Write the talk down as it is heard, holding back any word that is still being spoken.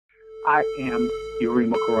I am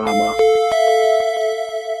Yarima Karama.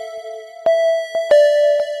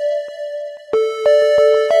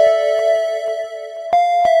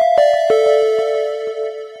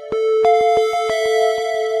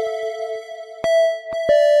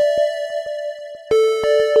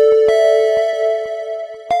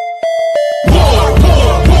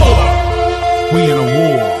 We in a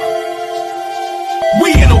war.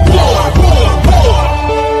 We in a war.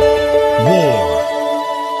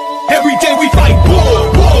 Every day we fight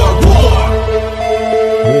war.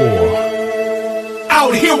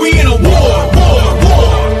 Out here we in a war.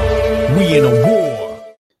 We in a war.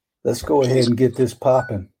 Let's go ahead and get this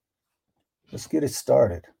popping. Let's get it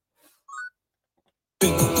started.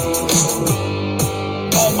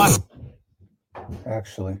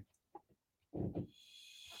 Actually.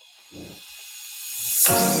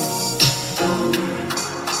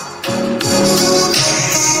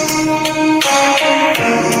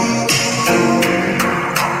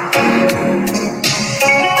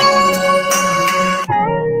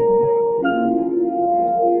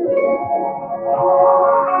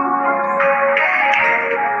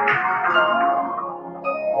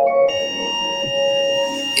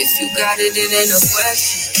 If you got it, it ain't no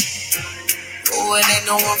question. Oh, it ain't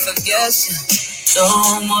no one for guessing.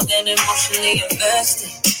 No more than emotionally invested.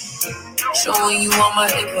 Showing you all my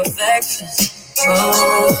imperfections.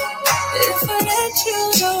 Oh, if I let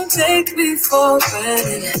you, don't take me for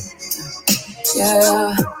granted.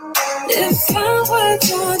 Yeah. If I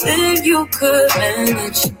were more than you could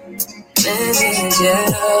manage,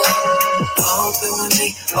 yeah. Open with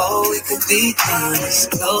me, oh, we could be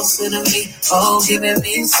honest. Closer to me, oh, giving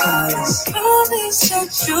me silence. Promise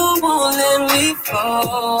that you won't let me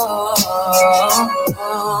fall.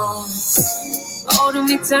 Holding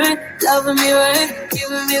me tight, loving me right,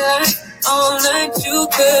 giving me life all night you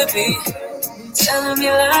could be. Telling me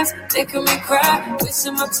lies, making me cry,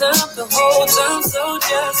 wasting my time the whole time. So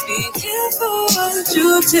just be careful what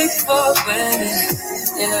you take for granted.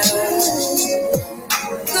 Yeah.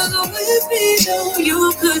 Cause with me, though,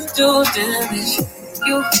 you could do damage.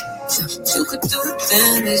 You could do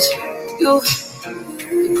damage. You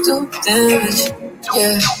could do damage.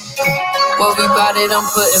 Yeah. Worry about it, I'm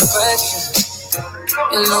putting pressure.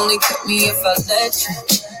 You'll only cut me if I let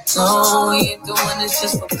you. No, we ain't doing this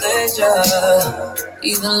just for pleasure.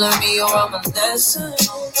 Either learn me or I'm a lesson.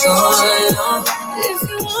 So, if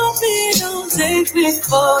you want me, don't take me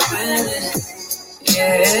for granted.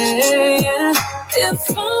 Yeah.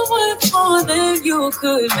 If I went more than you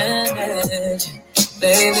could manage,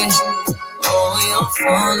 baby. Oh, you're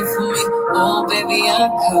falling for me. Oh, baby, I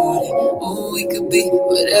caught it. Oh, we could be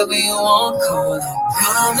whatever you want, call it.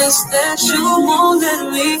 Promise that you won't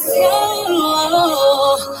let me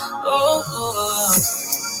fall.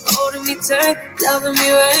 Holding me tight, loving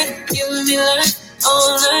me right, giving me life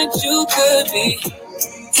all night you could be.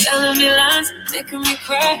 Telling me lies, making me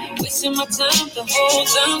cry, wasting my time the whole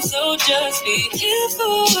time. So just be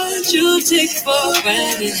careful what you take for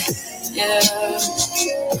granted. Yeah.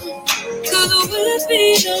 Cause with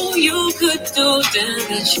me, no, you could do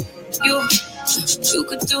damage. You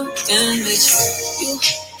could do damage. You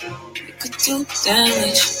could do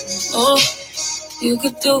damage. Oh, you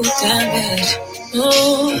could do damage.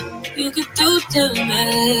 Oh, you could do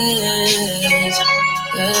damage.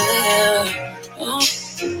 Yeah. Oh.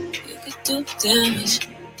 Do damage,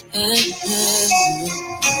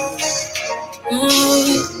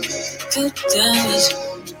 do damage,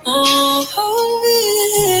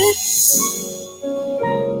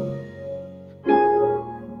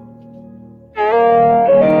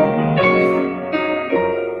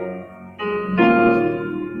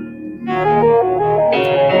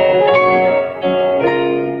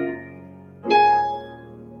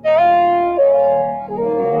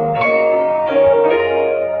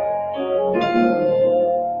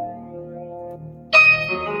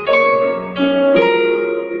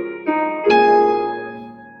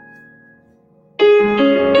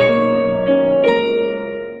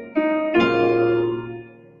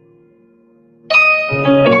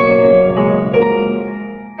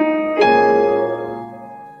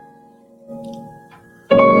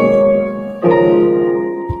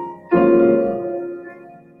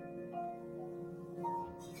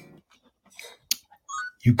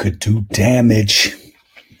 You could do damage.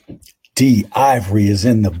 D. Ivory is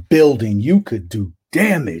in the building. You could do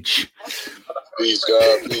damage. Peace,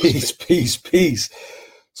 God. Peace.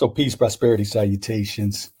 So peace, prosperity,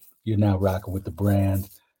 salutations. You're now rocking with the brand.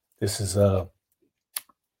 This is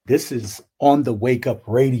on the Wake Up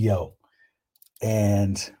Radio.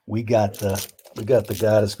 And we got the We got the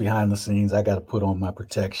goddess behind the scenes. I got to put on my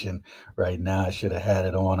protection right now. I should have had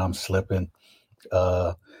it on. I'm slipping.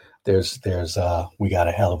 Uh, we got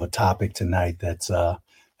a hell of a topic tonight that's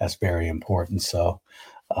very important. So,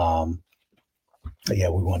 um, yeah,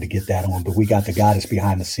 we wanted to get that on, but we got the goddess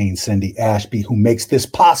behind the scenes, Cindy Ashby, who makes this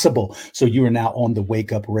possible. So you are now on the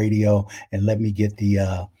Wake Up Radio, and let me get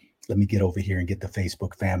over here and get the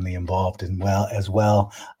Facebook family involved as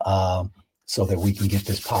well. So that we can get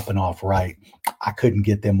this popping off right. I couldn't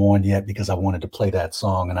get them on yet because I wanted to play that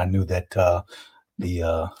song, and I knew that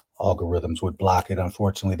the algorithms would block it.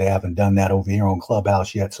 Unfortunately, they haven't done that over here on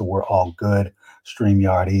Clubhouse yet, so we're all good.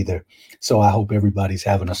 StreamYard either. So I hope everybody's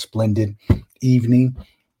having a splendid evening,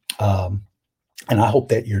 and I hope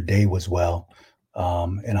that your day was well,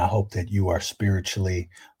 and I hope that you are spiritually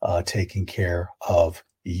taking care of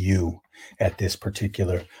you at this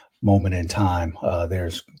particular moment in time.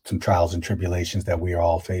 There's some trials and tribulations that we are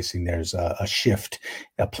all facing. There's a shift,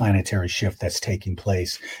 a planetary shift that's taking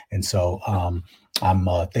place. And so I'm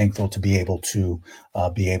thankful to be able to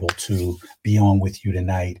be on with you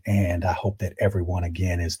tonight. And I hope that everyone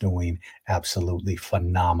again is doing absolutely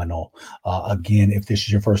phenomenal. Again, if this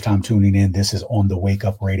is your first time tuning in, this is on the Wake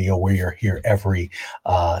Up Radio, where you're here every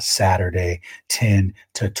Saturday, 10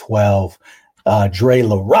 to 12. Dre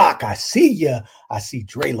LaRock, I see you. I see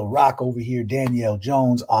Dre LaRock over here. Danielle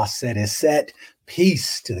Jones, all set is set.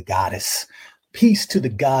 Peace to the goddess. Peace to the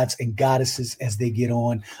gods and goddesses as they get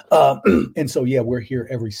on. And so, yeah, we're here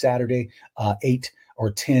every Saturday, 8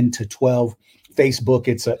 or 10 to 12. Facebook,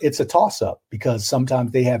 it's a toss-up because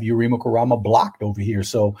sometimes they have Yarima Karama blocked over here.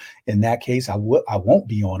 So in that case, I won't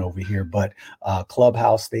be on over here. But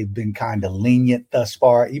Clubhouse, they've been kind of lenient thus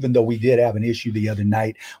far, even though we did have an issue the other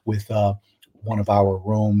night with one of our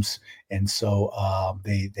rooms, and so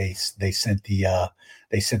they sent the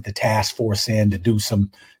task force in to do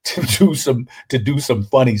some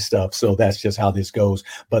funny stuff. So that's just how this goes.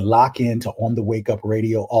 But lock into On the Wake Up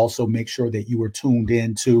Radio. Also, make sure that you are tuned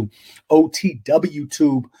in to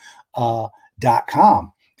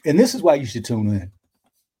OTWTube.com, and this is why you should tune in.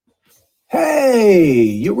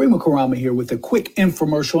 Hey, Yarima Karama here with a quick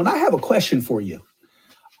infomercial, and I have a question for you.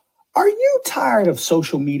 Are you tired of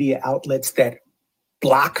social media outlets that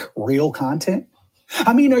block real content?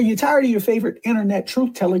 I mean, are you tired of your favorite internet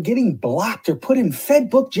truth teller getting blocked or put in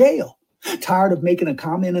Fedbook jail? Tired of making a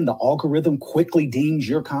comment and the algorithm quickly deems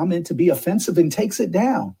your comment to be offensive and takes it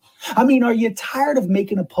down? I mean, are you tired of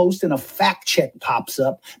making a post and a fact check pops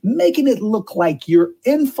up, making it look like your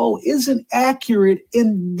info isn't accurate,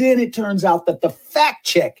 and then it turns out that the fact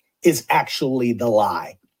check is actually the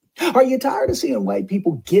lie? Are you tired of seeing white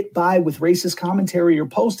people get by with racist commentary or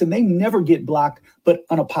posts and they never get blocked, but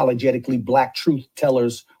unapologetically black truth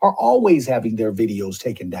tellers are always having their videos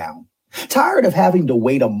taken down? Tired of having to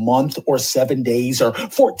wait a month or 7 days or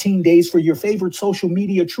 14 days for your favorite social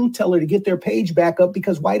media truth teller to get their page back up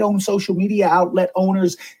because white-owned social media outlet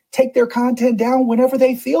owners take their content down whenever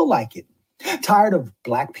they feel like it? Tired of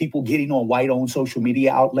black people getting on white-owned social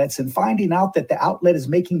media outlets and finding out that the outlet is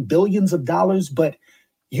making billions of dollars, but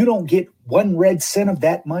you don't get 1 red cent of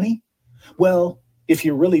that money? Well, if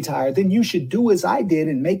you're really tired, then you should do as I did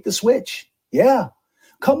and make the switch. Yeah.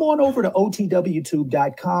 Come on over to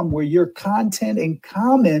OTWTube.com, where your content and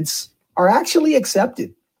comments are actually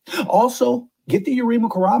accepted. Also, get the Yarima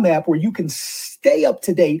Karama app, where you can stay up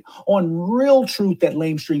to date on real truth that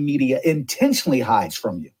lamestream media intentionally hides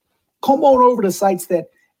from you. Come on over to sites that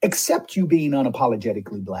accept you being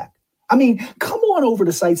unapologetically black. I mean, come on over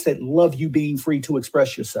to sites that love you being free to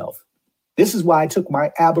express yourself. This is why I took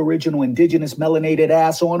my Aboriginal, Indigenous, melanated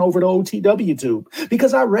ass on over to OTWTube,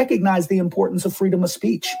 because I recognize the importance of freedom of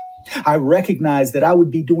speech. I recognize that I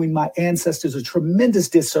would be doing my ancestors a tremendous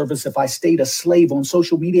disservice if I stayed a slave on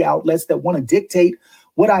social media outlets that want to dictate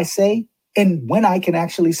what I say and when I can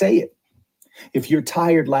actually say it. If you're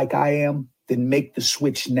tired like I am, then make the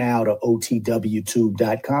switch now to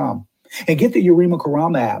OTWTube.com and get the Yarima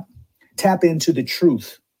Karama app. Tap into the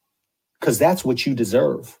truth, because that's what you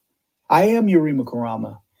deserve. I am Yarima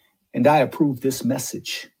Karama, and I approve this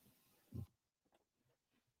message.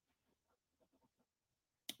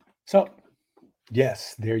 So,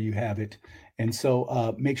 yes, there you have it. And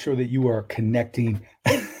so make sure that you are connecting.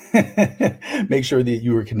 Make sure that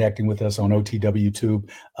you are connecting with us on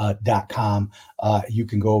OTWTube.com. You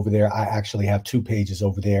can go over there. I actually have 2 pages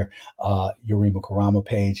over there, Yarima Karama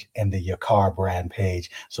page and the Yakar brand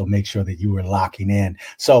page. So make sure that you are locking in.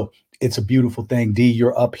 So it's a beautiful thing. D,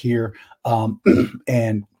 you're up here.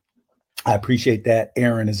 And I appreciate that.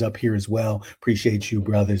 Aaron is up here as well. Appreciate you,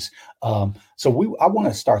 brothers. So I want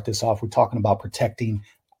to start this off. We're talking about protecting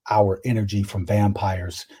our energy from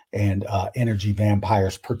vampires and energy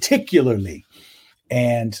vampires particularly.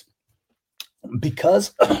 And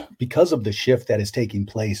because because of the shift that is taking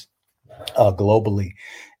place globally,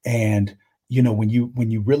 and when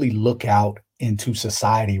you really look out into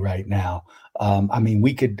society right now, I mean,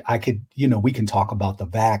 we can talk about the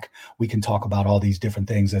vac, we can talk about all these different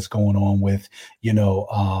things that's going on with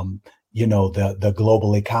the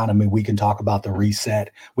global economy. We can talk about the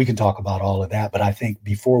reset. We can talk about all of that. But I think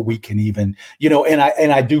before we can even,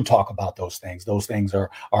 and I do talk about those things. Those things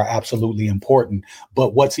are absolutely important.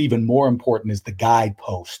 But what's even more important is the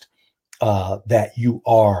guidepost that you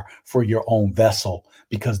are for your own vessel,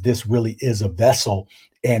 because this really is a vessel.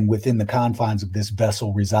 And within the confines of this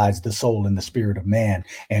vessel resides the soul and the spirit of man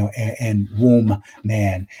and womb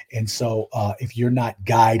man. And so if you're not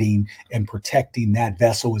guiding and protecting that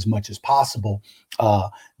vessel as much as possible,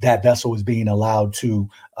 that vessel is being allowed to,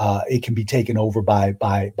 it can be taken over by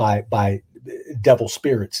devil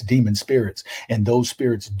spirits, demon spirits. And those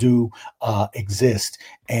spirits do exist.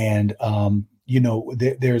 And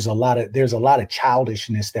there's a lot of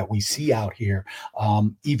childishness that we see out here,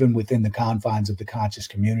 even within the confines of the conscious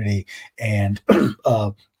community. And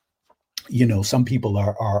some people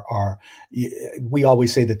are we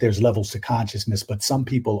always say that there's levels to consciousness, but some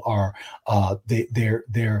people are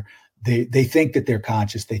they think that they're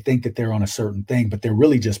conscious, they think that they're on a certain thing, but they're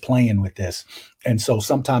really just playing with this. And so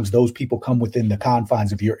sometimes those people come within the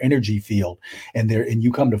confines of your energy field, and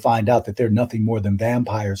you come to find out that they're nothing more than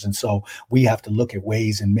vampires. And so we have to look at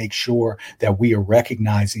ways and make sure that we are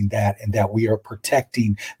recognizing that, and that we are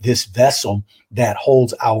protecting this vessel that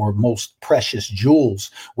holds our most precious jewels,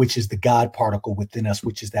 which is the God particle within us,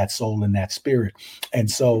 which is that soul and that spirit. And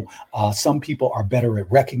so some people are better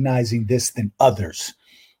at recognizing this than others.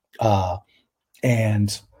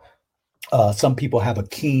 And some people have a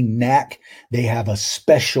keen knack. They've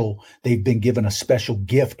been given a special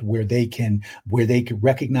gift where they can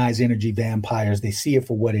recognize energy vampires. They see it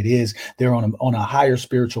for what it is. They're on a higher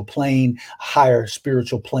spiritual plane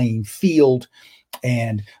field.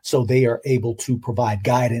 And so they are able to provide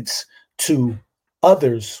guidance to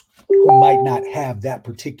others who might not have that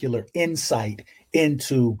particular insight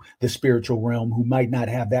into the spiritual realm, who might not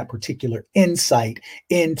have that particular insight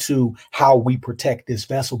into how we protect this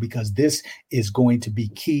vessel, because this is going to be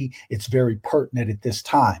key. It's very pertinent at this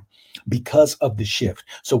time because of the shift.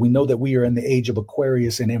 So we know that we are in the age of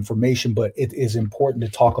Aquarius and information, but it is important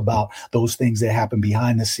to talk about those things that happen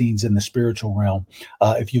behind the scenes in the spiritual realm.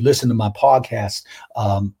 If you listen to my podcast,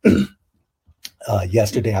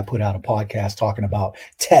 yesterday I put out a podcast talking about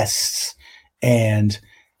tests and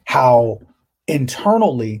how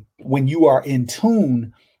internally, when you are in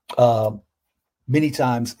tune, many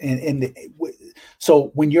times,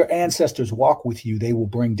 so when your ancestors walk with you, they will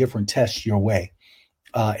bring different tests your way.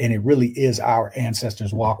 And it really is our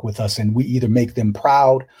ancestors walk with us, and we either make them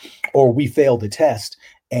proud or we fail the test.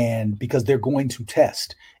 And because they're going to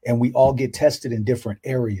test, and we all get tested in different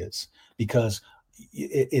areas, because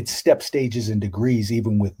it's step, stages, and degrees,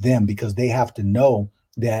 even with them, because they have to know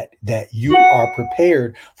that you are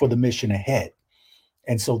prepared for the mission ahead.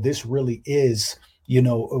 And so this really is,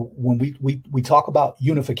 when we talk about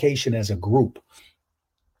unification as a group,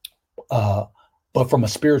 but from a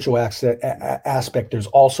spiritual aspect, there's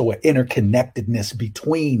also an interconnectedness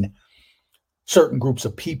between certain groups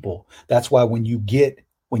of people. That's why when you get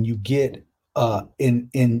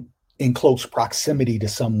in close proximity to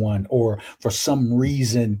someone, or for some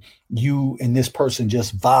reason you and this person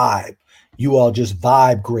just vibe, you all just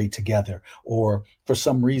vibe great together, or for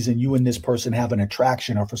some reason you and this person have an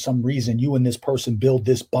attraction, or for some reason you and this person build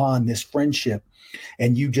this bond, this friendship,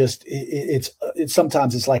 and you just, it's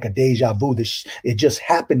sometimes it's like a deja vu. It just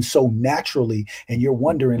happens so naturally, and you're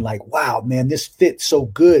wondering like, wow, man, this fits so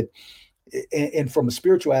good. And from a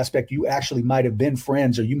spiritual aspect, you actually might have been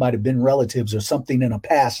friends, or you might have been relatives or something in a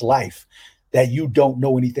past life that you don't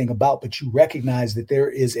know anything about, but you recognize that there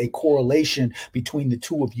is a correlation between the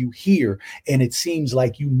two of you here. And it seems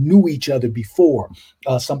like you knew each other before.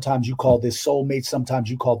 Sometimes you call this soulmates, sometimes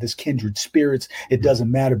you call this kindred spirits. It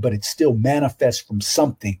doesn't matter, but it still manifests from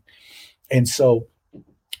something. And so,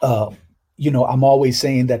 I'm always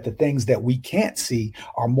saying that the things that we can't see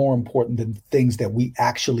are more important than the things that we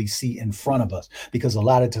actually see in front of us, because a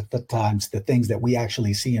lot of the times the things that we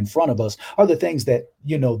actually see in front of us are the things that,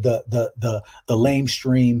 the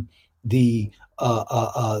lamestream, the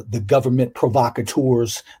government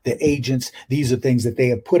provocateurs, the agents, these are things that they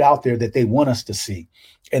have put out there that they want us to see.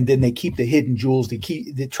 And then they keep the hidden jewels, they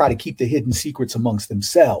try to keep the hidden secrets amongst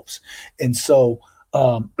themselves. And so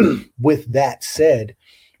with that said,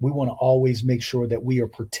 we want to always make sure that we are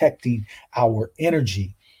protecting our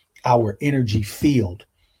energy, our energy field,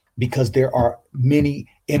 because there are many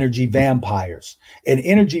energy vampires, and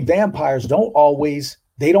energy vampires don't always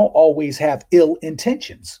have ill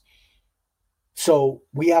intentions. So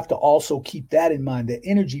we have to also keep that in mind, that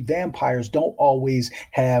energy vampires don't always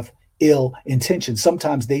have ill intentions.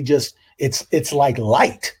 Sometimes it's like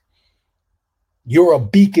light. You're a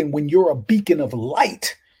beacon. When you're a beacon of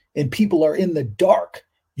light and people are in the dark,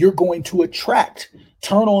 you're going to attract.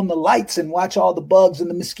 Turn on the lights and watch all the bugs and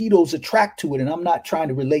the mosquitoes attract to it. And I'm not trying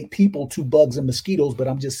to relate people to bugs and mosquitoes, but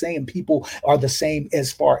I'm just saying people are the same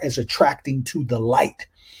as far as attracting to the light.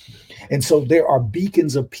 And so there are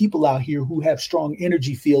beacons of people out here who have strong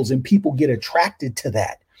energy fields, and people get attracted to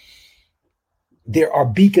that. There are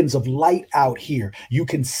beacons of light out here. You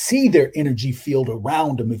can see their energy field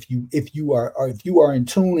around them. If you are in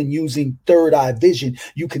tune and using third eye vision,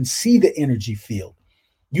 you can see the energy field.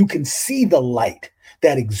 You can see the light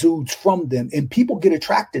that exudes from them, and people get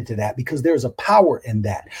attracted to that because there's a power in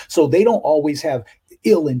that. So they don't always have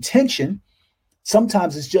ill intention.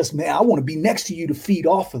 Sometimes it's just, man, I want to be next to you to feed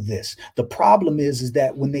off of this. The problem is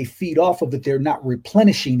that when they feed off of it, they're not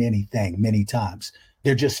replenishing anything many times.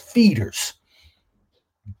 They're just feeders.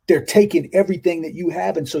 They're taking everything that you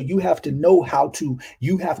have. And so you have to know how to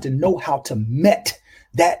met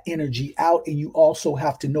that energy out. And you also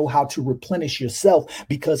have to know how to replenish yourself,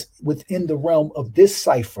 because within the realm of this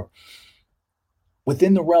cipher,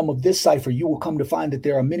 you will come to find that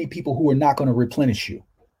there are many people who are not going to replenish you.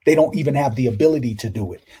 They don't even have the ability to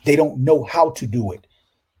do it. They don't know how to do it.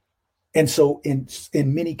 And so in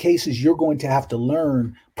many cases, you're going to have to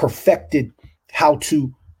learn perfected how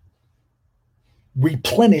to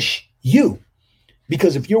replenish you.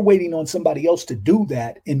 Because if you're waiting on somebody else to do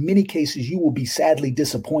that, in many cases, you will be sadly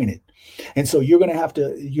disappointed. And so you're going to have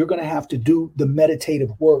to do the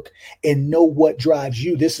meditative work and know what drives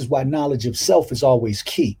you. This is why knowledge of self is always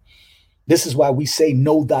key. This is why we say,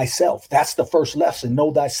 know thyself. That's the first lesson,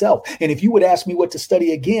 know thyself. And if you would ask me what to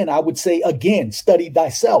study again, I would say, again, study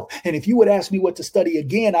thyself. And if you would ask me what to study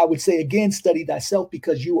again, I would say, again, study thyself,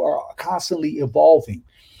 because you are constantly evolving.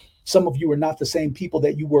 Some of you are not the same people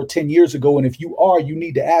that you were 10 years ago. And if you are, you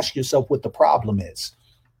need to ask yourself what the problem is.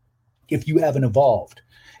 If you haven't evolved,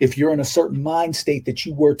 if you're in a certain mind state that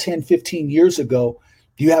you were 10, 15 years ago,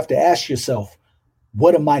 you have to ask yourself,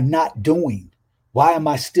 what am I not doing? Why am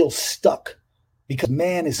I still stuck? Because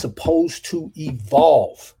man is supposed to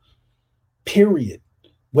evolve, period.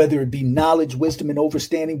 Whether it be knowledge, wisdom, and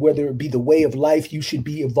understanding, whether it be the way of life, you should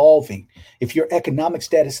be evolving. If your economic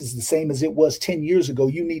status is the same as it was 10 years ago,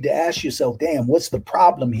 you need to ask yourself, damn, what's the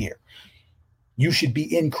problem here? You should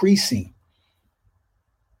be increasing.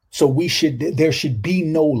 So there should be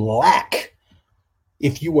no lack.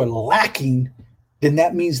 If you are lacking, then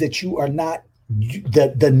that means that you are not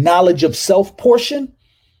the knowledge of self portion.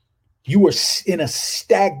 You are in a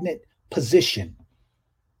stagnant position.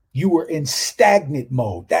 You are in stagnant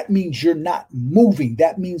mode. That means you're not moving.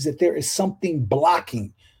 That means that there is something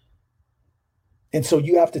blocking. And so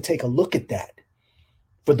you have to take a look at that.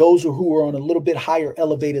 For those who are on a little bit higher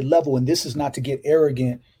elevated level, and this is not to get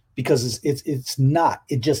arrogant, because it's not.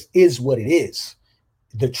 It just is what it is.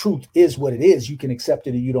 The truth is what it is. You can accept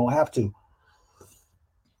it or you don't have to.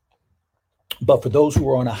 But for those who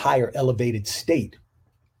are on a higher elevated state,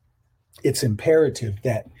 it's imperative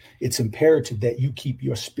that you keep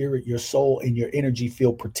your spirit, your soul, and your energy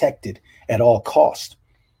field protected at all costs,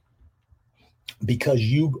 because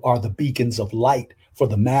you are the beacons of light for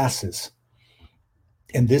the masses.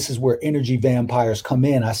 And this is where energy vampires come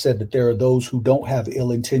in. I said that there are those who don't have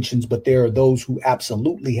ill intentions, but there are those who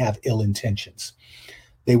absolutely have ill intentions.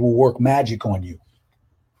 They will work magic on you.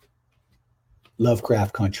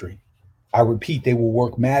 Lovecraft Country. I repeat, they will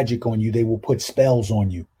work magic on you. They will put spells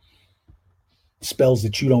on you. Spells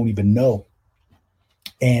that you don't even know.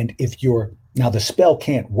 And now the spell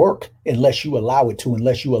can't work unless you allow it to,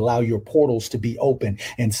 unless you allow your portals to be open.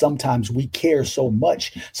 And sometimes we care so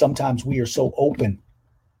much. Sometimes we are so open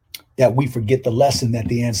that we forget the lesson that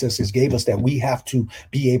the ancestors gave us, that we have to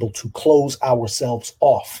be able to close ourselves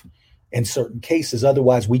off in certain cases.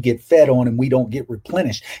 Otherwise, we get fed on and we don't get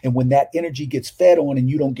replenished. And when that energy gets fed on and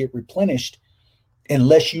you don't get replenished,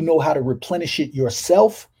 unless you know how to replenish it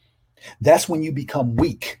yourself, that's when you become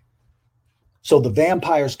weak. So the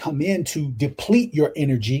vampires come in to deplete your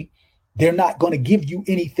energy. They're not going to give you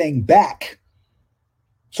anything back.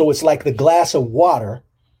 So it's like the glass of water.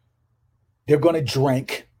 They're going to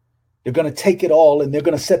drink. They're going to take it all and they're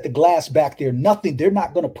going to set the glass back there. Nothing. They're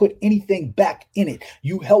not going to put anything back in it.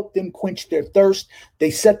 You help them quench their thirst. They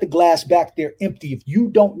set the glass back there empty. If you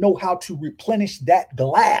don't know how to replenish that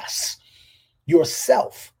glass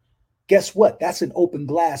yourself, Guess what? That's an open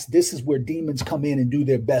glass. This is where demons come in and do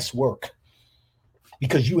their best work,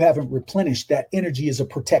 because you haven't replenished. That energy is a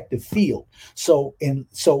protective field. So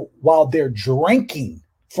while they're drinking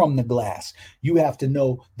from the glass, you have to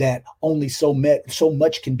know that only so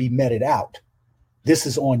much can be meted out. This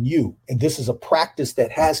is on you. And this is a practice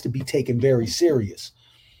that has to be taken very serious.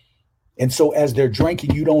 And so as they're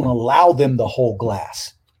drinking, you don't allow them the whole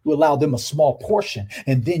glass. You allow them a small portion,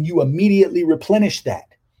 and then you immediately replenish that.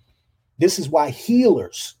 This is why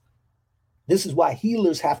healers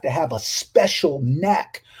have to have a special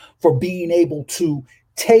knack for being able to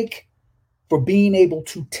take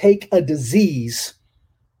a disease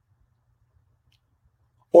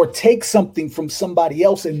or take something from somebody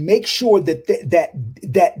else and make sure that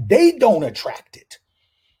they don't attract it.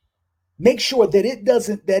 Make sure that it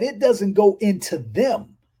doesn't go into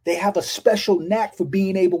them. They have a special knack for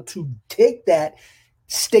being able to take that,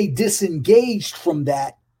 stay disengaged from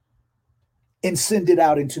that, and send it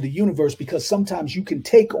out into the universe, because sometimes you can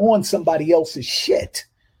take on somebody else's shit.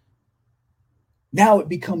 Now it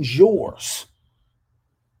becomes yours.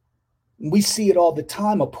 We see it all the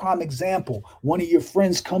time. A prime example, one of your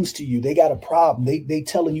friends comes to you, they got a problem. They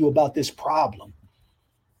telling you about this problem,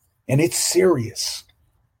 and it's serious.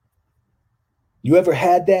 You ever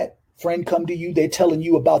had that friend come to you? They're telling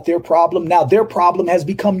you about their problem. Now their problem has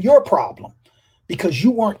become your problem because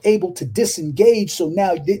you weren't able to disengage. So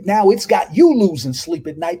now it's got you losing sleep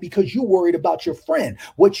at night because you worried about your friend.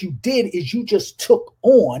 What you did is you just took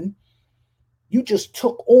on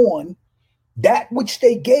that which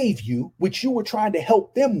they gave you, which you were trying to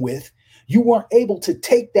help them with. You weren't able to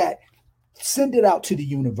take that, send it out to the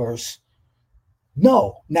universe.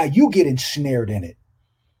 No, now you get ensnared in it.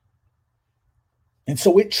 And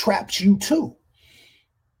so it traps you too.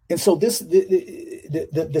 And so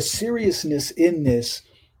the seriousness in this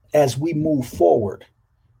as we move forward,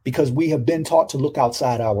 because we have been taught to look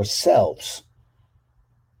outside ourselves.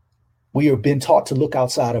 We have been taught to look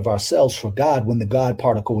outside of ourselves for God when the God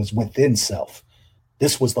particle is within self.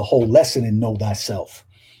 This was the whole lesson in Know Thyself.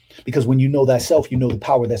 Because when you know thyself, you know the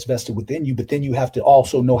power that's vested within you, but then you have to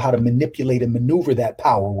also know how to manipulate and maneuver that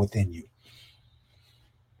power within you.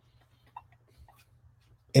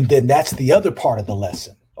 And then that's the other part of the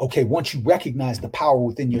lesson. Okay, once you recognize the power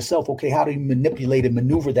within yourself, okay, how do you manipulate and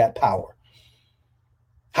maneuver that power?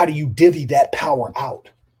 How do you divvy that power out?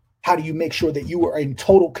 How do you make sure that you are in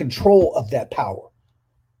total control of that power?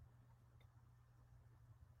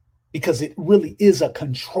 Because it really is a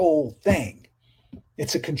control thing.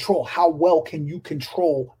 It's a control. How well can you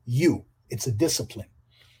control you? It's a discipline.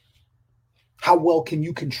 How well can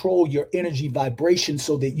you control your energy vibration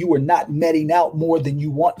so that you are not meting out more than you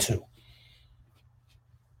want to?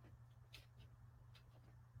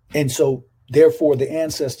 And so, therefore, the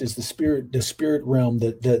ancestors, the spirit realm,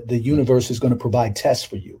 the universe is going to provide tests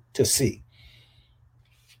for you to see.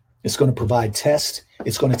 It's going to provide tests.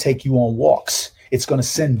 It's going to take you on walks. It's going to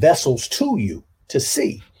send vessels to you to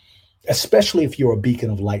see, especially if you're a beacon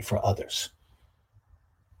of light for others.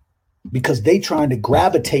 Because they trying to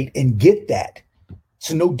gravitate and get that.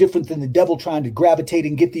 It's no different than the devil trying to gravitate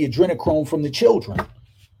and get the adrenochrome from the children.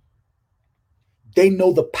 They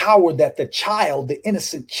know the power that the child, the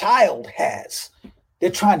innocent child, has. They're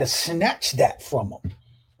trying to snatch that from them.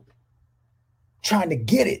 Trying to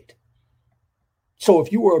get it. So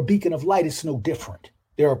if you were a beacon of light, it's no different.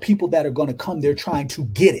 There are people that are going to come, they're trying to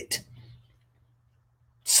get it.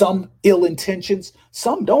 Some ill intentions,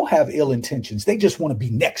 some don't have ill intentions. They just want to be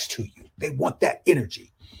next to you. They want that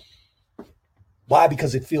energy. Why?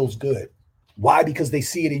 Because it feels good. Why? Because they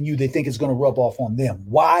see it in you. They think it's going to rub off on them.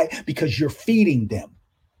 Why? Because you're feeding them.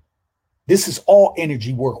 This is all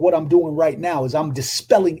energy work. What I'm doing right now is I'm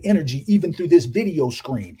dispelling energy even through this video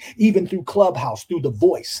screen, even through Clubhouse, through the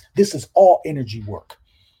voice. This is all energy work.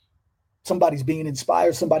 Somebody's being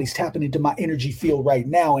inspired. Somebody's tapping into my energy field right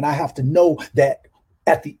now. And I have to know that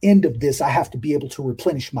at the end of this, I have to be able to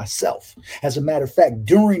replenish myself. As a matter of fact,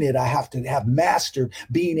 during it, I have to have mastered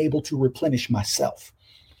being able to replenish myself.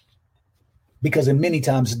 Because in many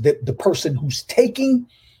times, the person who's taking,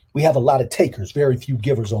 we have a lot of takers, very few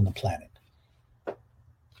givers on the planet.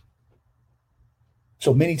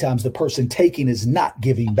 So many times the person taking is not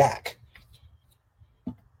giving back.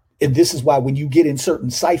 And this is why when you get in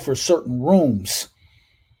certain ciphers, certain rooms,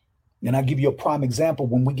 and I'll give you a prime example,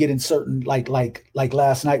 when we get in certain, like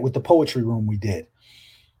last night with the poetry room we did,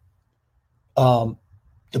 the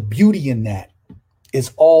beauty in that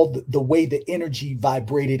is all the way the energy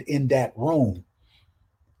vibrated in that room.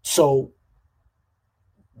 So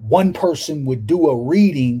one person would do a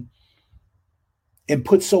reading and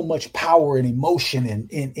put so much power and emotion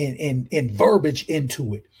and verbiage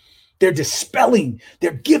into it They're dispelling,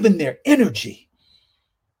 they're giving their energy.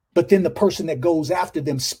 But then the person that goes after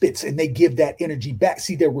them spits and they give that energy back.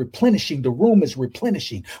 See, they're replenishing. The room is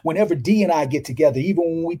replenishing. Whenever D and I get together, even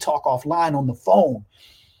when we talk offline on the phone,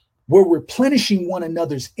 we're replenishing one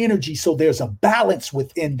another's energy. So there's a balance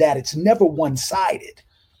within that. It's never one-sided.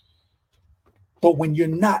 But when you're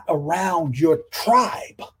not around your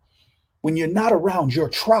tribe, and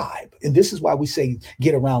this is why we say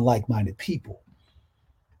get around like-minded people.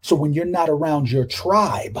 So when you're not around your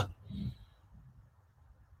tribe,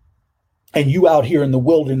 and you out here in the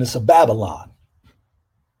wilderness of Babylon,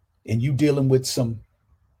 and you dealing with some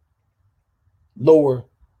lower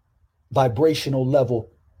vibrational level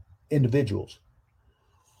individuals,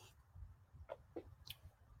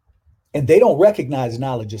 and they don't recognize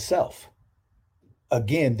knowledge of self.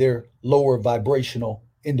 Again, they're lower vibrational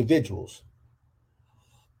individuals.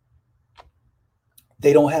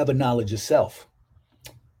 They don't have a knowledge of self,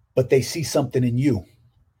 but they see something in you.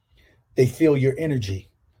 They feel your energy.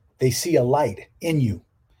 They see a light in you.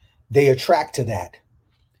 They attract to that.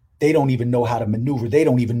 They don't even know how to maneuver. They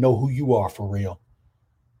don't even know who you are for real.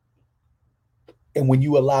 And when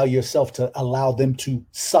you allow yourself to allow them to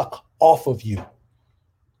suck off of you,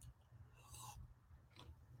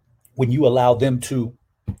 when you allow them to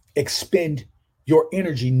expend your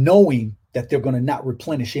energy knowing that they're going to not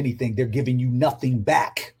replenish anything, they're giving you nothing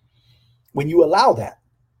back. When you allow that,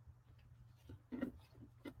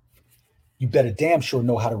 you better damn sure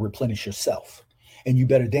know how to replenish yourself. And you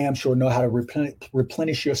better damn sure know how to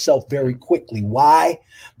replenish yourself very quickly. Why?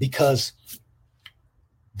 Because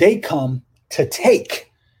they come to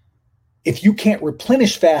take. If you can't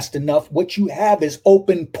replenish fast enough, what you have is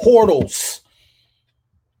open portals.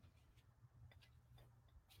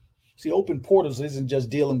 See, open portals isn't just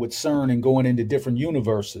dealing with CERN and going into different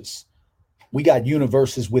universes. We got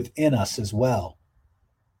universes within us as well.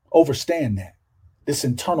 Understand that. This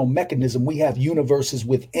internal mechanism, we have universes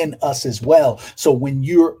within us as well. So when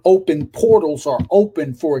your open portals are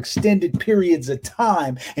open for extended periods of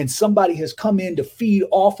time and somebody has come in to feed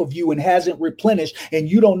off of you and hasn't replenished and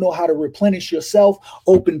you don't know how to replenish yourself,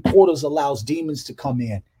 open portals allows demons to come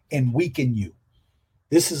in and weaken you.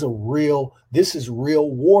 This is real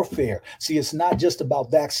warfare. See, it's not just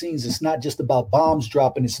about vaccines. It's not just about bombs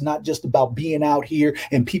dropping. It's not just about being out here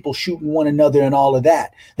and people shooting one another and all of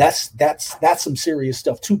that. That's some serious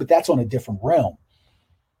stuff too, but that's on a different realm.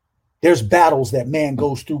 There's battles that man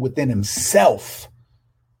goes through within himself.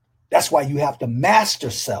 That's why you have to master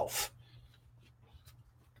self.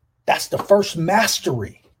 That's the first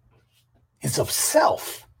mastery. It's of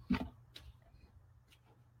self.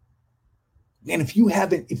 And if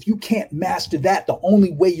you can't master that, the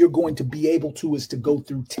only way you're going to be able to is to go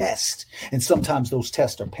through tests. And sometimes those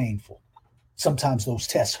tests are painful. Sometimes those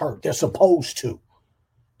tests hurt. They're supposed to,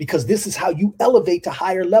 because this is how you elevate to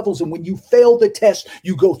higher levels. And when you fail the test,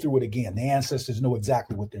 you go through it again. The ancestors know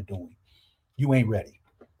exactly what they're doing. You ain't ready.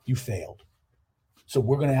 You failed. So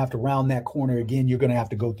we're going to have to round that corner again. You're going to have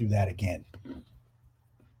to go through that again.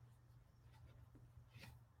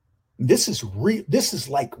 This is real. This is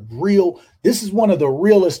like real. This is one of the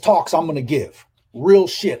realest talks I'm going to give. Real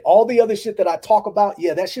shit. All the other shit that I talk about,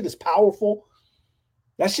 yeah, that shit is powerful.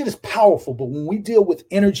 That shit is powerful. But when we deal with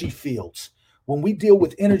energy fields, when we deal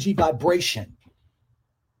with energy vibration,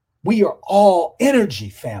 we are all energy,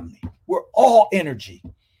 family. We're all energy.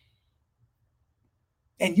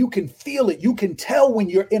 And you can feel it. You can tell when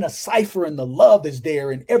you're in a cipher and the love is there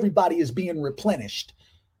and everybody is being replenished.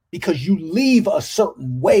 Because you leave a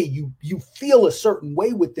certain way, you feel a certain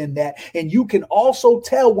way within that. And you can also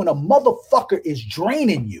tell when a motherfucker is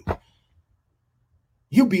draining you.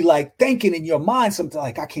 You be like thinking in your mind something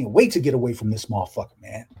like, I can't wait to get away from this motherfucker,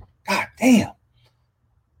 man. God damn.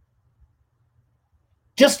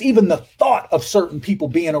 Just even the thought of certain people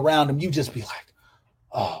being around him, you just be like,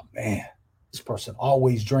 oh man, this person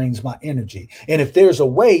always drains my energy. And if there's a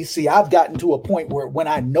way, see, I've gotten to a point where when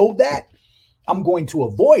I know that, I'm going to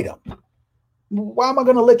avoid them. Why am I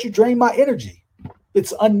going to let you drain my energy?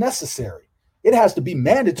 It's unnecessary. It has to be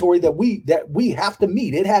mandatory that we have to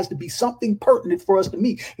meet. It has to be something pertinent for us to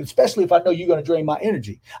meet, especially if I know you're going to drain my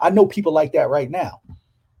energy. I know people like that right now.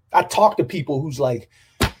 I talk to people who's like,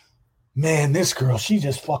 man, this girl, she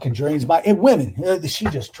just fucking drains and women, she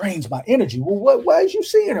just drains my energy. Well, why is you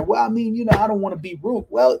seeing her? Well, I mean, I don't want to be rude.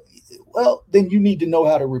 Well, then you need to know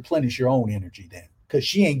how to replenish your own energy then. Because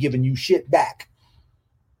she ain't giving you shit back.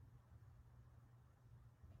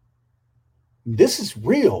 This is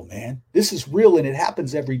real, man. This is real, and it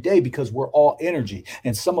happens every day because we're all energy.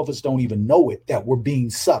 And some of us don't even know it, that we're being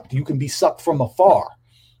sucked. You can be sucked from afar.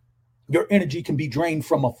 Your energy can be drained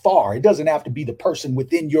from afar. It doesn't have to be the person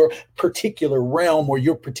within your particular realm or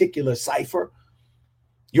your particular cipher,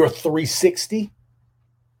 your 360.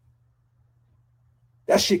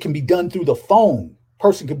 That shit can be done through the phone.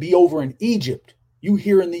 Person could be over in Egypt. You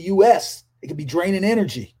here in the US, it could be draining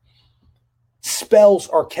energy. Spells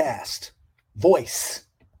are cast. Voice.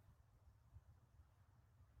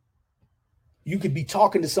 You could be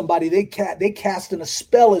talking to somebody, they casting a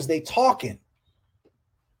spell as they talking.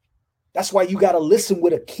 That's why you got to listen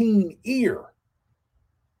with a keen ear.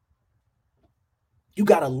 You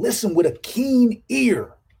got to listen with a keen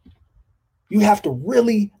ear. You have to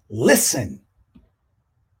really listen.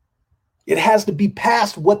 It has to be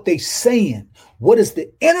past what they saying. What is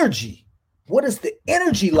the energy? What is the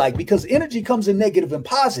energy like? Because energy comes in negative and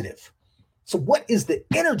positive. So what is the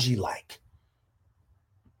energy like?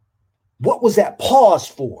 What was that pause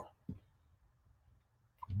for?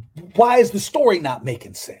 Why is the story not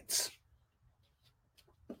making sense?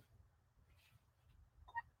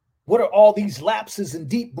 What are all these lapses and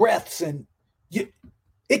deep breaths? And it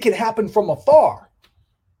can happen from afar.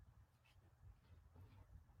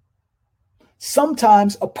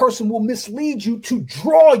 Sometimes a person will mislead you to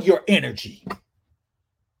draw your energy.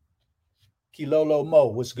 Kilolo Mo,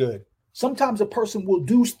 what's good? Sometimes a person will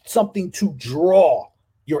do something to draw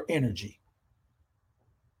your energy.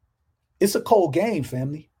 It's a cold game,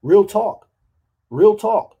 family. Real talk. Real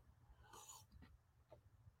talk.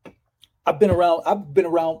 I've been around,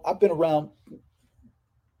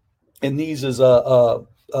 and these is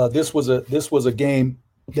this was a game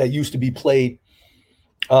that used to be played,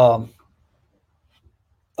 and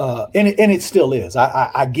it still is.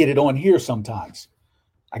 I get it on here sometimes.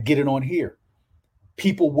 I get it on here.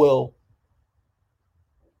 People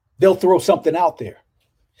they'll throw something out there.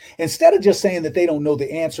 Instead of just saying that they don't know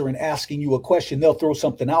the answer and asking you a question, they'll throw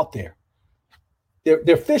something out there.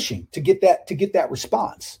 They're fishing to get that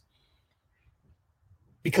response.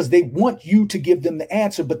 Because they want you to give them the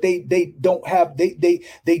answer, but they don't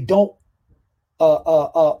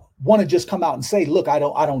want to just come out and say, look, I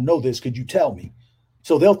don't know this. Could you tell me?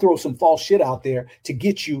 So they'll throw some false shit out there to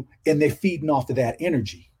get you, and they're feeding off of that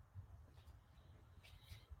energy.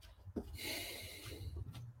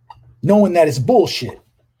 Knowing that it's bullshit.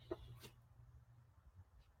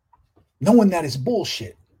 Knowing that it's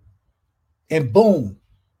bullshit. And boom,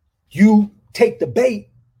 you take the bait.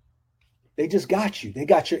 They just got you. They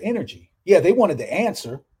got your energy. Yeah, they wanted the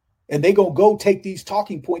answer, and they gonna go take these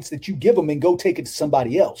talking points that you give them and go take it to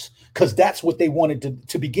somebody else, because that's what they wanted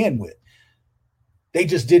to begin with. They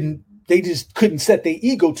just couldn't set their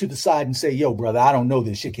ego to the side and say, yo, brother, I don't know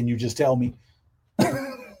this shit. Can you just tell me?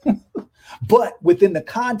 But within the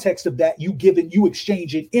context of that, you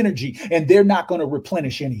exchanging energy, and they're not going to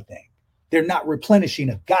replenish anything. They're not replenishing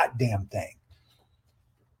a goddamn thing.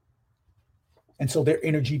 And so they're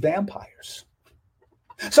energy vampires.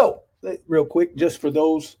 So real quick, just for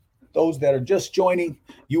those that are just joining,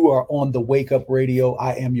 you are on the Wake Up Radio.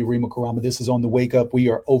 I am Yarima Karama. This is on the Wake Up. We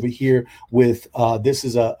are over here with, this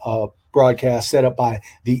is a broadcast set up by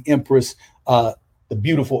the Empress, the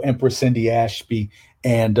beautiful Empress Cindy Ashby.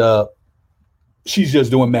 And she's just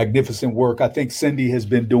doing magnificent work. I think Cindy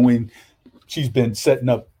she's been setting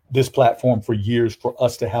up this platform for years for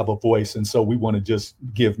us to have a voice. And so we want to just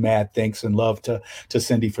give mad thanks and love to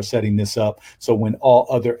Cindy for setting this up. So when all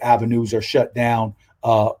other avenues are shut down,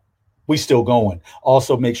 we still going.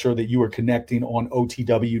 Also make sure that you are connecting on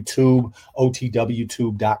OTW Tube,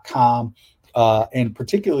 otwtube.com. And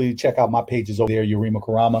particularly check out my pages over there, Yarima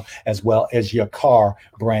Karama, as well as Yakar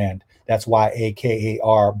brand. That's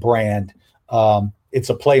YAKAR brand. It's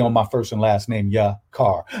a play on my first and last name,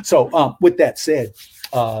 Yakar. So with that said,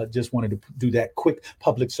 just wanted to do that quick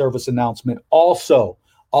public service announcement. Also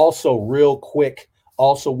real quick,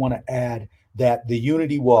 also want to add that the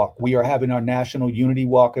Unity Walk, we are having our National Unity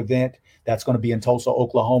Walk event. That's going to be in Tulsa,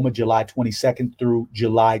 Oklahoma, July 22nd through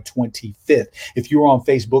July 25th. If you're on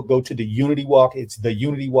Facebook, go to the Unity Walk. It's the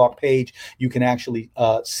Unity Walk page. You can actually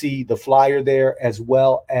see the flyer there, as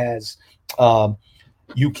well as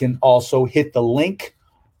you can also hit the link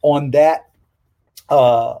on that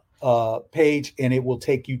page, and it will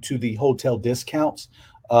take you to the hotel discounts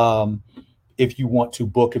if you want to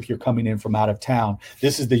book, if you're coming in from out of town.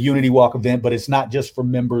 This is the Unity Walk event, but it's not just for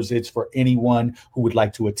members. It's for anyone who would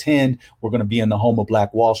like to attend. We're going to be in the home of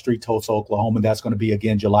Black Wall Street, Tulsa, Oklahoma. That's going to be,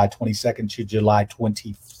 again, July 22nd to July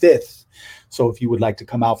 25th. So if you would like to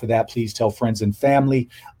come out for that, please tell friends and family.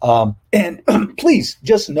 And please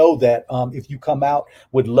just know that if you come out,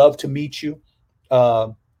 would love to meet you.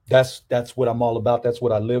 That's what I'm all about. That's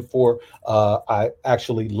what I live for. I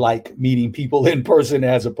actually like meeting people in person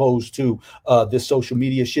as opposed to this social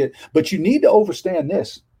media shit. But you need to understand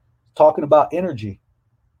this, talking about energy.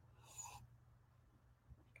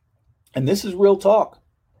 And this is real talk.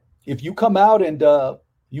 If you come out and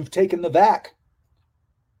you've taken the vac,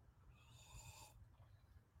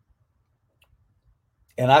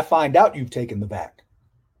 and I find out you've taken the vac,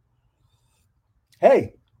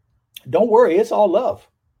 hey, don't worry, it's all love.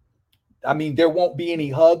 I mean, there won't be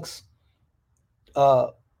any hugs.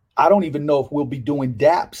 I don't even know if we'll be doing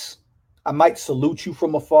daps. I might salute you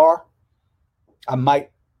from afar. I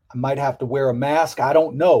might have to wear a mask. I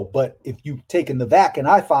don't know. But if you've taken the vac and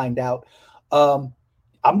I find out,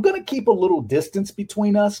 I'm going to keep a little distance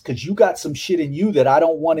between us because you got some shit in you that I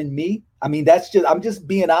don't want in me. I mean, I'm just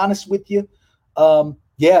being honest with you.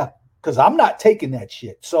 Yeah, because I'm not taking that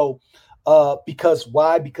shit. So, because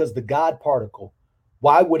why? Because the God particle.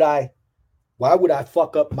 Why would I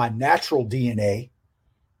fuck up my natural DNA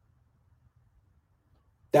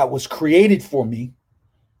that was created for me?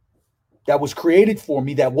 That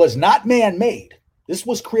was not man-made. This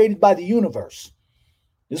was created by the universe.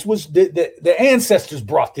 This was the ancestors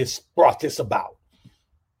brought this about.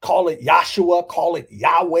 Call it Yahshua, call it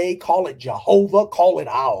Yahweh, call it Jehovah, call it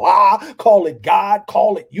Allah, call it God,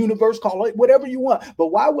 call it universe, call it whatever you want. But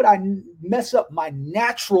why would I mess up my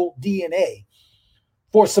natural DNA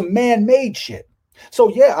for some man-made shit? So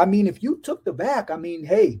yeah, I mean, if you took the vac, I mean,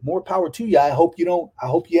 hey, more power to you. I hope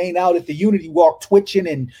you ain't out at the Unity Walk twitching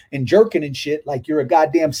and jerking and shit like you're a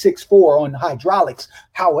goddamn 6'4" on hydraulics.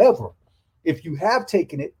 However, if you have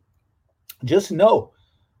taken it, just know,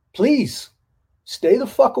 please stay the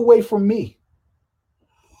fuck away from me.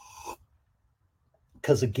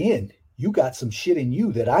 Because again, you got some shit in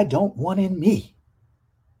you that I don't want in me.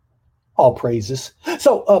 All praises.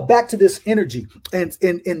 So back to this energy,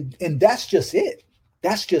 and that's just it.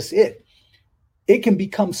 That's just it. It can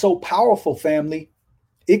become so powerful, family.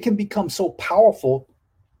 It can become so powerful.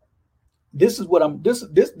 This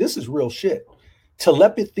is real shit.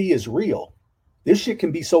 Telepathy is real. This shit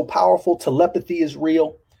can be so powerful. Telepathy is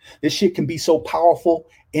real. This shit can be so powerful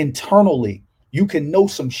internally. You can know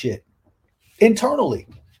some shit internally.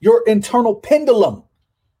 Your internal pendulum.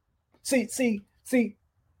 See.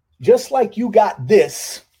 Just like you got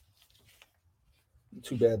this.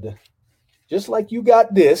 Too bad. Just like you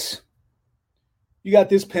got this. You got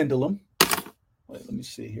this pendulum. Wait, let me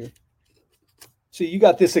see here. See, you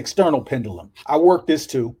got this external pendulum. I work this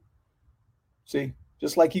too. See,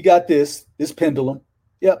 just like you got this pendulum.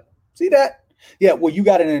 Yep. See that? Yeah, well, you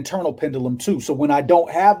got an internal pendulum too. So when I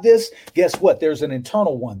don't have this, guess what? There's an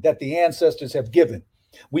internal one that the ancestors have given.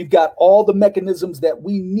 We've got all the mechanisms that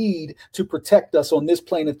we need to protect us on this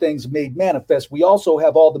plane of things made manifest. We also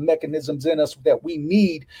have all the mechanisms in us that we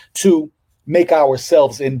need to make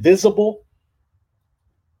ourselves invisible.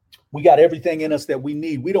 We got everything in us that we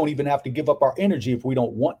need. We don't even have to give up our energy if we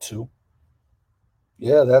don't want to.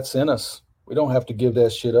 Yeah, that's in us. We don't have to give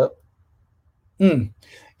that shit up.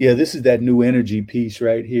 Yeah, this is that new energy piece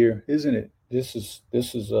right here, isn't it? This is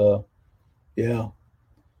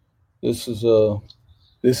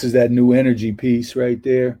that new energy piece right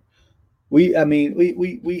there. We let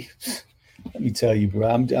me tell you, bro.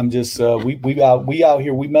 I'm just we out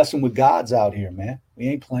here. We messing with gods out here, man. We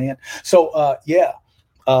ain't playing. So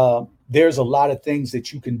there's a lot of things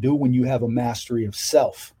that you can do when you have a mastery of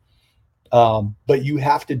self. But you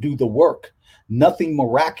have to do the work. Nothing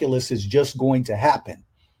miraculous is just going to happen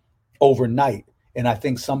overnight. And I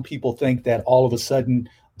think some people think that all of a sudden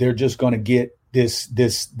they're just going to get this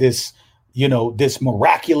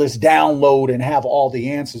miraculous download and have all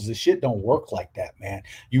the answers. The shit don't work like that, man.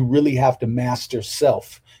 You really have to master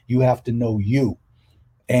self. You have to know you.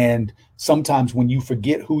 And sometimes when you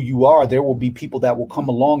forget who you are, there will be people that will come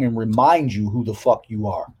along and remind you who the fuck you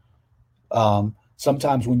are.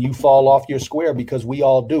 Sometimes when you fall off your square, because we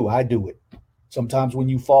all do, I do it. Sometimes when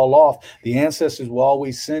you fall off, the ancestors will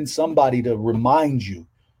always send somebody to remind you.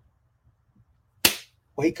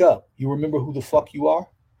 Wake up. You remember who the fuck you are?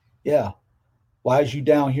 Yeah. Why is you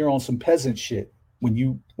down here on some peasant shit when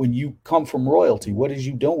you come from royalty? What is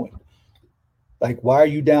you doing? Like, why are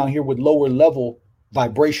you down here with lower level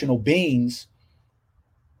vibrational beings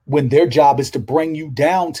when their job is to bring you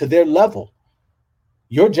down to their level?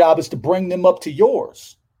 Your job is to bring them up to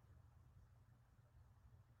yours.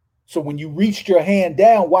 So when you reached your hand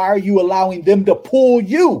down, why are you allowing them to pull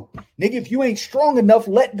you? Nigga, if you ain't strong enough,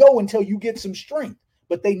 let go until you get some strength.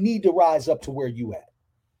 But they need to rise up to where you at.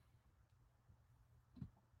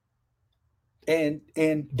 And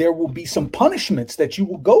there will be some punishments that you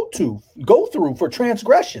will go through for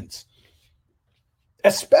transgressions.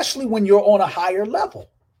 especially when you're on a higher level,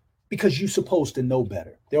 because you're supposed to know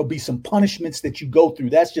better. There'll be some punishments that you go through.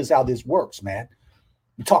 That's just how this works, man.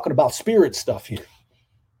 We're talking about spirit stuff here.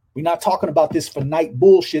 We're not talking about this finite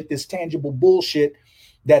bullshit, this tangible bullshit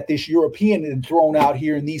that this European had thrown out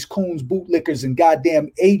here, and these coons, bootlickers, and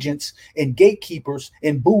goddamn agents and gatekeepers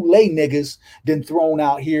and bootleg niggas then thrown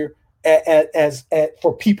out here as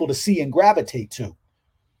for people to see and gravitate to.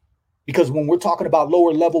 Because when we're talking about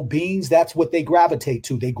lower level beings, that's what they gravitate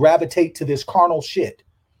to. They gravitate to this carnal shit.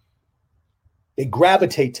 They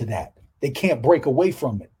gravitate to that. They can't break away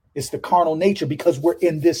from it. It's the carnal nature because we're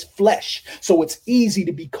in this flesh. So it's easy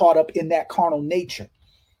to be caught up in that carnal nature.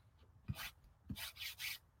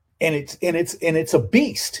 And it's a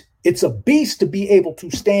beast. It's a beast to be able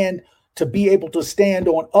to stand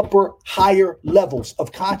on upper, higher levels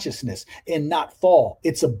of consciousness and not fall.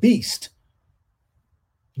 It's a beast.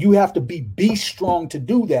 You have to be beast strong to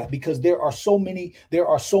do that because there are so many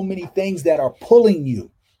things that are pulling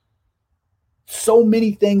you. So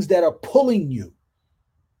many things that are pulling you.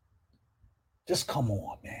 Just come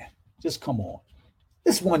on, man. Just come on.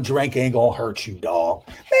 This one drink ain't gonna hurt you, dog.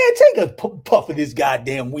 Man, take a puff of this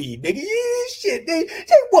goddamn weed, nigga. Yeah, shit, nigga.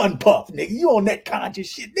 Take one puff, nigga. You on that conscious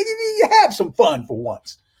shit, nigga. You have some fun for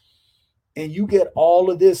once. And you get all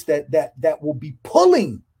of this that will be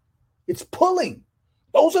pulling. It's pulling.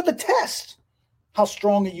 Those are the tests. How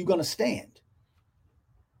strong are you gonna stand?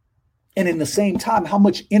 And in the same time, how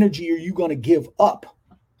much energy are you gonna give up?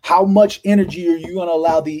 How much energy are you going to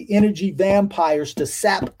allow the energy vampires to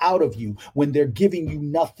sap out of you when they're giving you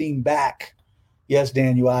nothing back? Yes,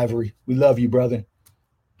 Daniel Ivory, we love you, brother.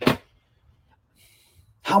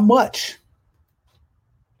 How much?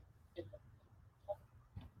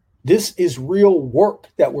 This is real work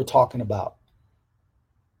that we're talking about.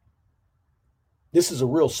 This is a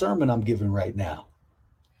real sermon I'm giving right now.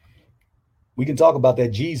 We can talk about that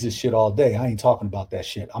Jesus shit all day. I ain't talking about that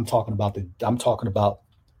shit. I'm talking about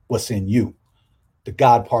what's in you, the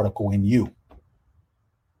God particle in you.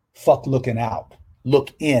 Fuck looking out.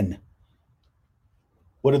 Look in.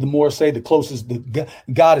 What did the Moors say?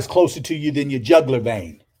 God is closer to you than your jugular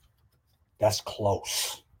vein. That's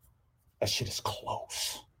close. That shit is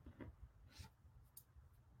close.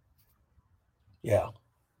 Yeah.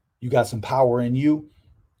 You got some power in you.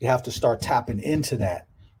 You have to start tapping into that.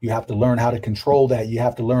 You have to learn how to control that. You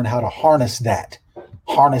have to learn how to harness that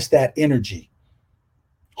energy.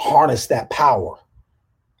 Harness that power.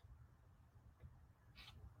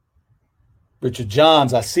 Richard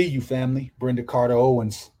Johns, I see you, family. Brenda Carter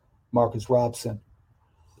Owens, Marcus Robson.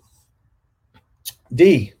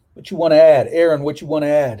 D, what you want to add? Aaron, what you want to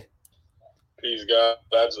add? Peace, God.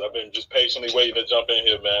 I've been just patiently waiting to jump in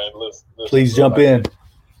here, man. Listen, please jump in.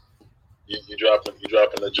 You dropping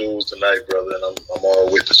the jewels tonight, brother, and I'm all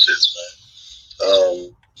with the shits,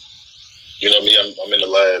 man. You know me, I'm in the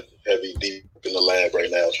lab, heavy deep in the lab right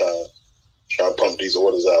now, trying to pump these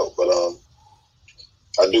orders out. But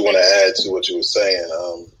I do want to add to what you were saying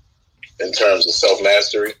in terms of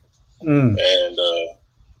self-mastery and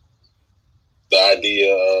the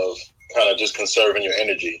idea of kind of just conserving your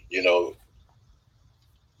energy. You know,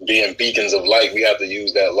 being beacons of light, we have to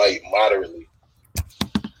use that light moderately.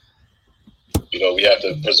 You know, we have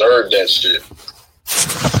to preserve that shit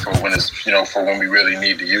for when it's, for when we really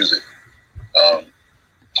need to use it.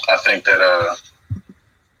 I think that,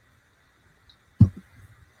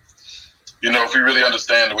 if we really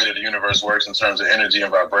understand the way that the universe works in terms of energy and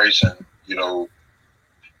vibration, the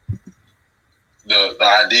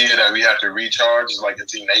idea that we have to recharge is like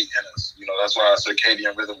it's innate in us. That's why our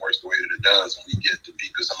circadian rhythm works the way that it does, and we get the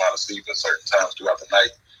deepest amount of sleep at certain times throughout the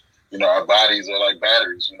night. Our bodies are like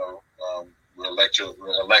batteries. We're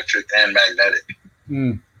electric and magnetic.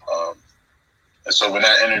 And so when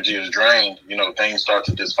that energy is drained, things start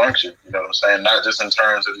to dysfunction. You know what I'm saying? Not just in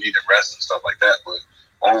terms of needing rest and stuff like that, but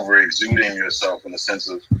over exuding yourself in the sense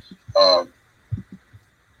of,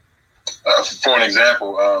 for an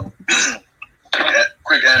example,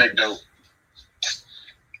 quick anecdote.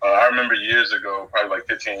 I remember years ago, probably like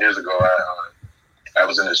 15 years ago, I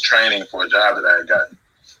was in this training for a job that I had gotten.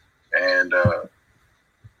 And,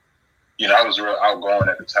 I was real outgoing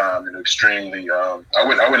at the time and extremely, I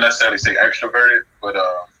wouldn't necessarily say extroverted, but,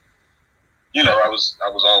 I was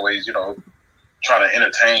always, trying to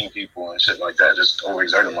entertain people and shit like that, just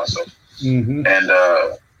overexerting myself. Mm-hmm. And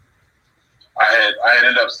I had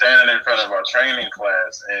ended up standing in front of our training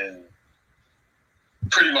class and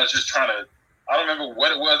pretty much just trying to, I don't remember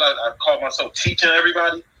what it was. I called myself teaching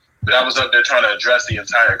everybody, but I was up there trying to address the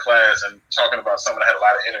entire class and talking about something that had a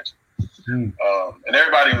lot of energy. And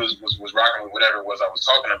everybody was rocking with whatever it was I was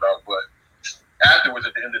talking about. But afterwards,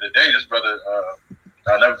 at the end of the day, this brother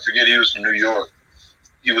I'll never forget. He was from New York.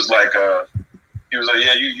 He was like,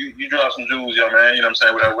 yeah, you drop some jewels, young man. You know what I'm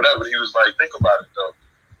saying? Whatever. But he was like, think about it though.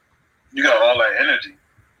 You got all that energy.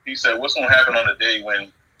 He said, what's gonna happen on the day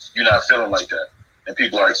when you're not feeling like that, and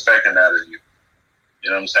people are expecting that of you? You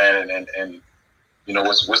know what I'm saying? And you know,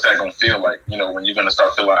 what's that gonna feel like? You know, when you're gonna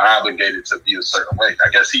start feeling obligated to be a certain way. I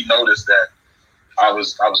guess he noticed that I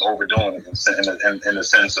was overdoing it in the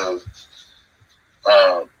sense of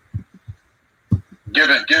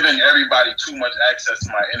giving everybody too much access to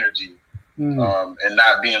my energy, and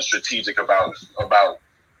not being strategic about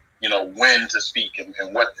you know, when to speak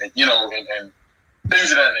and what, and, you know, and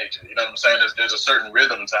things of that nature. You know what I'm saying? There's a certain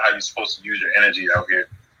rhythm to how you're supposed to use your energy out here.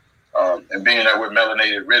 And being that we're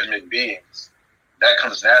melanated rhythmic beings, that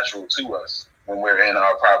comes natural to us when we're in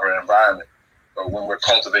our proper environment, or when we're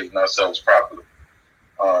cultivating ourselves properly.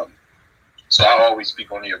 So I always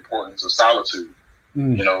speak on the importance of solitude,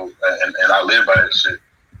 you know, and I live by that shit.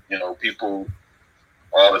 You know, people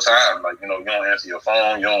all the time, like, you know, you don't answer your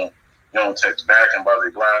phone, you don't text back, and blah,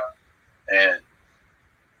 blah, blah. And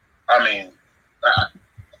I mean,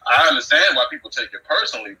 I understand why people take it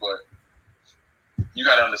personally, but you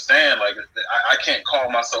got to understand, like, I can't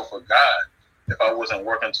call myself a god if I wasn't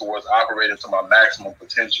working towards operating to my maximum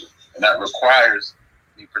potential. And that requires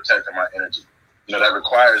me protecting my energy. You know, that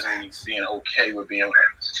requires me being okay with being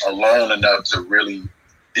alone enough to really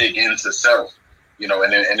dig into self, you know,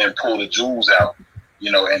 and then pull the jewels out,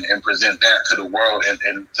 you know, and present that to the world and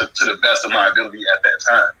to the best of my ability at that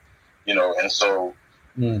time, you know. And so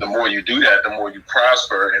the more you do that, the more you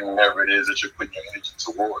prosper in whatever it is that you're putting your energy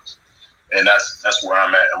towards. And that's where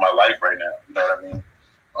I'm at in my life right now. You know what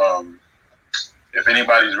I mean? If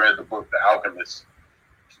anybody's read the book, The Alchemist,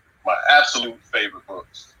 my absolute favorite book.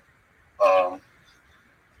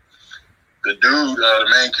 The dude, the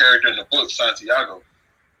main character in the book, Santiago,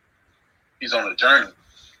 he's on a journey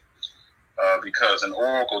because an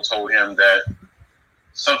oracle told him that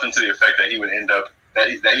something to the effect that he would end up, that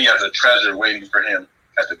he has a treasure waiting for him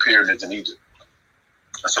at the pyramids in Egypt.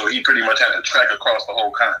 So he pretty much had to trek across the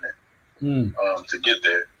whole continent to get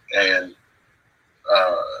there. And,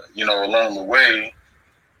 you know, along the way,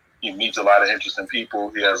 he meets a lot of interesting people.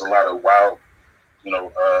 He has a lot of wild, you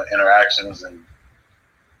know, interactions and,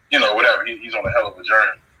 you know, whatever. He's on a hell of a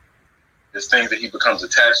journey. There's things that he becomes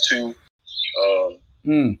attached to.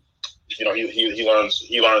 You know, he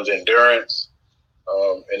learns endurance,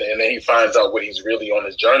 and then he finds out what he's really on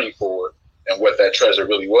his journey for and what that treasure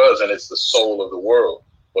really was, and it's the soul of the world,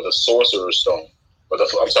 or the sorcerer's stone, or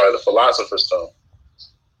the philosopher's stone,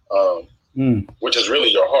 which is really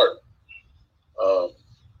your heart.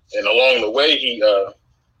 And along the way,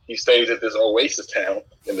 he stays at this oasis town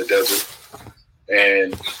in the desert,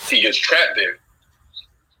 and he gets trapped there.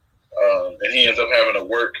 And he ends up having to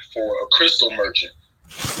work for a crystal merchant.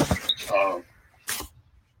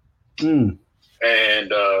 And,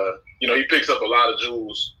 you know, he picks up a lot of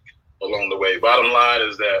jewels along the way. Bottom line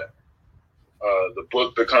is that the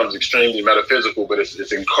book becomes extremely metaphysical, but it's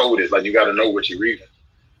encoded. Like, you got to know what you're reading.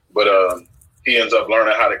 But he ends up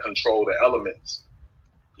learning how to control the elements.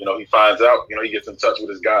 You know, he finds out, you know, he gets in touch with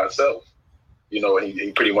his God self. You know, and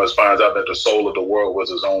he pretty much finds out that the soul of the world was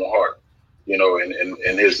his own heart. You know, and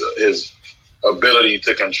his ability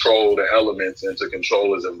to control the elements and to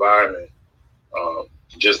control his environment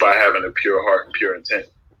just by having a pure heart and pure intent,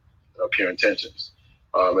 pure intentions.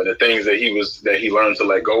 And the things that he learned to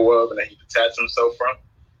let go of and that he detached himself from,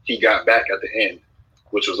 he got back at the end,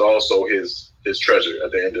 which was also his treasure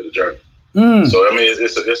at the end of the journey. So I mean,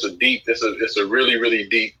 it's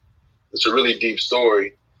a really deep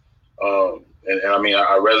story. And I mean,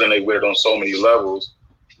 I resonate with it on so many levels,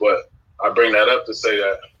 but I bring that up to say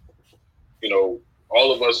that, you know,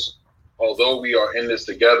 all of us, although we are in this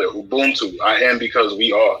together, Ubuntu, I am because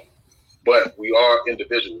we are, but we are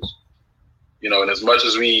individuals, you know, and as much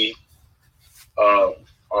as we are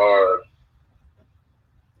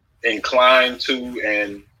inclined to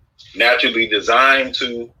and naturally designed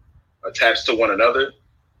to attach to one another,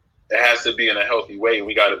 it has to be in a healthy way.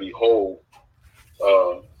 We got to be whole.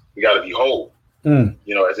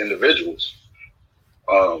 You know, as individuals.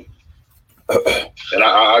 And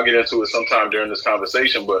I'll get into it sometime during this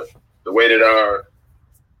conversation, but the way that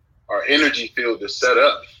our energy field is set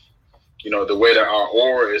up, you know, the way that our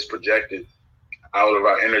aura is projected out of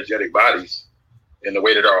our energetic bodies, and the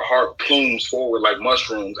way that our heart plumes forward like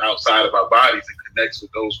mushrooms outside of our bodies and connects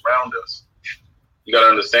with those around us. You got to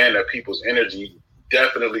understand that people's energy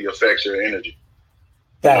definitely affects your energy.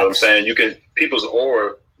 You know what I'm saying? People's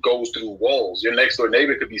aura goes through walls. Your next door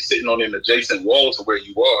neighbor could be sitting on an adjacent wall to where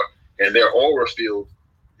you are, and their aura field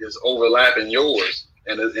is overlapping yours,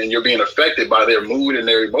 and you're being affected by their mood and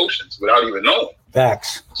their emotions without even knowing.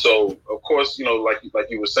 Facts. So of course, you know, like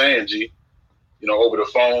you were saying, G, you know, over the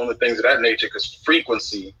phone and things of that nature, because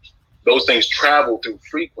frequency, those things travel through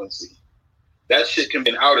frequency. That shit can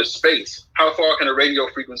be in outer space. How far can a radio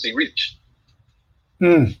frequency reach? You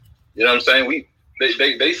know what I'm saying?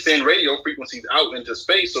 They send radio frequencies out into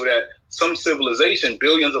space so that some civilization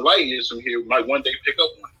billions of light years from here might one day pick up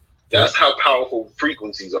one. That's how powerful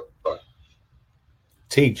frequencies are.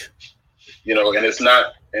 Teach. You know, and it's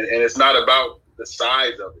not about the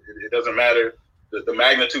size of it. It doesn't matter. The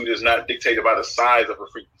magnitude is not dictated by the size of a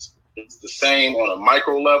frequency. It's the same on a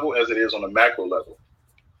micro level as it is on a macro level.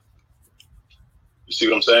 You see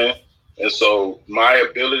what I'm saying? And so my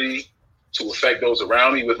ability to affect those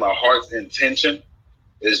around me with my heart's intention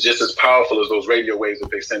is just as powerful as those radio waves that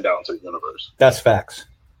they send out into the universe. That's facts.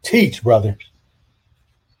 Teach, brother.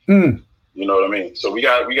 You know what I mean? So we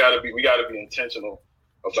gotta be intentional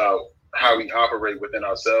about how we operate within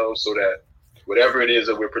ourselves so that whatever it is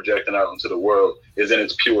that we're projecting out into the world is in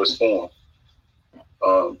its purest form.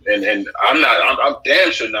 And I'm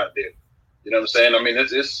damn sure not there. You know what I'm saying? I mean,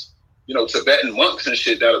 it's you know, Tibetan monks and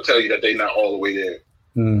shit that'll tell you that they're not all the way there.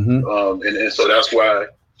 And so that's why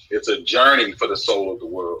it's a journey for the soul of the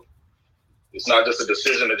world. It's not just a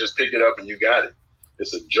decision to just pick it up and you got it.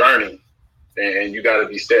 It's a journey, and you got to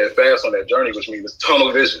be steadfast on that journey, which means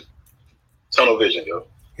tunnel vision. Tunnel vision, yo.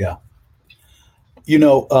 Yeah. You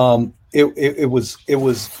know, it was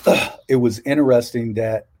interesting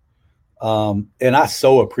that, and I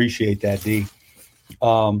so appreciate that, D.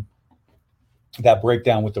 That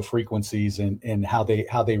breakdown with the frequencies and how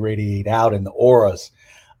they radiate out in the auras,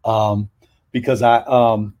 because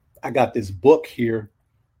I got this book here,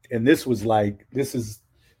 and this is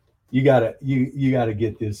you gotta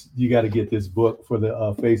get this book for the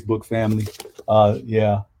Facebook family.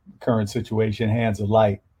 Current situation, Hands of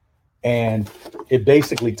Light, and it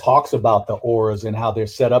basically talks about the auras and how they're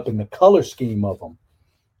set up in the color scheme of them,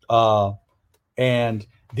 and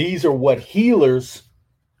these are what healers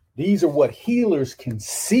can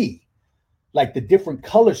see, like the different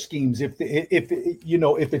color schemes. If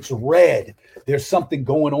it's red, there's something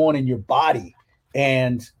going on in your body,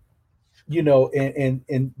 and you know,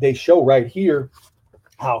 and they show right here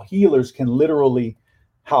how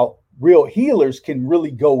real healers can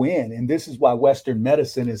really go in, and this is why Western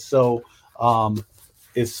medicine is so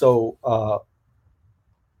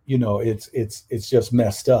you know, it's just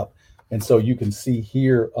messed up. And so you can see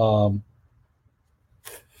here.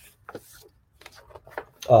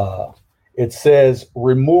 It says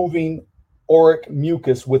removing auric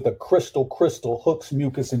mucus with a crystal hooks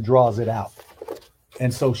mucus and draws it out.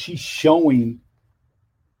 And so she's showing,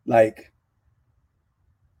 like,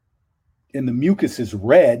 and the mucus is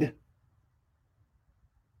red.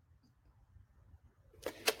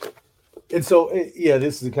 And so, yeah,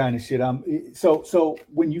 this is the kind of shit so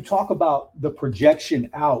when you talk about the projection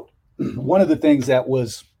out, one of the things,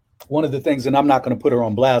 and I'm not going to put her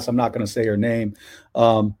on blast. I'm not going to say her name.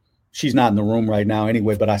 She's not in the room right now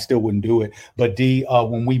anyway, but I still wouldn't do it. But D,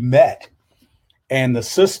 when we met, and the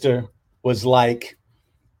sister was like,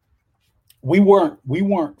 we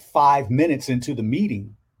weren't 5 minutes into the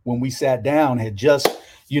meeting when we sat down, had just,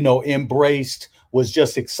 you know, embraced, was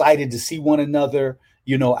just excited to see one another,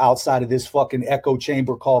 you know, outside of this fucking echo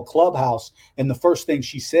chamber called Clubhouse. And the first thing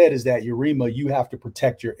she said is that, Yarima, you have to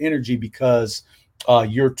protect your energy because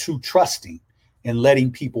you're too trusting and letting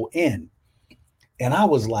people in. And I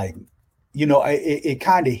was like, you know, it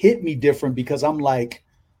kind of hit me different because I'm like,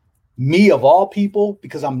 me of all people,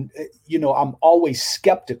 because I'm always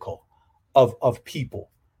skeptical of people.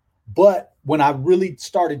 But when I really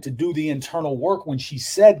started to do the internal work, when she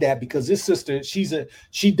said that, because this sister, she's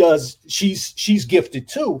gifted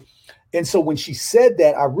too. And so when she said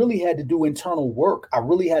that, I really had to do internal work. I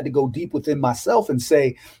really had to go deep within myself and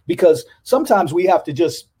say, because sometimes we have to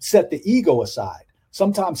just set the ego aside.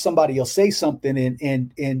 Sometimes somebody will say something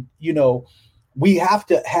and you know, we have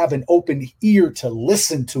to have an open ear to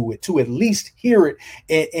listen to it, to at least hear it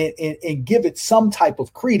and give it some type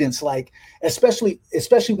of credence, like especially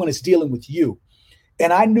when it's dealing with you.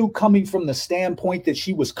 And I knew, coming from the standpoint that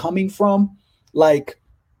she was coming from, like,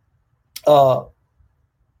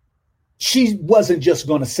 she wasn't just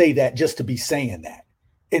going to say that just to be saying that.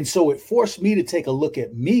 And so it forced me to take a look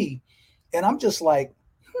at me, and I'm just like,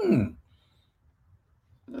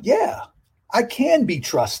 yeah, I can be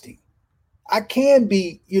trusting. I can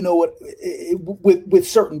be, you know, with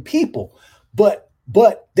certain people, but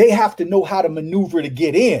they have to know how to maneuver to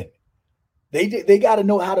get in. They got to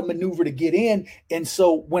know how to maneuver to get in. And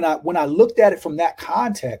so when I looked at it from that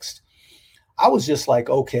context, I was just like,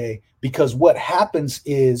 okay, because what happens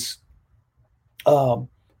is,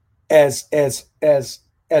 as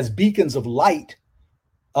beacons of light,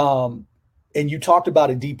 and you talked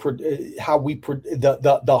about it, how we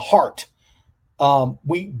the heart.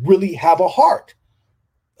 We really have a heart,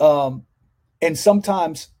 and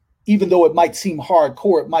sometimes, even though it might seem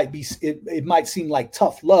hardcore, it might seem like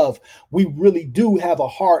tough love. We really do have a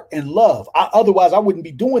heart and love. Otherwise, I wouldn't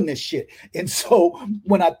be doing this shit. And so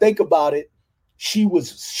when I think about it, she was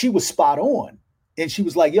spot on, and she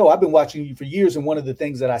was like, "Yo, I've been watching you for years, and one of the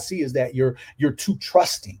things that I see is that you're too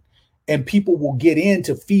trusting, and people will get in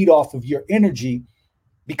to feed off of your energy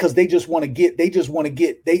because they just want to get.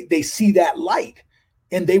 They see that light."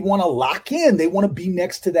 And they want to lock in. They want to be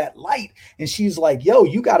next to that light. And she's like, "Yo,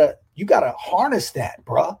 you gotta harness that,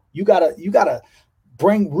 bruh. You gotta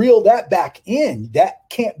reel that back in. That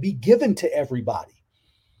can't be given to everybody.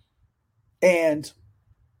 And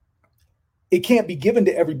it can't be given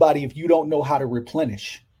to everybody if you don't know how to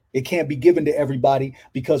replenish. It can't be given to everybody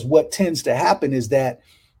because what tends to happen is that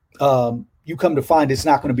you come to find it's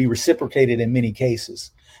not going to be reciprocated in many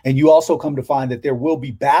cases. And you also come to find that there will be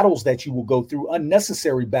battles that you will go through,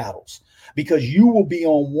 unnecessary battles, because you will be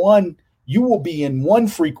in one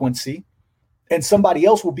frequency and somebody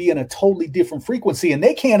else will be in a totally different frequency, and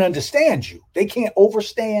they can't understand you. They can't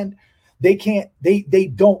overstand. They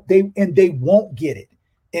won't get it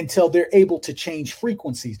until they're able to change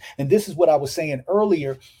frequencies. And this is what I was saying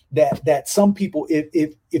earlier, that some people,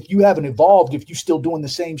 if you haven't evolved, if you're still doing the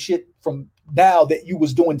same shit from now that you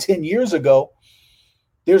was doing 10 years ago,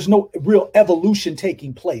 there's no real evolution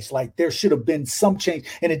taking place. Like, there should have been some change,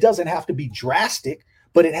 and it doesn't have to be drastic,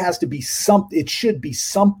 but it has to be something. It should be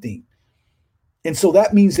something. And so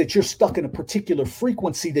that means that you're stuck in a particular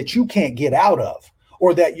frequency that you can't get out of,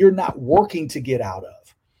 or that you're not working to get out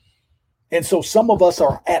of. And so some of us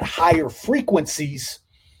are at higher frequencies.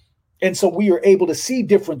 And so we are able to see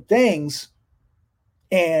different things,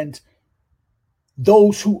 and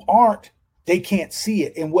those who aren't, they can't see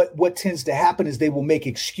it. And what tends to happen is they will make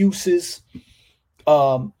excuses.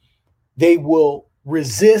 They will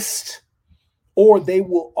resist, or they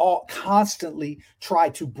will all constantly try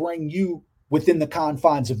to bring you within the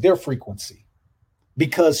confines of their frequency,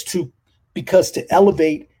 because to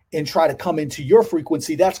elevate and try to come into your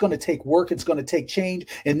frequency, that's going to take work. It's going to take change.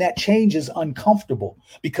 And that change is uncomfortable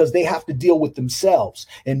because they have to deal with themselves.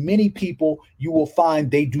 And many people, you will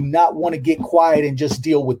find, they do not want to get quiet and just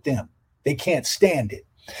deal with them. They can't stand it.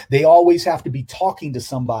 They always have to be talking to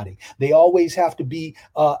somebody. They always have to be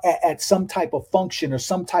at some type of function or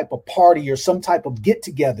some type of party or some type of get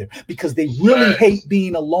together, because they really hate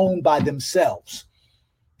being alone by themselves.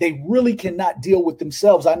 They really cannot deal with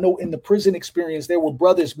themselves. I know in the prison experience, there were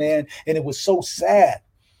brothers, man, and it was so sad.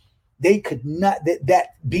 They could not, that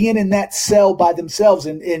being in that cell by themselves,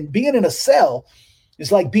 and being in a cell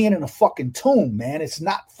is like being in a fucking tomb, man. It's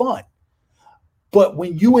not fun. But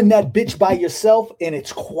when you in that bitch by yourself and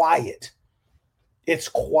it's quiet.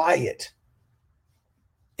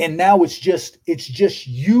 And now it's just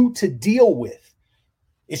you to deal with.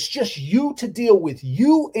 It's just you to deal with,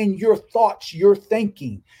 you and your thoughts, your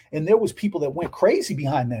thinking. And there was people that went crazy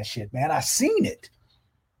behind that shit, man. I seen it.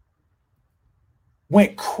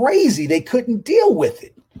 Went crazy. They couldn't deal with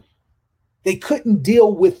it. They couldn't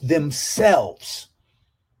deal with themselves.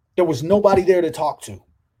 There was nobody there to talk to.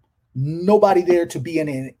 Nobody there to be an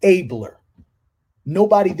enabler.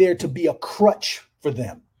 Nobody there to be a crutch for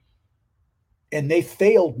them. And they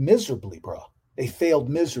failed miserably, bro. They failed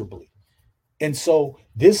miserably. And so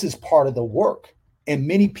this is part of the work. And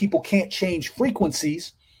many people can't change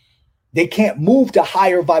frequencies. They can't move to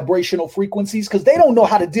higher vibrational frequencies because they don't know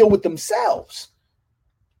how to deal with themselves.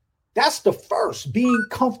 That's the first, being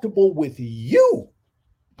comfortable with you.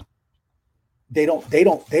 They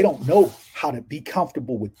don't know how to be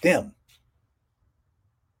comfortable with them.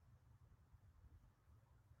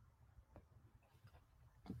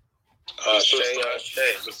 The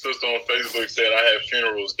sister on Facebook said I have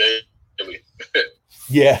funerals daily.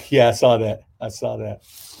 Yeah, I saw that.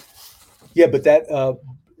 Yeah, but that,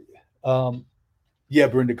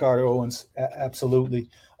 Brenda Carter Owens, absolutely.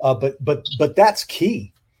 But that's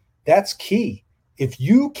key. That's key. If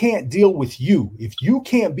you can't deal with you, if you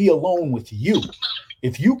can't be alone with you,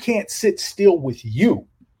 if you can't sit still with you,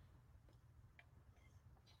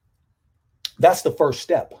 that's the first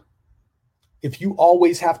step. If you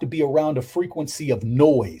always have to be around a frequency of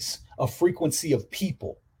noise, a frequency of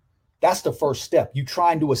people, that's the first step. You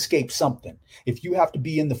trying to escape something. If you have to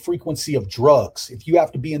be in the frequency of drugs, if you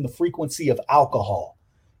have to be in the frequency of alcohol,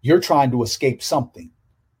 you're trying to escape something.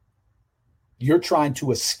 You're trying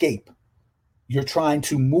to escape. You're trying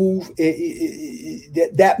to move.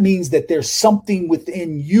 That means that there's something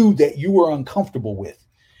within you that you are uncomfortable with,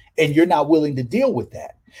 and you're not willing to deal with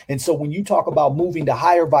that. And so when you talk about moving to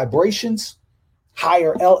higher vibrations,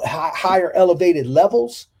 higher elevated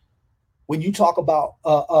levels, when you talk about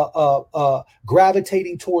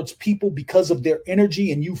gravitating towards people because of their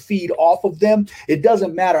energy and you feed off of them, it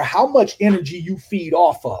doesn't matter how much energy you feed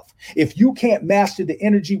off of. If you can't master the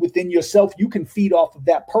energy within yourself, you can feed off of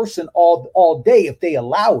that person all day if they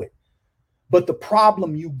allow it. But the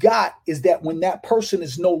problem you got is that when that person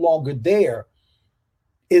is no longer there,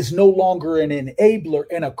 is no longer an enabler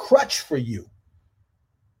and a crutch for you,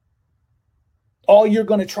 all you're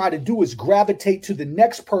going to try to do is gravitate to the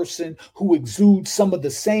next person who exudes some of the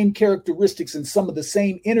same characteristics and some of the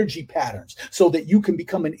same energy patterns so that you can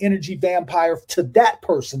become an energy vampire to that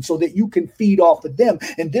person so that you can feed off of them.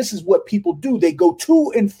 And this is what people do. They go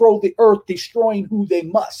to and fro the earth, destroying who they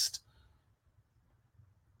must.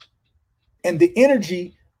 And the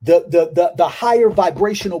energy, the higher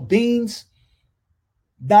vibrational beings,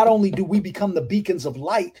 not only do we become the beacons of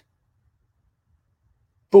light,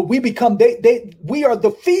 but we become, we are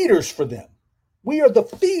the feeders for them. We are the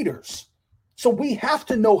feeders. So we have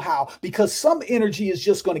to know how, because some energy is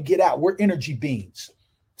just going to get out. We're energy beings.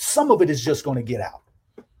 Some of it is just going to get out.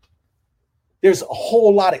 There's a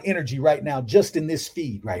whole lot of energy right now, just in this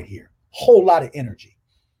feed right here. Whole lot of energy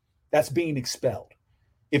that's being expelled.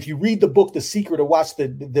 If you read the book, The Secret, or watch the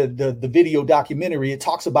video documentary, it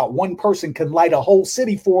talks about one person can light a whole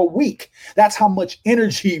city for a week. That's how much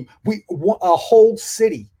energy a whole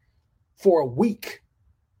city for a week.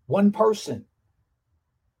 One person.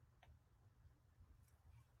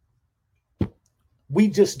 We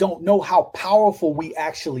just don't know how powerful we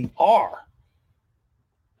actually are.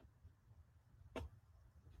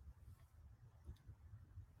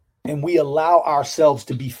 And we allow ourselves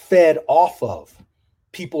to be fed off of.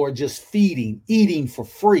 People are just feeding, eating for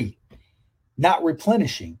free, not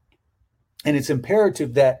replenishing. And it's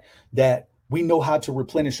imperative that we know how to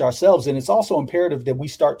replenish ourselves. And it's also imperative that we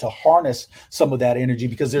start to harness some of that energy,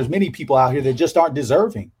 because there's many people out here that just aren't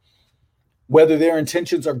deserving, whether their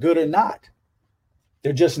intentions are good or not.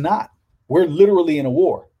 They're just not. We're literally in a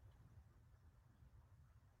war.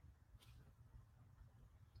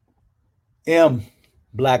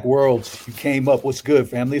 Black Worlds, you came up. What's good,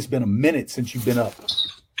 family? It's been a minute since you've been up.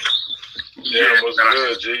 Yeah, what's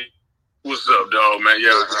good, G? What's up, dog, man?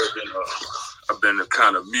 Yeah, I've been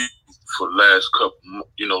kind of mute for the last couple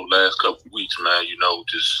weeks, man.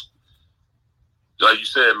 Just like you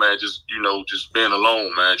said, man, just being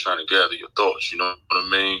alone, man, trying to gather your thoughts. You know what I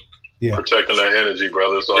mean? Yeah. Protecting that energy,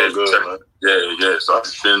 brother. It's all good, man. Yeah. So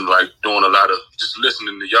I've been like doing a lot of just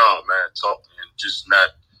listening to y'all, man, talking and just not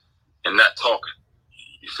talking.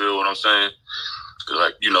 You feel what I'm saying?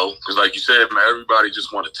 Because like you said, man, everybody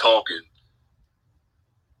just want to talk and,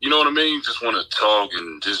 you know what I mean? Just want to talk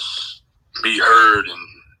and just be heard and,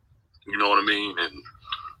 you know what I mean? And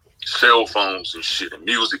cell phones and shit and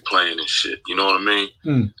music playing and shit. You know what I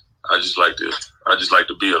mean? I just like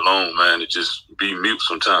to be alone, man, and just be mute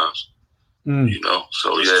sometimes. So yeah,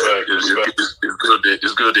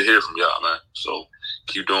 it's good to hear from y'all, man. So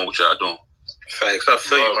keep doing what y'all doing. Thanks. I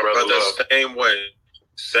feel you, my brother.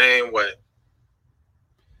 Same way.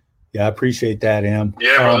 Yeah, I appreciate that, Em.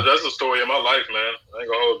 Yeah, brother, that's the story of my life, man. I ain't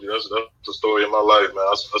gonna hold you. That's the story of my life, man.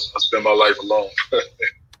 I spend my life alone.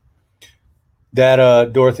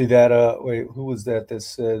 That Dorothy, wait, who was that? That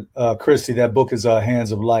said, Christy, that book is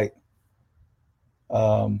Hands of Light.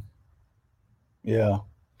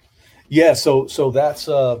 Yeah. So that's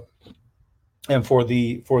and for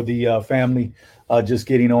the family just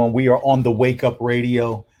getting on, we are on the Wake Up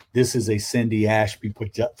Radio. This is a Cindy Ashby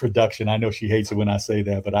production. I know she hates it when I say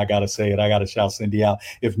that, but I got to say it. I got to shout Cindy out.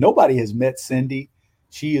 If nobody has met Cindy,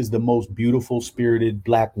 she is the most beautiful spirited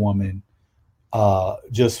Black woman,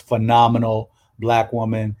 just phenomenal Black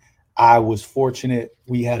woman. I was fortunate.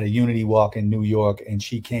 We had a Unity Walk in New York and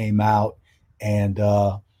she came out and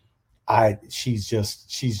she's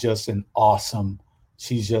just an awesome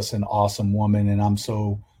woman. And I'm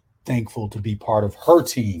so thankful to be part of her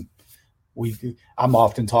team. I'm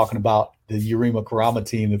often talking about the Yarima Karama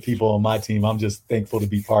team, the people on my team. I'm just thankful to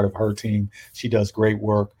be part of her team. She does great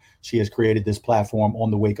work. She has created this platform on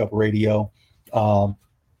the Wake Up Radio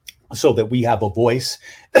so that we have a voice.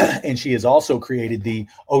 And she has also created the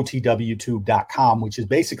otwtube.com, which is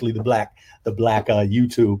basically the black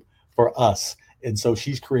YouTube for us. And so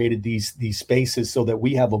she's created these spaces so that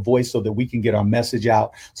we have a voice, so that we can get our message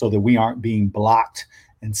out, so that we aren't being blocked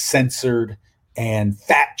and censored and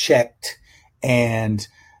fact checked and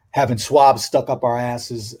having swabs stuck up our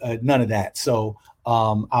asses, none of that. So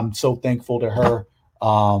I'm so thankful to her.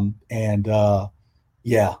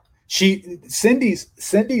 Yeah,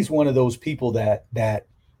 Cindy's one of those people that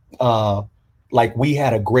like we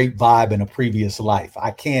had a great vibe in a previous life.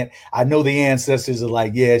 I know the ancestors are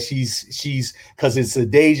like, yeah, she's because it's a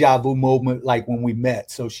deja vu moment, like when we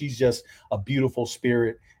met. So she's just a beautiful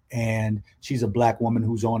spirit, and she's a Black woman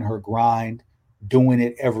who's on her grind, doing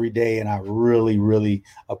it every day. And I really, really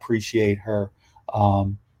appreciate her.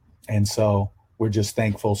 And so we're just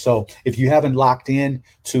thankful. So if you haven't locked in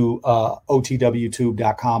to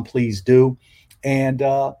otwtube.com, please do. And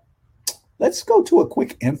let's go to a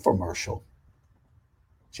quick infomercial,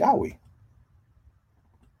 shall we?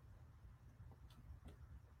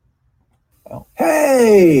 Well,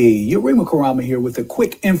 hey, Yarima Karama here with a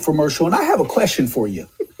quick infomercial, and I have a question for you.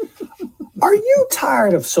 Are you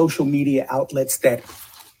tired of social media outlets that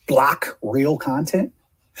block real content?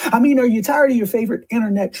 I mean, are you tired of your favorite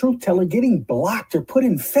internet truth teller getting blocked or put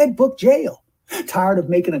in Fedbook jail? Tired of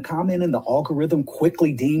making a comment and the algorithm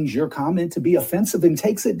quickly deems your comment to be offensive and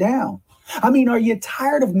takes it down? I mean, are you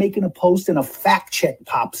tired of making a post and a fact check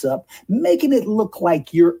pops up, making it look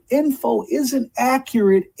like your info isn't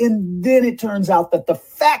accurate, and then it turns out that the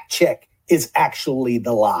fact check is actually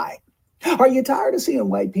the lie? Are you tired of seeing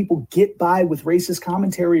white people get by with racist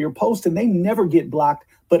commentary or posts and they never get blocked,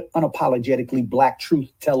 but unapologetically Black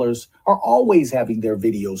truth tellers are always having their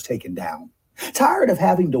videos taken down? Tired of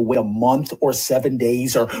having to wait a month or 7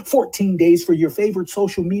 days or 14 days for your favorite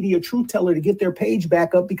social media truth teller to get their page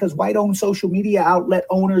back up because white-owned social media outlet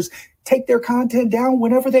owners take their content down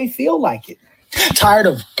whenever they feel like it? Tired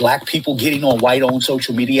of Black people getting on white-owned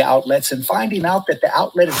social media outlets and finding out that the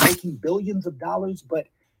outlet is making billions of dollars, but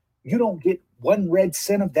you don't get 1 red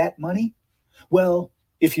cent of that money? Well,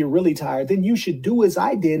 if you're really tired, then you should do as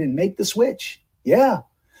I did and make the switch. Yeah.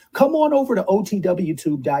 Come on over to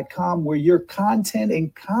otwtube.com where your content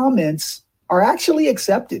and comments are actually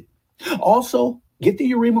accepted. Also, get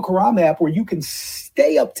the Yarima Karama app where you can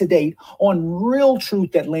stay up to date on real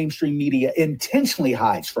truth that mainstream media intentionally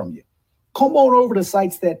hides from you. Come on over to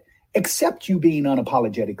sites that accept you being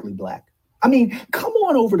unapologetically Black. I mean, come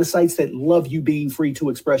on over to sites that love you being free to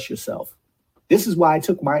express yourself. This is why I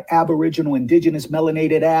took my Aboriginal, Indigenous,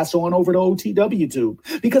 melanated ass on over to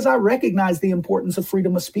OTWTube, because I recognize the importance of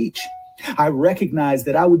freedom of speech. I recognize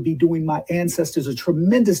that I would be doing my ancestors a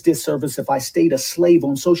tremendous disservice if I stayed a slave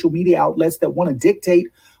on social media outlets that want to dictate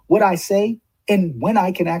what I say and when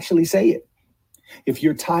I can actually say it. If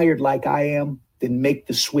you're tired like I am, then make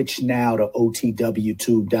the switch now to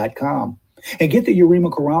otwtube.com and get the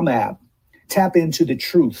Yarima Karama app. Tap into the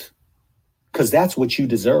truth, because that's what you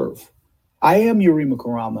deserve. I am Yarima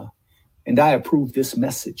Karama, and I approve this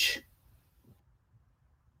message.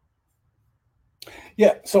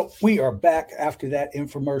 Yeah, so we are back after that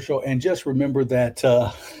infomercial, and just remember that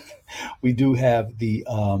we do have the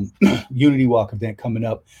Unity Walk event coming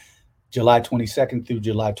up July 22nd through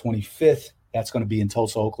July 25th. That's going to be in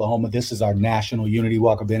Tulsa, Oklahoma. This is our national Unity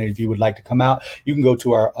Walk event. If you would like to come out, you can go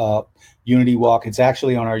to our Unity Walk. It's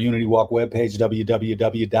actually on our Unity Walk webpage,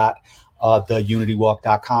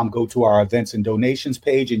 www.theunitywalk.com. Go to our events and donations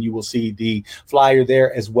page, and you will see the flyer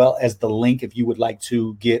there, as well as the link if you would like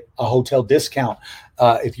to get a hotel discount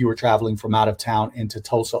if you were traveling from out of town into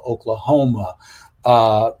Tulsa, Oklahoma.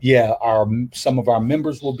 Some of our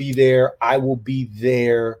members will be there. I will be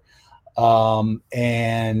there.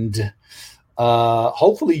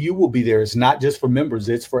 Hopefully you will be there. It's not just for members.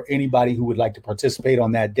 It's for anybody who would like to participate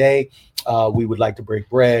on that day. We would like to break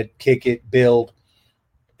bread, kick it, build,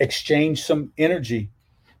 exchange some energy.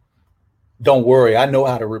 Don't worry. I know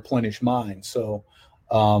how to replenish mine. So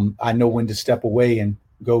I know when to step away and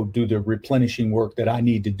go do the replenishing work that I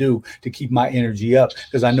need to do to keep my energy up,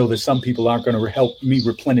 because I know that some people aren't going to help me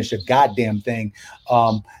replenish a goddamn thing.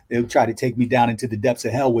 They'll try to take me down into the depths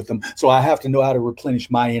of hell with them. So I have to know how to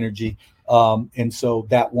replenish my energy. And so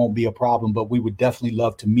that won't be a problem, but we would definitely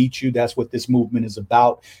love to meet you. That's what this movement is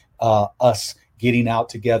about, us getting out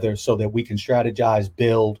together so that we can strategize,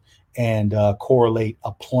 build, and correlate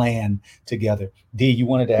a plan together. D, you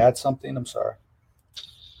wanted to add something? I'm sorry.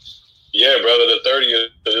 Yeah, brother, the 30th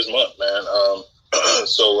of this month, man.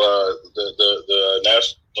 The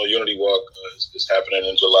National Unity Walk is happening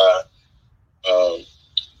in July.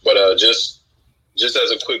 Just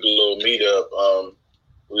as a quick little meetup,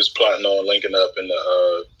 we was plotting on linking up in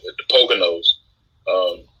the Poconos.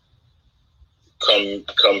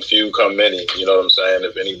 Come few, come many. You know what I'm saying?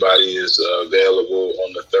 If anybody is available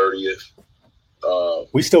on the 30th,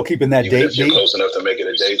 we still keeping that date. If you're close enough to make it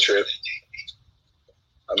a day trip.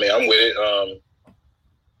 I mean, I'm with it.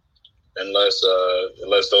 Unless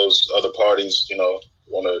those other parties,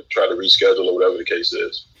 want to try to reschedule or whatever the case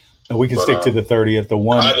is. And we can stick to the 30th. The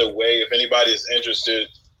one. Either way, if anybody is interested,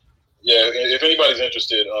 if anybody's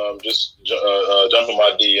interested, just jump in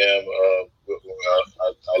my DM.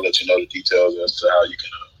 I'll let you know the details as to how you can,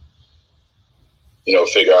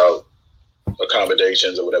 figure out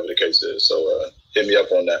accommodations or whatever the case is. So hit me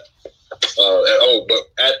up on that. But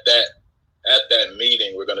at that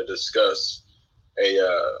meeting, we're going to discuss a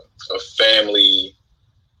family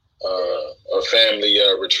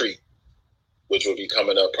retreat, which will be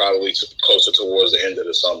coming up probably closer towards the end of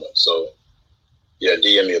the summer. So, yeah,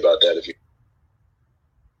 DM me about that if you.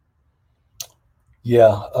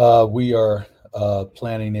 Yeah, we are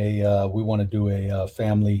planning we want to do a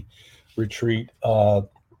family retreat.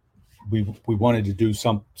 We wanted to do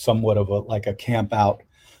somewhat of a camp out,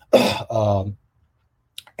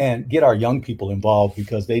 and get our young people involved,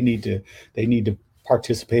 because they need to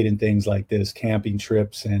participate in things like this, camping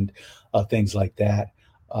trips and things like that.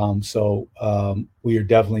 So we are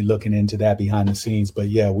definitely looking into that behind the scenes. But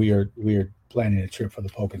yeah, we are planning a trip for the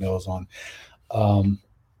Poconos on.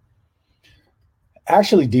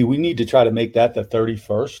 Actually, D, we need to try to make that the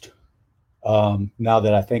 31st. Now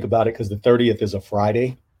that I think about it, because the 30th is a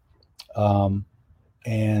Friday.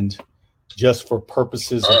 And just for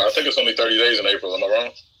purposes, I think it's only 30 days in April. Am I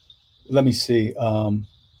wrong? Let me see.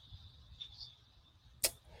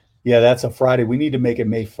 Yeah, that's a Friday. We need to make it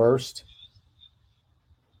May 1st.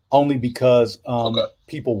 Only because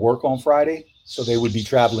people work on Friday, so they would be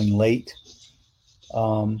traveling late.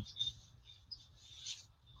 So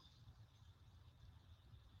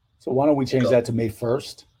why don't we change that to May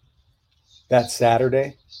 1st? That's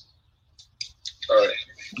Saturday. All right.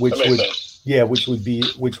 Which would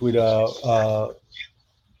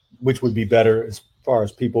be better as far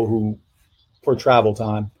as people for travel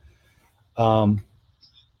time. So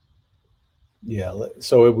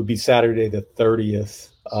it would be Saturday the 30th.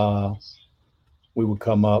 We would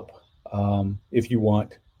come up if you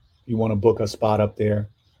want to book a spot up there.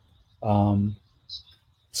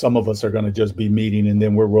 Some of us are going to just be meeting, and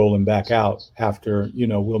then we're rolling back out after,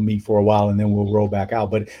 we'll meet for a while and then we'll roll back out.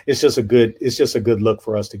 But it's just a good look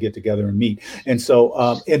for us to get together and meet. And so,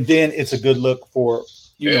 and then it's a good look for,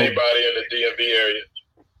 anybody in the DMV area.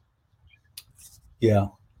 Yeah.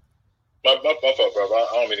 My fault, bro. I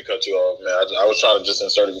don't mean to cut you off, man. I was trying to just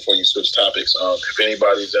insert it before you switch topics. If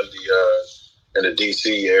anybody's in the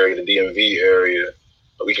DC area, the DMV area,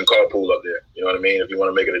 we can carpool up there. You know what I mean? If you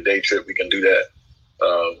want to make it a day trip, we can do that.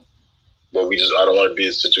 But I don't want to be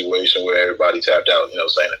a situation where everybody tapped out,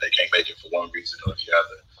 saying that they can't make it for one reason or the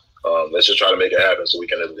other. Let's just try to make it happen so we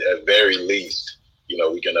can, at very least,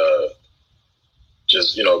 we can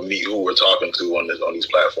just, meet who we're talking to on these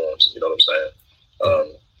platforms. You know what I'm saying?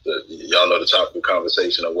 Y'all know the topic of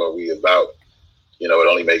conversation of what we about. It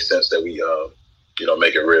only makes sense that we,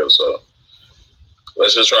 make it real. So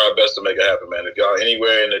let's just try our best to make it happen, man. If y'all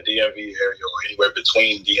anywhere in the DMV area or anywhere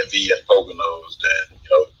between DMV and Poconos, then,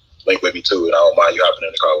 link with me too. And I don't mind you hopping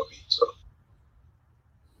in the car with me. So.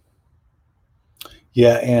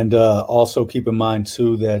 Yeah. And also keep in mind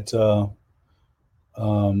too, that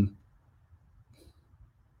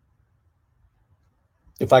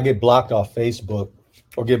if I get blocked off Facebook,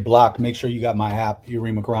 or get blocked, make sure you got my app,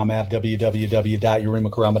 Yarima Karama app,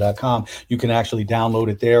 www.yarimakarama.com. You can actually download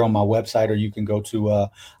it there on my website, or you can go to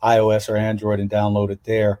iOS or Android and download it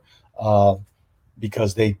there,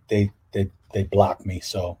 because they block me.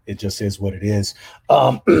 So it just is what it is.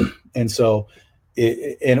 And so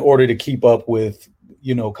in order to keep up with,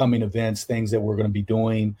 coming events, things that we're going to be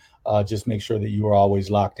doing, just make sure that you are always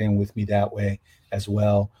locked in with me that way as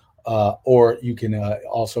well. Or you can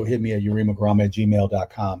also hit me at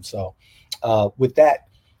yarimakarama@gmail.com. So with that,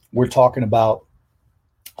 we're talking about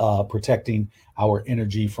protecting our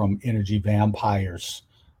energy from energy vampires,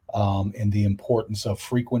 and the importance of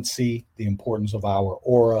frequency, the importance of our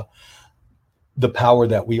aura, the power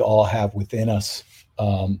that we all have within us,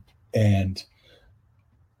 and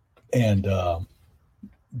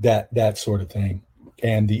that sort of thing.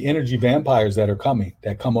 And the energy vampires that come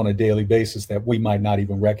on a daily basis that we might not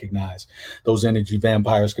even recognize. Those energy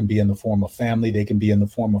vampires can be in the form of family. They can be in the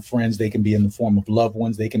form of friends. They can be in the form of loved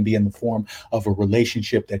ones. They can be in the form of a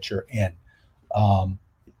relationship that you're in.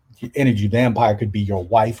 Energy vampire could be your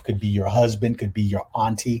wife, could be your husband, could be your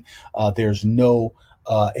auntie. There's no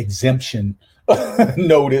exemption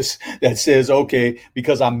notice that says, okay,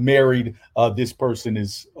 because I'm married, this person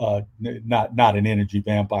is not an energy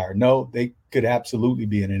vampire. No, they could absolutely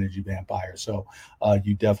be an energy vampire. So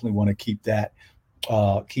you definitely want to keep that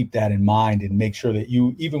in mind, and make sure that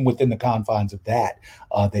you, even within the confines of that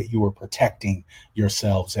you are protecting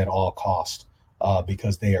yourselves at all costs,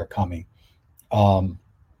 because they are coming.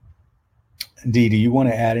 D, do you want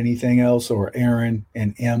to add anything else, or Aaron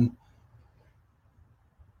and M?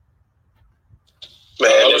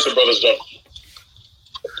 Man, listen, brothers, don't.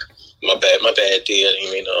 My bad, D. I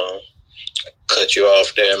didn't mean to cut you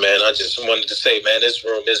off there, man. I just wanted to say, man, this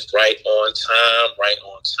room is right on time.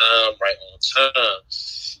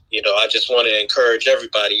 You know, I just want to encourage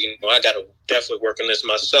everybody. You know, I got to definitely work on this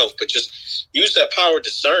myself, but just use that power of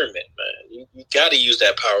discernment, man. You got to use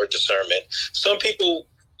that power of discernment. Some people,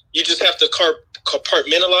 you just have to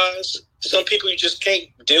compartmentalize. Some people you just can't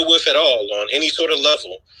deal with at all on any sort of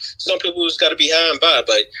level. Some people just got to be high and by,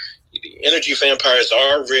 but energy vampires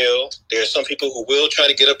are real. There are some people who will try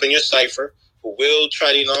to get up in your cipher, who will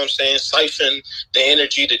try to, you know what I'm saying, siphon the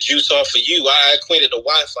energy, the juice off of you. I equate it to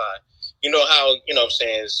Wi-Fi. You know how, you know what I'm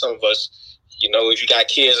saying, some of us, you know, if you got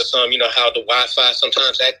kids or something, you know how the Wi-Fi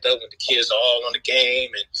sometimes act up when the kids are all on the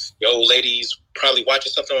game and your old lady's probably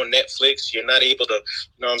watching something on Netflix. You're not able to,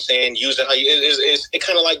 you know what I'm saying, use it how you, it's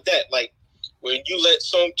kind of like that. Like when you let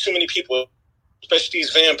too many people, especially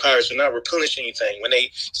these vampires, are not replenish anything. When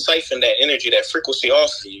they siphon that energy, that frequency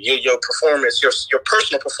off of you, your performance, your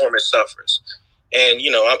personal performance suffers. And,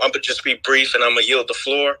 you know, I'm going to just be brief and I'm going to yield the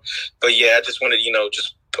floor. But, yeah, I just wanted to, you know,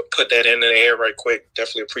 just put that in the air right quick.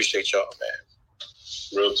 Definitely appreciate y'all, man.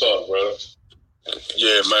 Real talk, brother.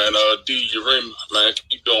 Yeah, man. D, Yarima, man,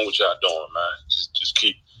 keep doing what y'all doing, man. Just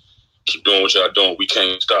keep doing what y'all doing. We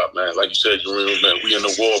can't stop, man. Like you said, Yarima, man, we in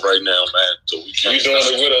the war right now, man. So we can't You doing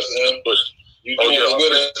it with us, man. But,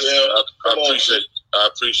 I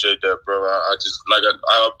appreciate that, bro. I just, like,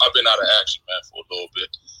 I've been out of action, man, for a little bit.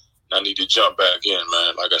 I need to jump back in,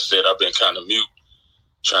 man. Like I said, I've been kind of mute,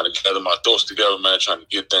 trying to gather my thoughts together, man, trying to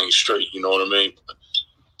get things straight, you know what I mean? But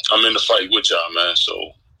I'm in the fight with y'all, man, so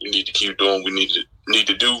we need to keep doing what we need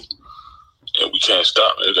to do, and we can't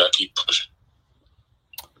stop, man. We got to keep pushing.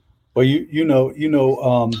 Well,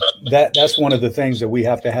 that's one of the things that we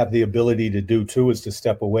have to have the ability to do, too, is to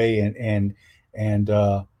step away and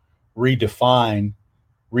redefine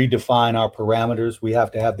our parameters. We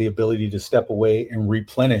have to have the ability to step away and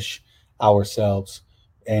replenish ourselves.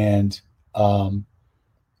 And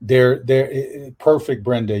they're perfect,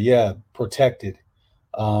 Brenda. Yeah, protected,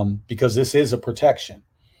 because this is a protection.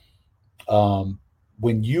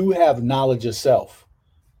 When you have knowledge of self,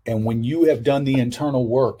 and when you have done the internal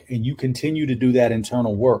work, and you continue to do that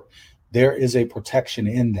internal work, there is a protection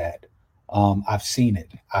in that. I've seen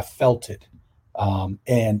it. I felt it.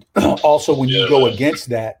 And also when you go against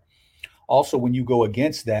that,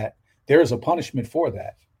 there is a punishment for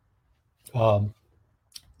that.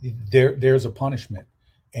 There's a punishment,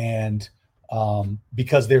 and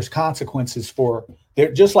because there's consequences for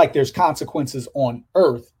there, just like there's consequences on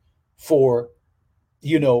earth for,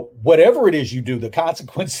 you know, whatever it is you do. The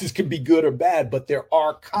consequences can be good or bad, but there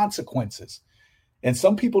are consequences, and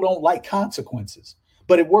some people don't like consequences.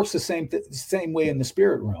 But it works the same way in the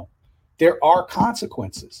spirit realm. There are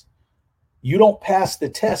consequences. You don't pass the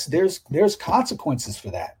test, there's consequences for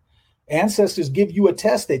that. Ancestors give you a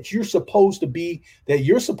test that you're supposed to be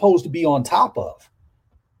on top of,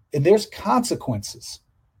 and there's consequences.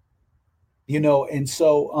 You know, and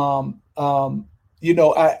so you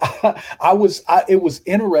know, it was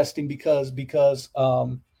interesting because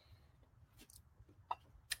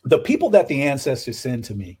the people that the ancestors send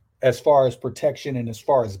to me, as far as protection and as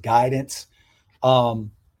far as guidance,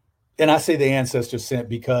 and I say the ancestors sent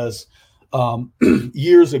because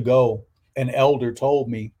years ago, an elder told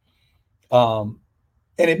me, and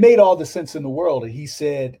it made all the sense in the world. And he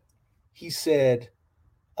said,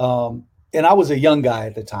 and I was a young guy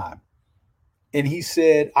at the time. And he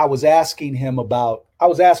said, I was asking him about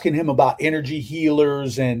energy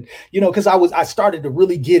healers, and, you know, because I started to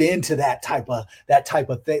really get into that type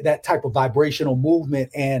of vibrational movement.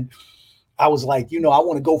 And I was like, you know, I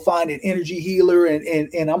want to go find an energy healer, and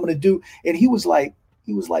I'm going to do. And he was like,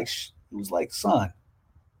 son,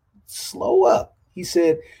 slow up. He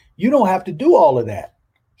said, you don't have to do all of that.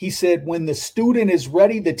 He said, when the student is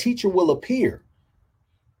ready, the teacher will appear.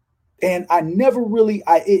 And I never really,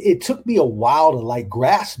 it took me a while to like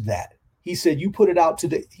grasp that. He said, you put it out to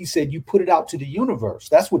the universe.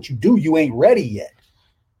 That's what you do. You ain't ready yet.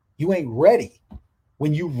 You ain't ready.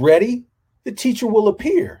 When you're ready, the teacher will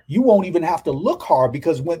appear. You won't even have to look hard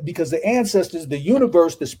because the ancestors, the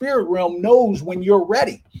universe, the spirit realm knows when you're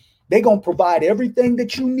ready. They're going to provide everything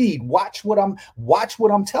that you need. Watch what I'm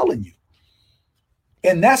telling you.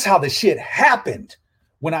 And that's how the shit happened.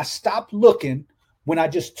 When I stopped looking, when I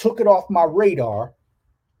just took it off my radar,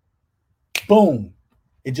 boom,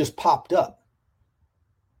 it just popped up.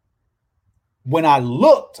 When I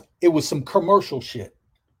looked, it was some commercial shit.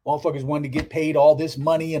 Motherfuckers wanted to get paid all this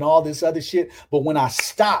money and all this other shit. But when I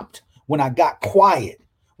stopped, when I got quiet,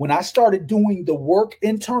 when I started doing the work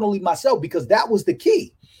internally myself, because that was the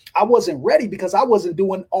key. I wasn't ready because I wasn't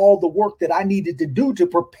doing all the work that I needed to do to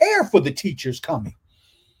prepare for the teachers coming.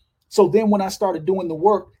 So then when I started doing the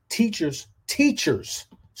work, teachers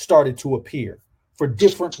started to appear for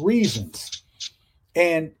different reasons.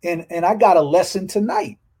 And I got a lesson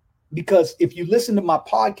tonight, because if you listen to my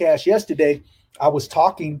podcast yesterday, I was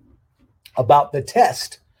talking about the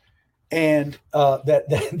test and that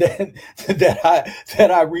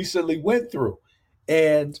I recently went through.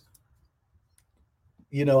 And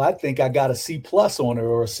you know, I think I got a C+ on it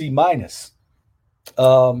or a C-.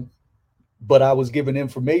 But I was given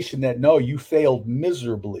information that, no, you failed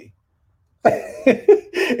miserably.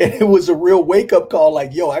 And it was a real wake-up call,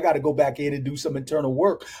 like, yo, I got to go back in and do some internal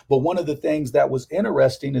work. But one of the things that was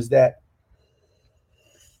interesting is that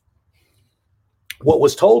what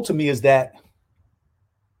was told to me is that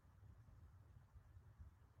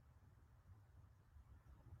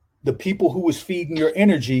the people who was feeding your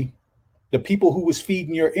energy,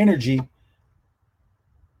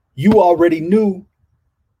 you already knew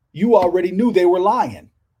they were lying.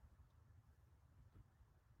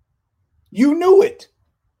 You knew it.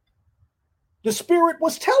 The spirit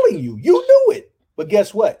was telling you. You knew it. But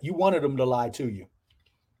guess what? You wanted them to lie to you.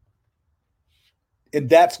 And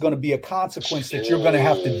that's going to be a consequence that you're going to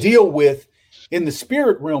have to deal with in the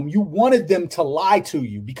spirit realm. You wanted them to lie to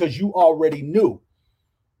you because you already knew.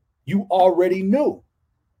 You already knew.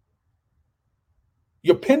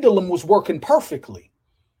 Your pendulum was working perfectly.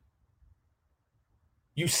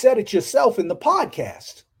 You said it yourself in the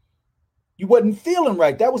podcast. You wasn't feeling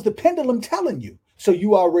right. That was the pendulum telling you. So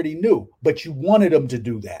you already knew, but you wanted them to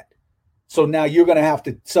do that. So now you're going to have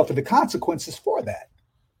to suffer the consequences for that.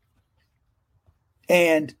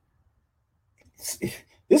 And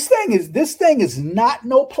this thing is not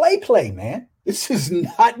no play, man. This is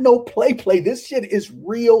not no play. This shit is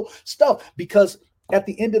real stuff, because at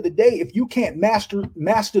the end of the day, if you can't master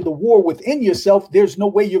the war within yourself, there's no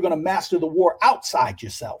way you're going to master the war outside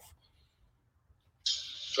yourself.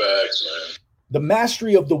 Facts, man. The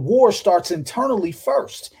mastery of the war starts internally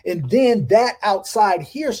first, and then that outside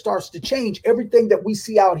here starts to change. Everything that we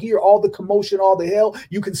see out here, all the commotion, all the hell,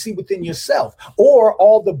 you can see within yourself, or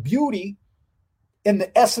all the beauty and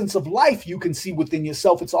the essence of life you can see within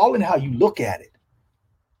yourself. It's all in how you look at it.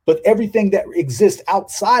 But everything that exists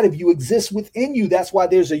outside of you exists within you. That's why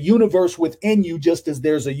there's a universe within you, just as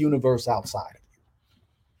there's a universe outside of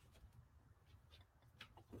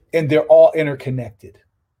you. And they're all interconnected.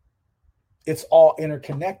 It's all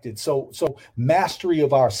interconnected. So mastery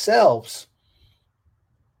of ourselves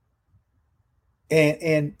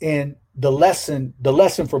and the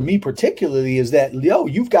lesson for me particularly is that, yo,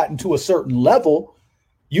 you've gotten to a certain level.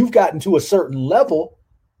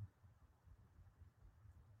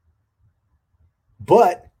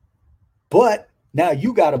 But now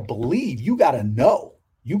you got to believe, you got to know,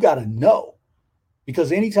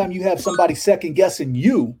 because anytime you have somebody second guessing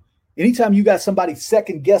you, anytime you got somebody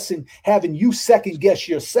second guessing, having you second guess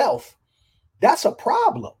yourself, that's a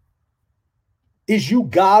problem. Is you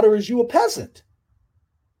God or is you a peasant?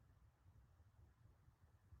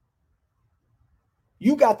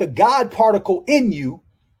 You got the God particle in you,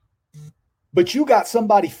 but you got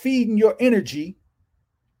somebody feeding your energy.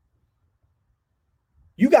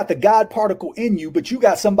 You got the God particle in you, but you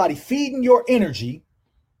got somebody feeding your energy,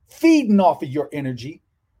 feeding off of your energy,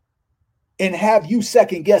 and have you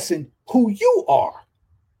second guessing who you are.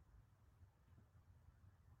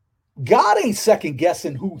 God ain't second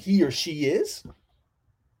guessing who he or she is.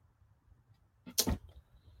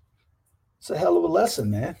 It's a hell of a lesson,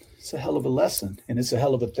 man. It's a hell of a lesson. And it's a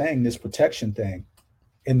hell of a thing, this protection thing.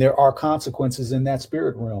 And there are consequences in that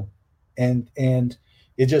spirit realm. And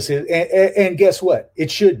it just is. And guess what? It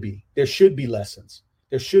should be. There should be lessons.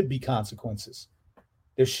 There should be consequences.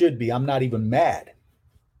 There should be. I'm not even mad.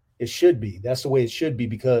 It should be. That's the way it should be,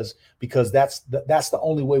 because that's the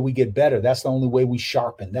only way we get better. That's the only way we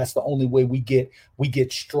sharpen. That's the only way we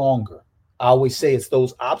get stronger. I always say it's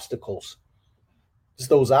those obstacles. It's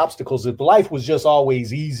those obstacles. If life was just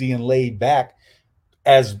always easy and laid back,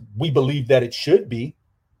 as we believe that it should be,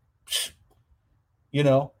 you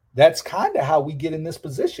know, that's kind of how we get in this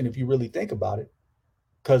position, if you really think about it.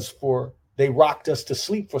 Because they rocked us to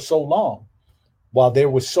sleep for so long while there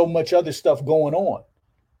was so much other stuff going on.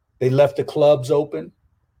 They left the clubs open.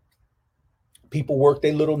 People worked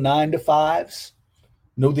their little 9-to-5s.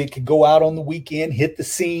 Knew they could go out on the weekend, hit the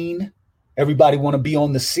scene. Everybody want to be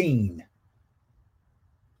on the scene.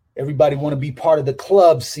 Everybody want to be part of the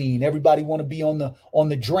club scene. Everybody want to be on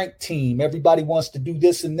the drink team. Everybody wants to do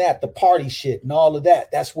this and that, the party shit and all of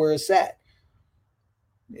that. That's where it's at.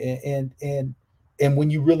 And when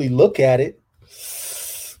you really look at it,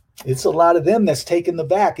 it's a lot of them that's taking the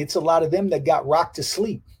back. It's a lot of them that got rocked to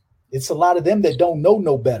sleep. It's a lot of them that don't know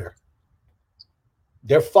no better.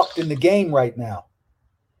 They're fucked in the game right now.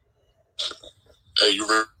 Hey, you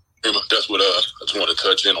remember? That's what I just want to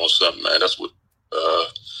touch in on something, man. That's what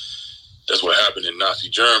happened in Nazi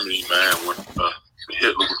Germany, man, when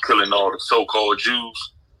Hitler was killing all the so-called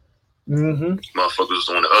Jews. Mm-hmm. Motherfuckers was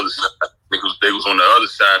on the other side. They was on the other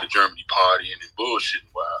side of Germany partying and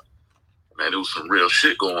bullshitting. Wow, man, there was some real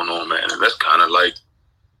shit going on, man, and that's kind of like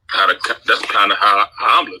how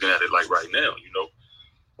I'm looking at it, like right now, you know,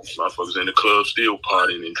 motherfuckers in the club still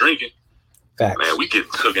partying and drinking. Facts. Man, we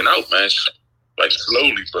getting taken out, man, like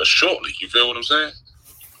slowly but surely. You feel what I'm saying?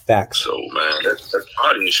 Facts. So, man, that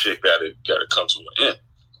partying shit gotta come to an end.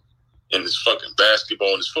 And this fucking basketball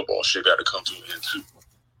and this football shit gotta come to an end too.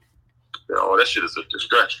 All that shit is a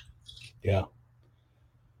distraction. Yeah.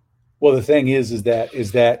 Well, the thing is that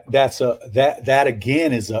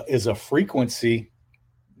again is a frequency.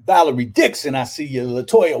 Valerie Dixon, I see you.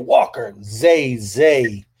 Latoya Walker,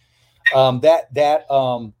 Zay. That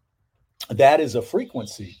is a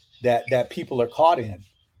frequency that people are caught in,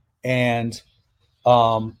 and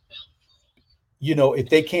you know, if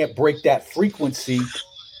they can't break that frequency,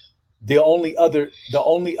 the only other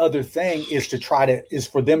thing is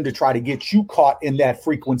for them to try to get you caught in that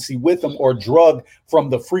frequency with them, or drug from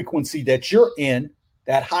the frequency that you're in,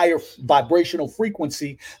 that higher vibrational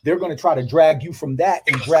frequency. They're going to try to drag you from that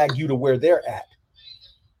and drag you to where they're at.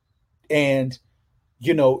 And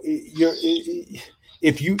you know, if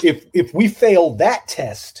we fail that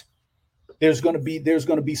test, there's going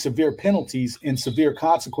to be severe penalties and severe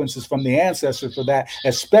consequences from the ancestors for that,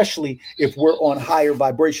 especially if we're on higher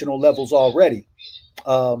vibrational levels already.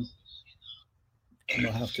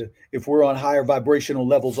 If we're on higher vibrational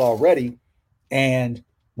levels already, and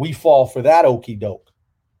we fall for that okie doke.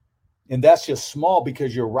 And that's just small,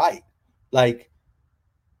 because you're right. Like,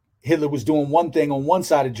 Hitler was doing one thing on one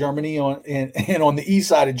side of Germany, and on the east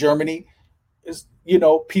side of Germany, is, you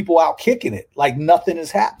know, people out kicking it like nothing is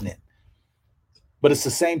happening. But it's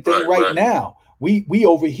the same thing right now. We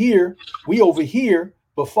over here,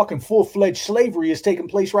 but fucking full-fledged slavery is taking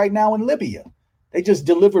place right now in Libya. They just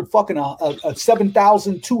delivered fucking a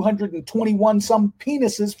 7,221 some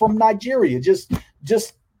penises from Nigeria. Just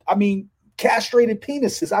I mean, castrated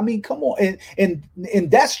penises. I mean, come on. And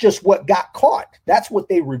that's just what got caught. That's what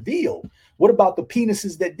they revealed. What about the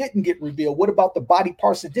penises that didn't get revealed? What about the body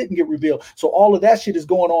parts that didn't get revealed? So all of that shit is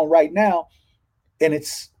going on right now. And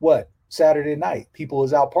it's what? Saturday night. People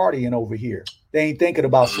is out partying over here. They ain't thinking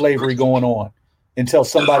about slavery going on until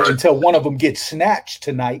one of them gets snatched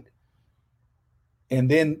tonight.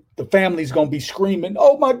 And then the family's going to be screaming,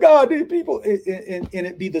 "Oh my God, these people," and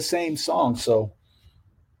it be the same song. So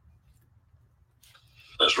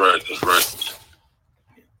that's right.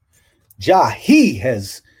 Jahi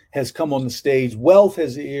has come on the stage. Wealth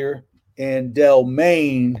has here, and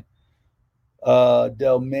Delmaine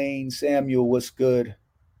Samuel, what's good?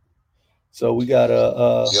 So we got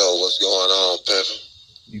yo, what's going on, Pimpin'?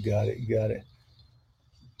 You got it.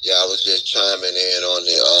 Yeah, I was just chiming in on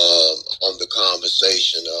the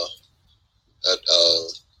conversation.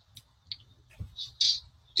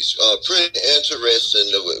 It's pretty interesting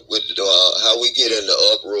with how we get into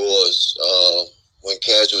uproars when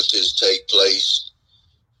casualties take place.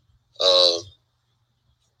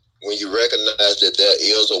 When you recognize that there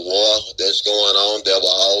is a war that's going on, there will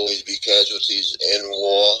always be casualties in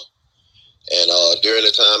war. And during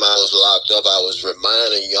the time I was locked up, I was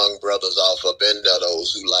reminding young brothers off up in there,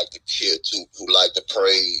 those who like to kill, who like to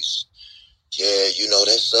praise. Yeah, you know,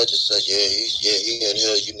 that's such and such. Yeah, he in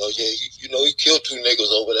here. You know, he killed 2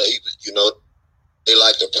 niggas over there. You know, they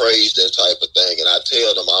like to praise that type of thing. And I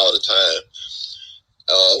tell them all the time,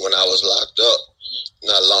 when I was locked up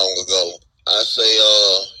not long ago, I say,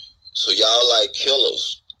 so y'all like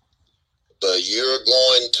killers, but you're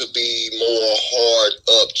going to be more hard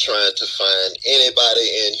up trying to find anybody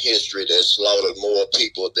in history that slaughtered more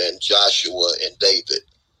people than Joshua and David.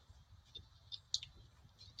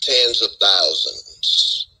 Tens of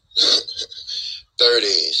thousands, 30,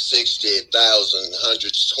 60,000,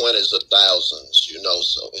 hundreds, 20s of thousands, you know.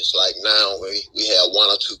 So it's like now we have 1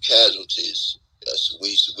 or 2 casualties. Yes,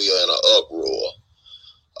 we are in an uproar.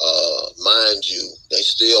 Mind you, they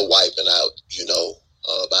still wiping out, you know,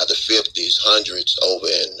 by the 50s, hundreds over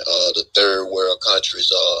in the third world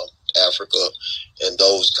countries, Africa and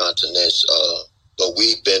those continents. but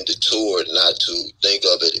we've been detoured not to think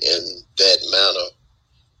of it in that manner.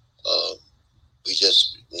 We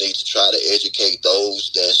just need to try to educate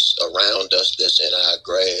those that's around us, that's in our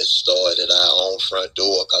grass, start at our own front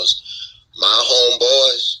door. Because my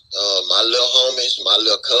homeboys, my little homies, my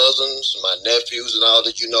little cousins, my nephews and all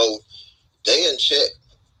that, you know, they in check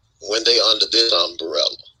when they under this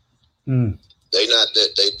umbrella. They not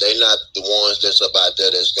the ones that's up out there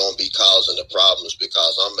that's gonna be causing the problems,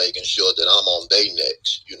 because I'm making sure that I'm on their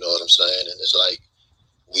necks. You know what I'm saying? And it's like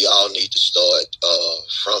we all need to start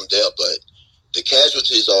from there. But the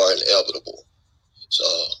casualties are inevitable. So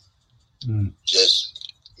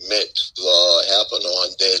just meant to happen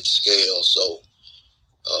on that scale. So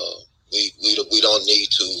we don't need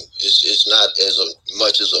to. It's not as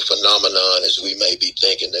much as a phenomenon as we may be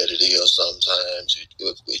thinking that it is. Sometimes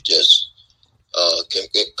we just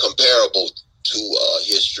comparable to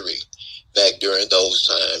history back during those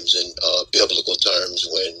times in biblical terms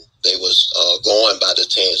when they was going by the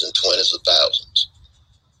tens and twenties of thousands.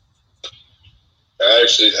 I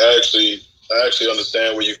actually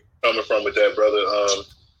understand where you're coming from with that, brother.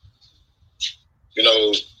 You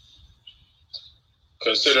know,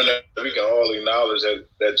 considering that we can all acknowledge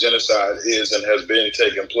that genocide is and has been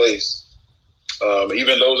taking place,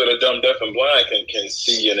 even those that are dumb, deaf, and blind can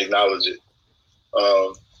see and acknowledge it.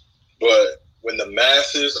 But when the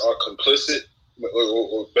masses are complicit,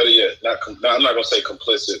 or better yet, I'm not going to say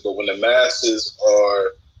complicit, but when the masses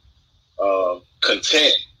are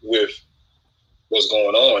content with what's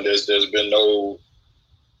going on, there's been no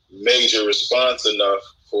major response enough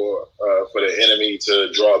for the enemy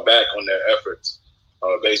to draw back on their efforts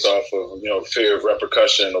based off of fear of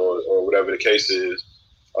repercussion or whatever the case is.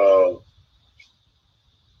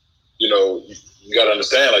 You got to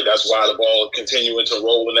understand, like, that's why the ball continuing to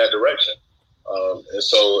roll in that direction, and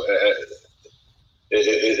so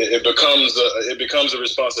it becomes a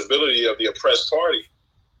responsibility of the oppressed party,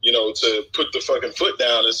 to put the fucking foot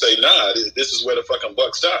down and say, nah, this is where the fucking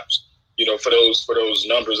buck stops. For those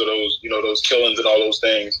numbers of those killings and all those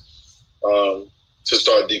things, to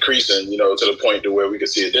start decreasing, to the point to where we can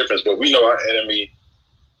see a difference. But we know our enemy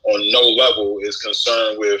on no level is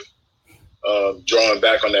concerned with drawing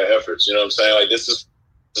back on their efforts. You know what I'm saying? Like, this is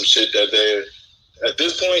some shit that they're, at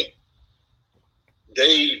this point,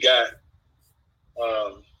 they've got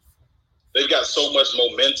so much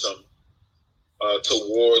momentum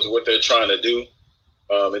towards what they're trying to do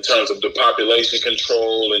in terms of the population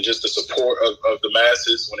control and just the support of the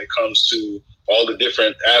masses when it comes to all the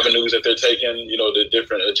different avenues that they're taking, the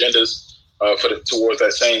different agendas towards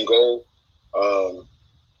that same goal.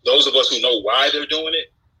 Those of us who know why they're doing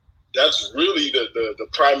it, that's really the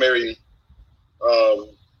primary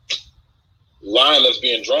line that's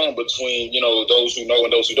being drawn between, those who know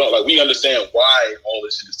and those who don't. Like, we understand why all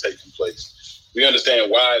this shit is taking place. We understand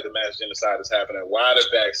why the mass genocide is happening, why the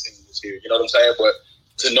vaccine is here. You know what I'm saying? But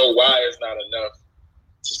to know why is not enough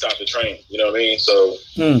to stop the train. You know what I mean? So,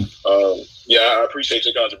 I appreciate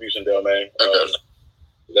your contribution, Del, man. I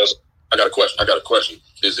got a question.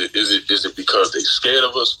 Is it because they scared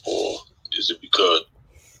of us, or is it because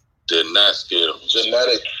they're not scared of us?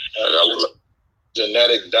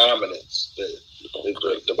 Genetic dominance.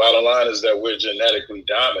 The bottom line is that we're genetically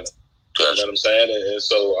dominant. You know what I'm saying? And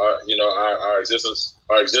so our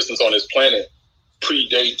existence on this planet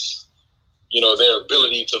predates, their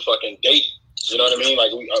ability to fucking date. You know what I mean?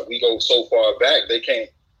 Like, we go so far back, they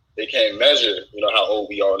can't measure, how old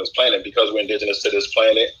we are on this planet, because we're indigenous to this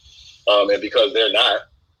planet, and because they're not.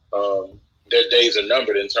 Their days are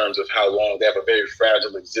numbered in terms of how long they have a very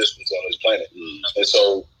fragile existence on this planet. And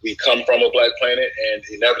so we come from a black planet, and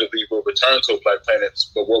inevitably we'll return to a black planet.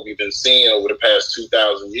 But what we've been seeing over the past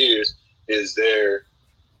 2,000 years is their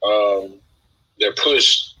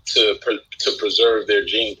push to preserve their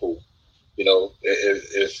gene pool.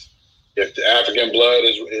 If the African blood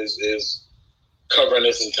is covering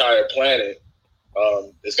this entire planet,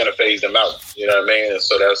 it's going to phase them out. You know what I mean? And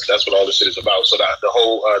so that's what all this shit is about. So the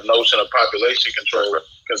whole notion of population control,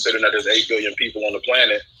 considering that there's 8 billion people on the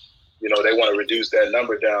planet, they want to reduce that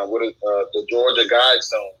number down. What is the Georgia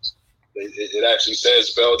Guidestones? It actually says,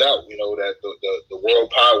 spelled out, that the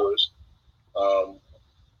world powers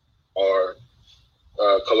are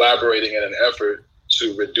collaborating in an effort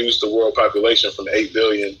to reduce the world population from 8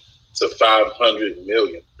 billion to 500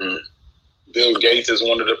 million. Bill Gates is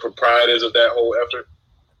one of the proprietors of that whole effort.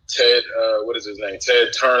 Ted, what is his name?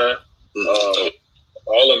 Ted Turner.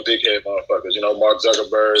 All them big head motherfuckers, Mark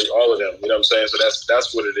Zuckerberg, all of them. You know what I'm saying? So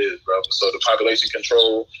that's what it is, bro. So the population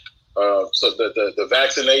control, so the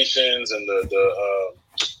vaccinations and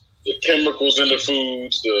the chemicals in the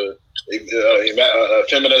foods, the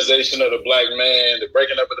feminization of the black man, the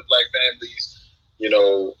breaking up of the black families,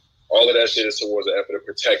 all of that shit is towards the effort of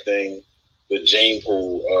protecting the gene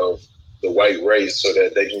pool of the white race so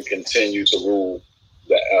that they can continue to rule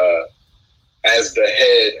as the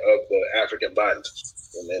head of the African body.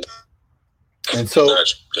 And so,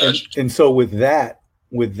 and so with that,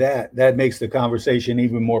 that makes the conversation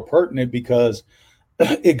even more pertinent because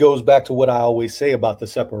it goes back to what I always say about the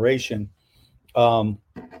separation. And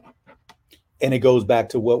it goes back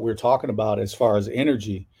to what we're talking about as far as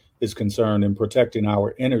energy is concerned and protecting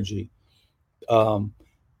our energy.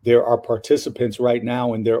 There are participants right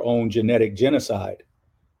now in their own genetic genocide.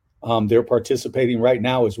 They're participating right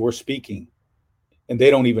now as we're speaking, and they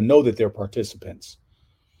don't even know that they're participants.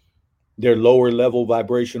 They're lower level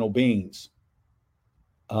vibrational beings,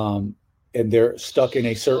 and they're stuck in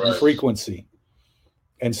a certain frequency.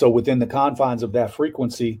 And so within the confines of that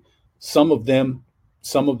frequency, some of them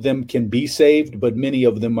can be saved, but many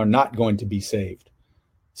of them are not going to be saved.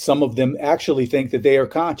 Some of them actually think that they are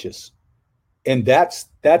conscious. And that's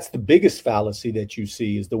the biggest fallacy that you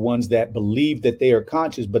see is the ones that believe that they are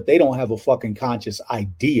conscious, but they don't have a fucking conscious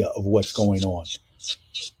idea of what's going on.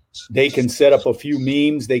 They can set up a few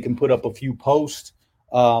memes, they can put up a few posts,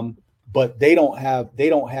 but they don't have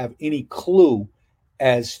any clue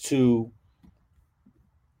as to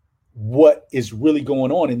what is really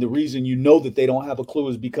going on. And the reason you know that they don't have a clue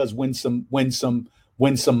is because when some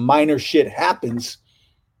minor shit happens,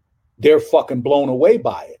 they're fucking blown away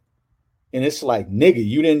by it. And it's like, nigga,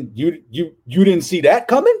 you didn't see that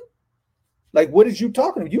coming? Like, what is you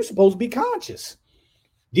talking about? You're supposed to be conscious.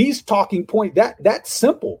 These talking point, that's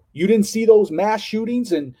simple. You didn't see those mass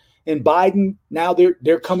shootings and Biden, now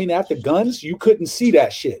they're coming at the guns. You couldn't see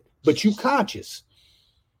that shit, but you conscious.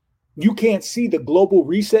 You can't see the global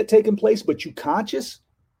reset taking place, but you conscious.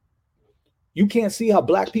 You can't see how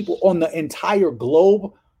black people on the entire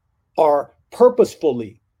globe are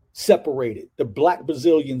purposefully separated. The black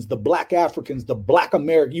Brazilians, the black Africans, the black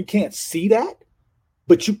Americans. You can't see that,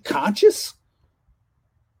 but you conscious.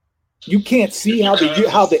 You can't see how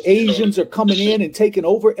the Asians are coming in and taking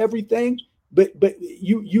over everything, but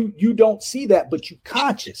you don't see that, but you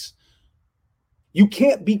conscious. You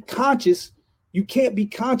can't be conscious. You can't be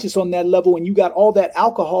conscious on that level when you got all that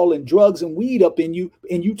alcohol and drugs and weed up in you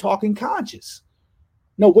and you talking conscious.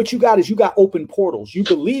 No, what you got is you got open portals. You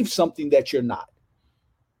believe something that you're not.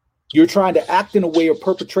 You're trying to act in a way or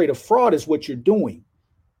perpetrate a fraud is what you're doing,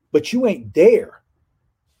 but you ain't there.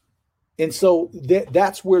 And so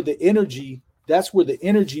that's where the energy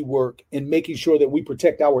work and making sure that we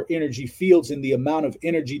protect our energy fields and the amount of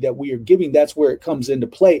energy that we are giving, that's where it comes into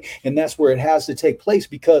play. And that's where it has to take place,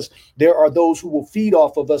 because there are those who will feed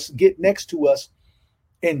off of us, get next to us,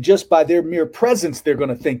 and just by their mere presence, they're going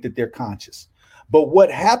to think that they're conscious. But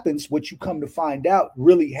what happens, what you come to find out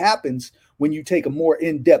really happens when you take a more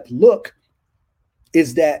in-depth look,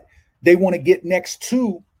 is that they want to get next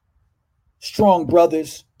to strong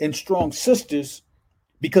brothers and strong sisters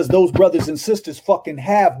because those brothers and sisters fucking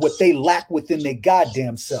have what they lack within their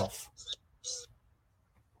goddamn self.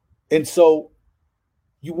 And so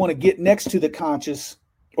you want to get next to the conscious,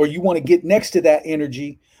 or you want to get next to that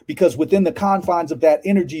energy, because within the confines of that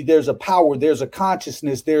energy, there's a power, there's a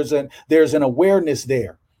consciousness, there's an awareness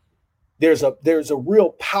there. There's a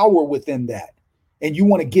real power within that. And you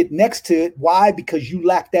want to get next to it. Why? Because you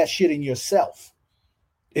lack that shit in yourself.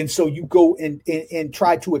 And so you go and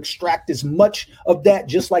try to extract as much of that,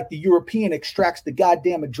 just like the European extracts the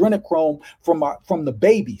goddamn adrenochrome from the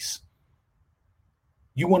babies.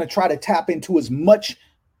 You want to try to tap into as much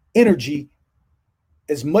energy,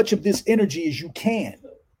 as much of this energy as you can.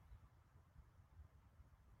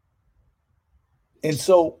 And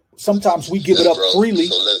so sometimes we give it up freely.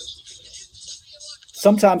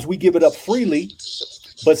 Sometimes we give it up freely,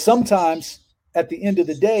 but sometimes at the end of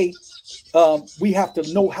the day, we have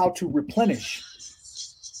to know how to replenish.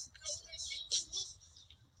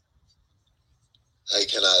 Hey,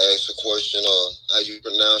 can I ask a question? How you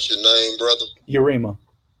pronounce your name, brother? Yarima.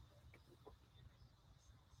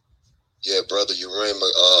 Yeah, brother Yarima.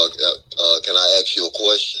 Can I ask you a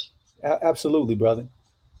question? Absolutely, brother.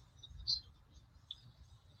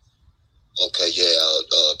 Okay, yeah,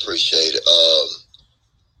 I appreciate it.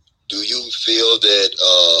 Do you feel that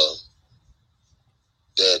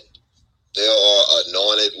that there are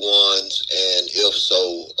anointed ones, and if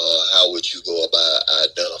so, how would you go about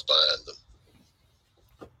identifying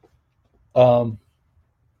them?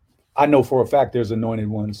 I know for a fact there's anointed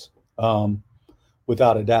ones,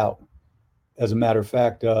 without a doubt. As a matter of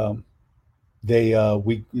fact, many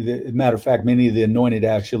of the anointed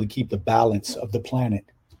actually keep the balance of the planet.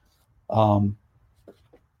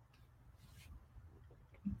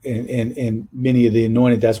 and many of the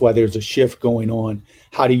anointed, that's why there's a shift going on.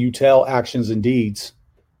 How do you tell actions and deeds?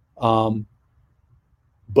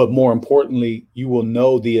 But more importantly, you will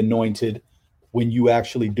know the anointed when you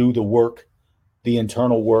actually do the work, the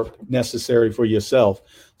internal work necessary for yourself.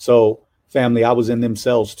 So family, I was in them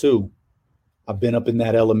cells too. I've been up in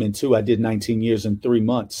that element too. I did 19 years and 3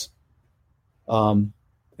 months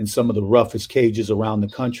in some of the roughest cages around the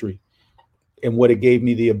country. And what it gave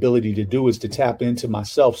me the ability to do is to tap into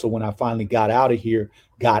myself. So when I finally got out,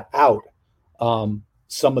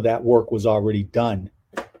 some of that work was already done.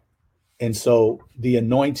 And so the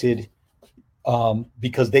anointed,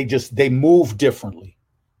 because they move differently.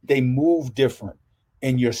 They move different.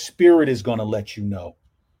 And your spirit is going to let you know.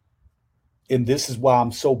 And this is why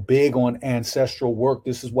I'm so big on ancestral work.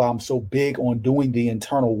 This is why I'm so big on doing the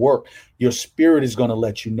internal work. Your spirit is going to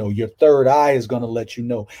let you know. Your third eye is going to let you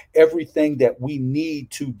know everything that we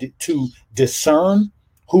need to discern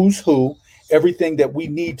who's who, everything that we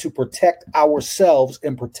need to protect ourselves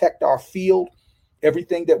and protect our field,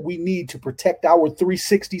 everything that we need to protect our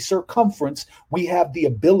 360 circumference. We have the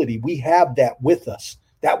ability. We have that with us.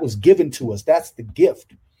 That was given to us. That's the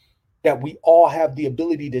gift that we all have the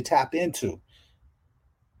ability to tap into.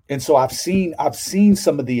 And so I've seen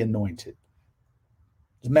some of the anointed.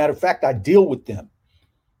 As a matter of fact, I deal with them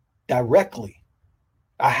directly.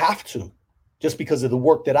 I have to, just because of the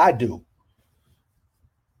work that I do.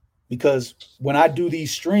 Because when I do these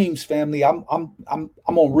streams, family, I'm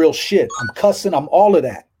on real shit. I'm cussing, I'm all of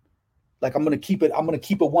that. Like I'm gonna keep it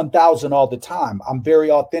 1,000 all the time. I'm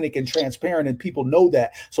very authentic and transparent, and people know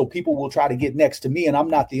that. So people will try to get next to me, and I'm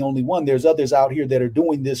not the only one. There's others out here that are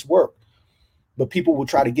doing this work. But people will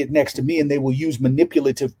try to get next to me, and they will use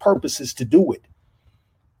manipulative purposes to do it.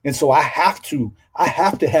 And so I have to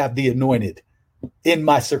have the anointed in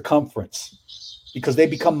my circumference because they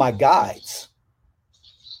become my guides.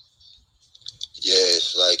 Yeah,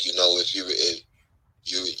 it's like, if you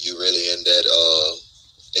really in that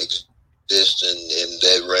in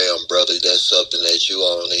that realm, brother, that's something that you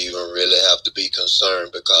don't even really have to be concerned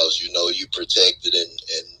because you protected in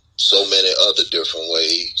so many other different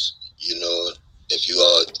ways. If you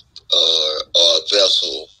are a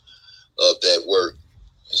vessel of that work,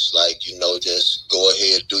 it's like just go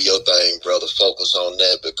ahead, do your thing, brother. Focus on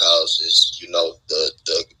that because it's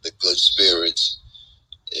the good spirits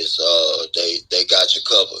is they got you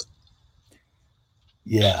covered.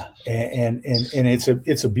 Yeah, and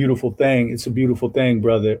it's a beautiful thing. It's a beautiful thing,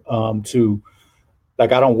 brother. To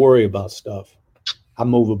like, I don't worry about stuff. I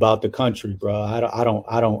move about the country, bro. I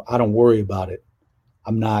don't worry about it.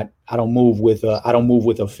 I don't move with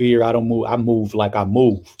a fear. I move like I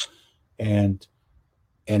move, and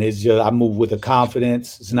it's just I move with a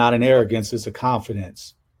confidence. It's not an arrogance. It's a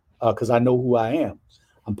confidence, because I know who I am.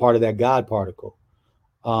 I'm part of that God particle.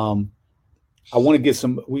 I want to get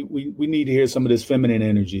some. We need to hear some of this feminine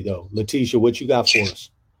energy, though. Letitia, what you got for us?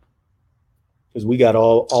 Because we got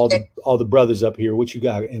all the brothers up here. What you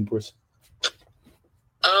got, Empress?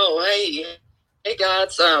 Oh, hey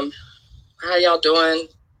guys. How y'all doing?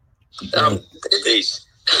 Peace.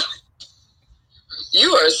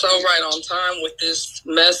 You are so right on time with this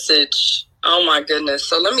message. Oh my goodness.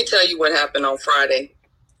 So let me tell you what happened on Friday.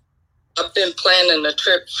 I've been planning a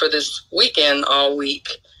trip for this weekend all week.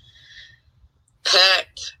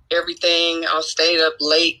 Packed everything. I stayed up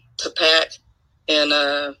late to pack, and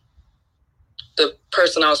the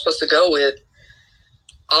person I was supposed to go with,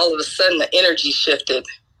 all of a sudden the energy shifted.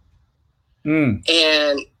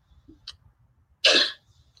 And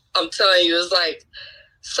I'm telling you, it's like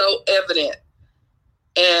so evident.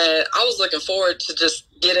 And I was looking forward to just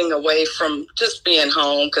getting away from just being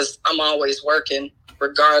home because I'm always working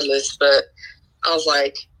regardless. But I was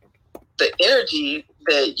like, the energy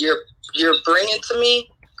that you're bringing to me,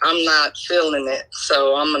 I'm not feeling it.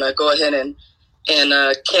 So I'm going to go ahead and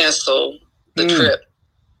cancel the trip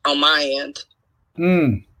on my end.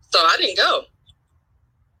 So I didn't go.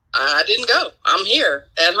 I'm here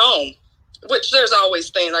at home, which there's always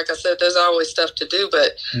things, like I said, there's always stuff to do.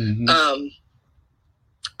 But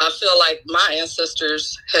I feel like my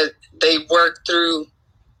ancestors they worked through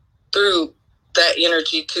that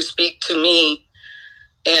energy to speak to me.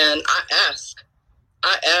 And I ask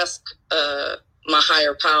my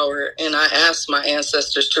higher power, and I ask my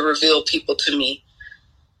ancestors to reveal people to me,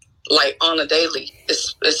 like on a daily,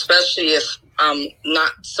 especially if I'm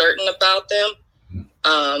not certain about them.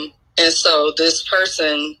 And so this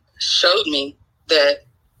person showed me that,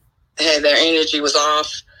 hey, their energy was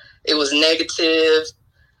off. It was negative.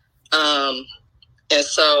 And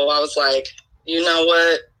so I was like, you know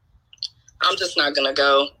what? I'm just not going to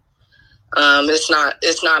go. It's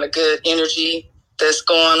not a good energy that's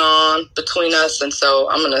going on between us, and so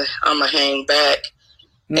I'm gonna hang back.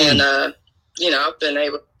 And I've been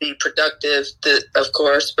able to be productive, of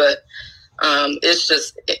course, but it's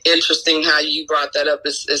just interesting how you brought that up.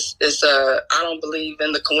 I don't believe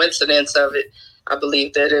in the coincidence of it. I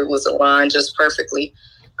believe that it was aligned just perfectly.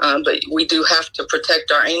 But we do have to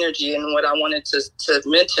protect our energy. And what I wanted to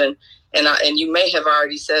mention, and you may have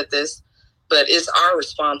already said this, but it's our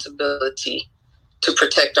responsibility to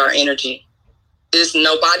protect our energy. It's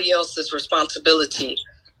nobody else's responsibility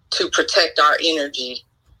to protect our energy.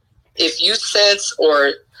 If you sense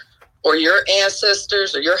or your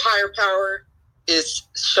ancestors or your higher power is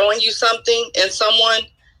showing you something in someone,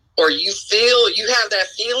 or you have that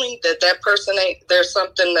feeling that person there's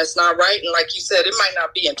something that's not right. And like you said, it might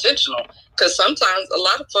not be intentional, because sometimes a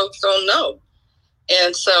lot of folks don't know.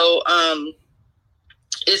 And so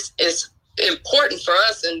it's important for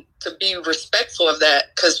us and to be respectful of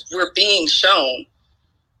that, because we're being shown.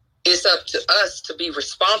 It's up to us to be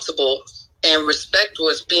responsible and respect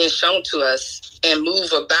what's being shown to us and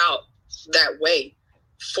move about that way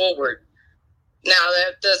forward. Now,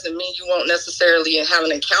 that doesn't mean you won't necessarily have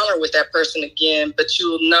an encounter with that person again, but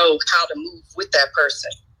you'll know how to move with that person.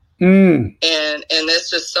 And that's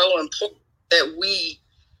just so important that we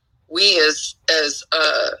as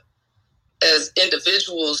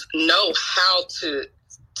individuals know how to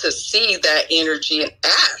see that energy and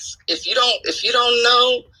ask. If you don't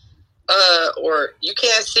know, or you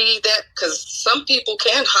can't see that, because some people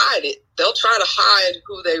can hide it. They'll try to hide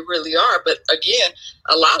who they really are. But again,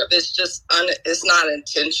 a lot of it's just, it's not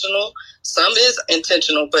intentional. Some is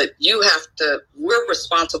intentional, but we're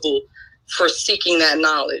responsible for seeking that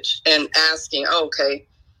knowledge and asking, okay,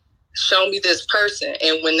 show me this person.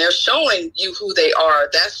 And when they're showing you who they are,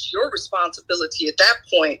 that's your responsibility at that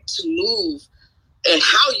point to move, and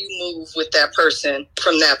how you move with that person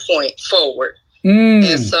from that point forward.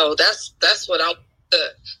 And so that's what I want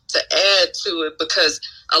to add to it, because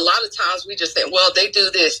a lot of times we just say, well, they do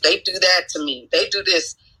this, they do that to me, they do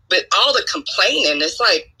this. But all the complaining, it's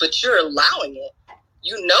like, but you're allowing it.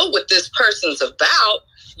 You know what this person's about.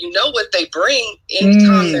 You know what they bring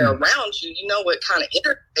anytime they're around you. You know what kind of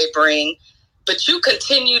energy they bring. But you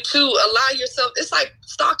continue to allow yourself. It's like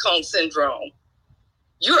Stockholm Syndrome.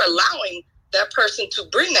 You're allowing that person to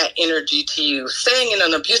bring that energy to you, staying in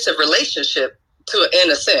an abusive relationship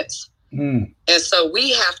in a sense. And so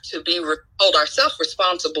we have to hold ourselves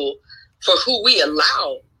responsible for who we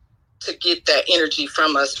allow to get that energy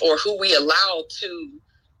from us, or who we allow to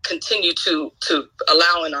continue to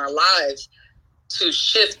allow in our lives to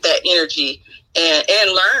shift that energy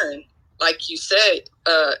and learn, like you said,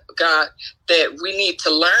 God, that we need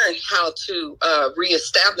to learn how to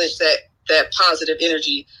reestablish that positive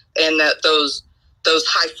energy and those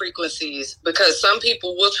high frequencies, because some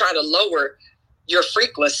people will try to lower your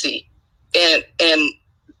frequency, and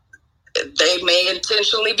they may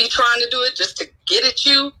intentionally be trying to do it just to get at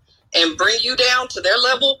you and bring you down to their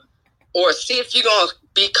level, or see if you're going to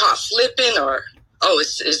be caught slipping, or,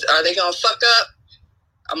 are they going to fuck up?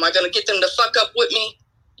 Am I going to get them to fuck up with me?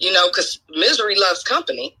 Because misery loves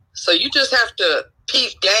company. So you just have to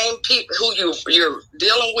peep who you're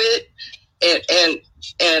dealing with.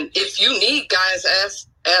 And if you need guys,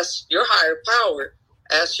 ask your higher power,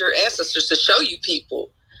 ask your ancestors to show you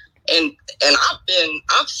people. And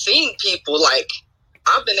I've seen people, like,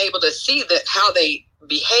 I've been able to see that how they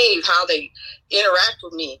behave, how they interact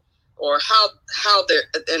with me, or how they're,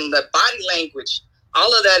 and the body language.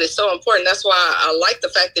 All of that is so important. That's why I like the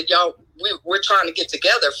fact that we're trying to get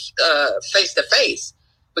together face to face,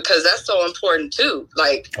 because that's so important too.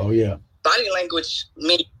 Like, oh yeah, body language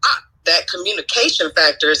means that communication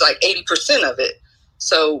factor is like 80% of it.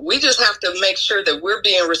 So we just have to make sure that we're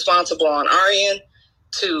being responsible on our end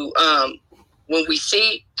to, when we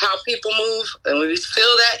see how people move and when we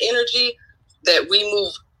feel that energy, that we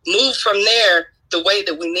move from there the way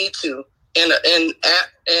that we need to. And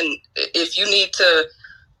if you need to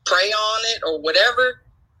pray on it or whatever,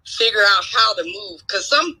 figure out how to move. Because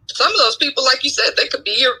some of those people, like you said, they could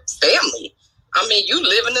be your family. I mean, you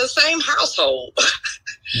live in the same household.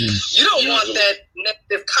 You don't want that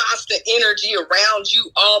negative, constant energy around you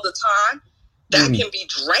all the time. That can be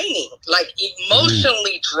draining, like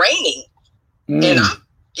emotionally draining. And I've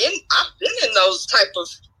been in those type of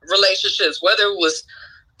relationships, whether it was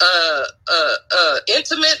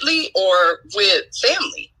intimately or with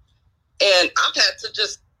family. And I've had to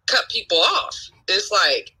just cut people off. It's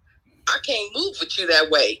like, I can't move with you that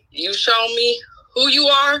way. You show me who you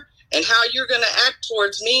are and how you're going to act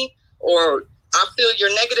towards me, or I feel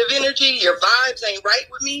your negative energy, your vibes ain't right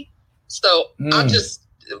with me. So I just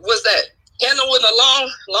was that handle with a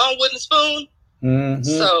long wooden spoon. Mm-hmm.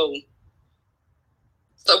 So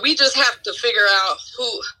we just have to figure out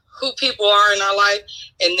who people are in our life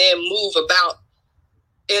and then move about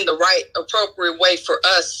in the right, appropriate way for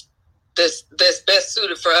us that's best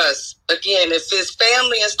suited for us. Again, if it's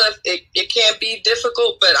family and stuff, it can be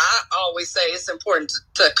difficult, but I always say it's important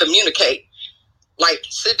to communicate. Like,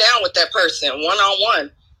 sit down with that person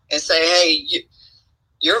one-on-one and say, hey,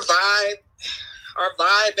 your vibe, our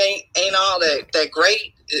vibe ain't all that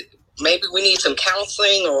great. Maybe we need some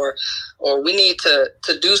counseling or we need to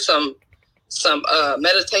do some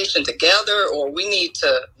meditation together, or we need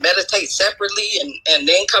to meditate separately and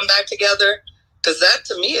then come back together. Because that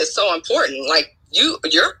to me is so important. Like, you're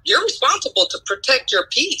responsible to protect your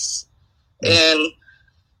peace. And,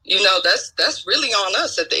 that's really on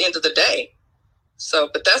us at the end of the day. So,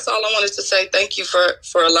 but that's all I wanted to say. Thank you for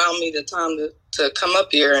allowing me the time to come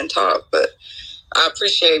up here and talk. But I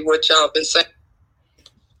appreciate what y'all been saying.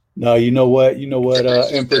 No, you know what,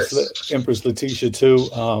 Empress Letitia too.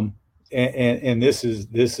 And this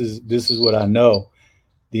is what I know.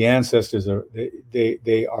 The ancestors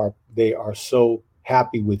they are so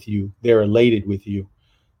happy with you. They're elated with you.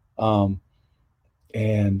 And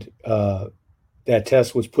that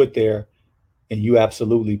test was put there and you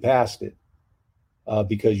absolutely passed it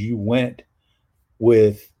because you went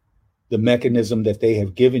with the mechanism that they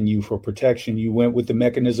have given you for protection. You went with the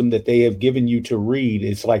mechanism that they have given you to read.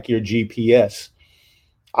 It's like your GPS.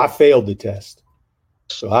 I failed the test.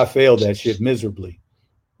 So I failed that shit miserably.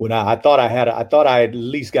 When I thought I had at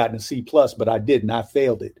least gotten a C+, but I didn't. I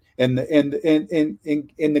failed it. And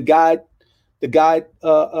the guide,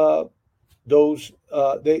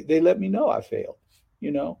 they let me know I failed,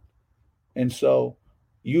 And so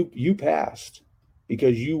you passed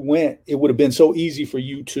because you went. It would have been so easy for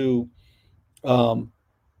you to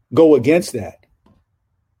go against that.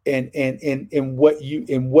 And what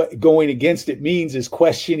going against it means is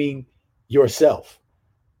questioning yourself.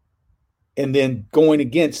 And then going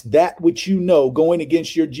against that which going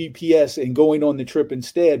against your GPS and going on the trip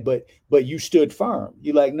instead, but you stood firm.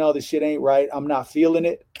 You're like, no, this shit ain't right. I'm not feeling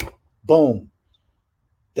it. Boom.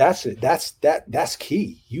 That's it. That's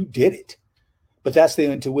key. You did it. But that's the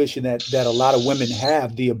intuition that a lot of women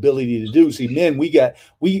have the ability to do. See, men,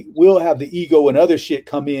 we'll have the ego and other shit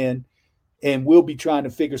come in, and we'll be trying to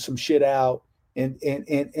figure some shit out and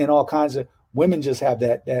all kinds of. Women just have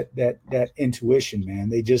that intuition, man.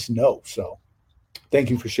 They just know. So thank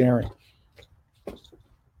you for sharing.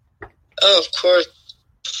 Oh, of course.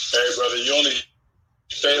 Hey, brother, you only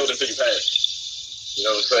failed until you passed. You know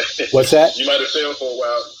what I'm saying? What's that? You might have failed for a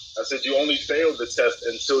while. I said you only failed the test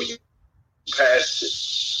until you passed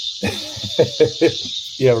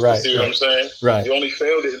it. Yeah, right. You see what I'm saying? Right. You only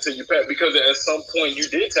failed it until you passed, because at some point you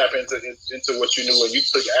did tap into what you knew and you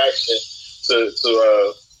took action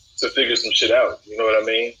to figure some shit out. You know what I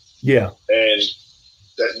mean? Yeah. And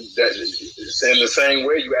that in the same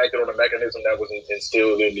way you acted on a mechanism that was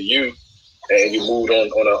instilled into you, and you moved on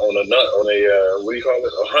a what do you call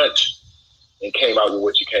it? A hunch, and came out with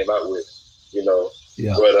what you came out with.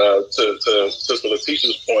 Yeah. But to Sister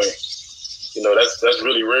Letitia's point, that's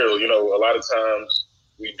really real. A lot of times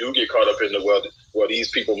we do get caught up in the well,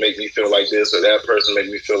 these people make me feel like this, or that person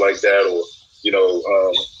make me feel like that, or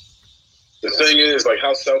the thing is, like,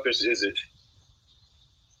 how selfish is it?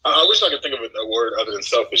 I wish I could think of a word other than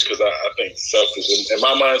selfish, because I think selfish, in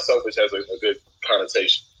my mind, selfish has a good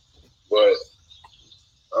connotation. But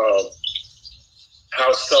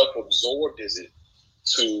how self-absorbed is it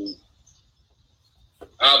to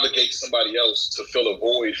obligate somebody else to fill a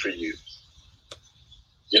void for you?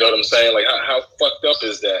 You know what I'm saying? Like, how fucked up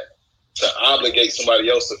is that, to obligate somebody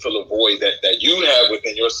else to fill a void that you have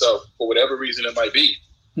within yourself for whatever reason it might be?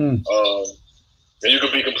 And you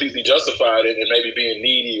could be completely justified in maybe being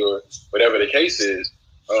needy or whatever the case is.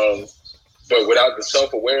 But without the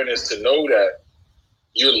self-awareness to know that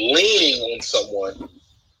you're leaning on someone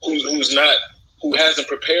who hasn't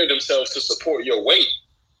prepared themselves to support your weight.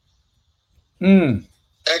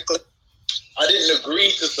 Exactly. I didn't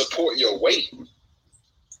agree to support your weight.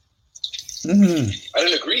 I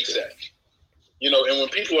didn't agree to that. And when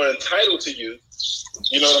people are entitled to you,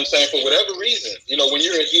 you know what I'm saying, for whatever reason, when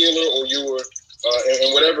you're a healer or you were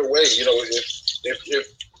in whatever way, if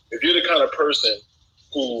you're the kind of person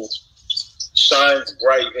who shines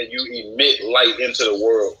bright and you emit light into the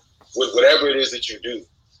world with whatever it is that you do,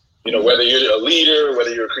 whether you're a leader,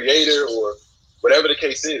 whether you're a creator, or whatever the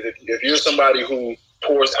case is, if you're somebody who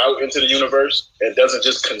pours out into the universe and doesn't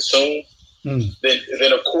just consume,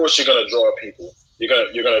 then of course you're going to draw people.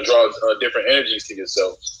 You're gonna draw different energies to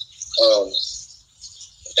yourself.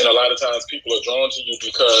 And a lot of times people are drawn to you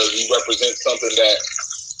because you represent something that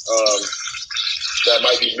that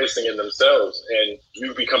might be missing in themselves, and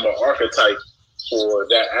you become an archetype for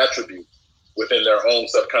that attribute within their own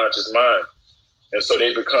subconscious mind. And so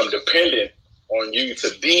they become dependent on you to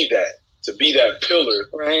be that pillar,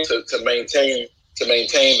 right, to maintain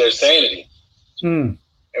their sanity. Mm.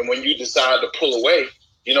 And when you decide to pull away,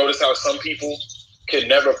 you notice how some people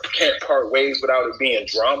can't part ways without it being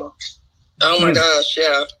drama. Oh my gosh,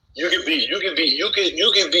 yeah. You can be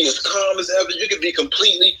as calm as ever. You can be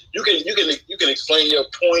completely. You can explain your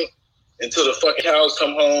point until the fucking cows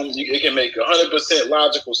come home. It can make 100%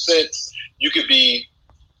 logical sense. You could be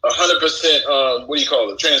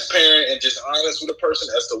 100% transparent and just honest with a person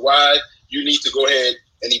as to why you need to go ahead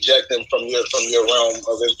and eject them from your realm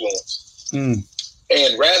of influence. Mm.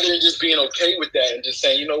 And rather than just being okay with that and just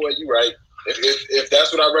saying, you know what, you're right. If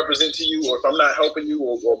that's what I represent to you, or if I'm not helping you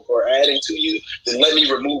or adding to you, then let me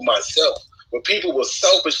remove myself. But people will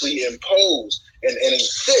selfishly impose and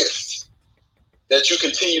insist that you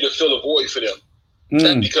continue to fill a void for them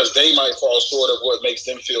because they might fall short of what makes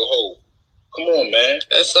them feel whole. Come on, man.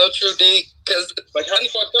 That's so true, D. Because like, how do you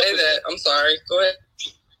say that? I'm sorry. Go ahead.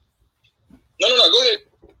 No, go ahead.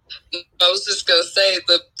 I was just gonna say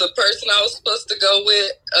the person I was supposed to go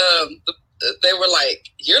with, they were like,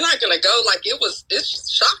 "You're not gonna go." Like it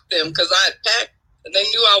shocked them because I had packed and they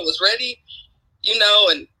knew I was ready,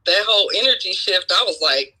 and that whole energy shift. I was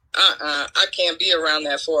like, I can't be around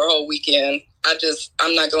that for a whole weekend.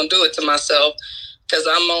 I'm not gonna do it to myself because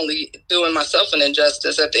I'm only doing myself an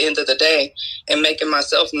injustice at the end of the day and making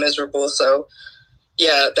myself miserable. So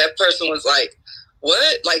yeah, that person was like,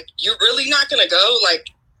 "What? Like you're really not gonna go?" Like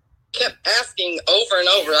kept asking over and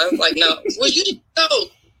over. I was like, "No, well you didn't go.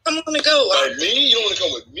 I'm gonna go." Like me? You don't want to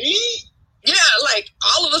come with me? Yeah, like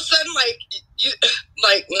all of a sudden, like you,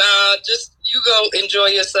 like nah, just you go enjoy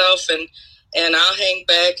yourself, and I'll hang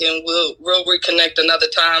back, and we'll reconnect another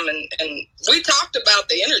time. And we talked about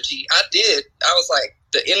the energy. I did. I was like,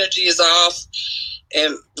 the energy is off,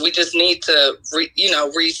 and we just need to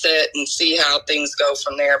reset and see how things go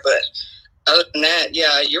from there. But other than that,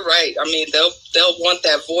 yeah, you're right. I mean, they'll want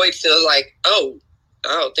that void feel like, oh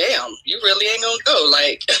damn, you really ain't gonna go.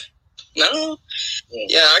 Like, no,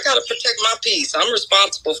 yeah, I gotta protect my peace. I'm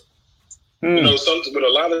responsible. With a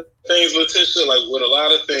lot of things, Letitia, like with a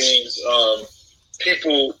lot of things,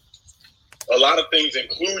 a lot of things,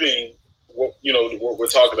 including what we're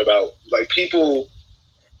talking about, like people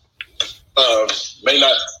may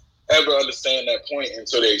not ever understand that point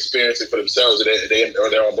until they experience it for themselves, or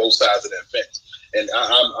they're on both sides of that fence. And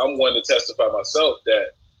I'm one to testify myself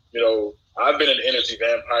that I've been an energy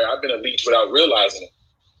vampire. I've been a leech without realizing it.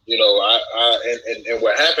 And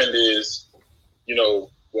what happened is,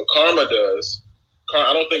 what karma does.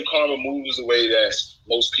 I don't think karma moves the way that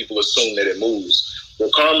most people assume that it moves.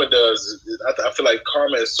 What karma does is, I feel like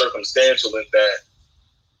karma is circumstantial in that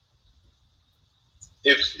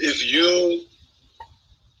if you're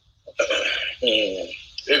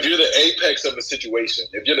the apex of a situation,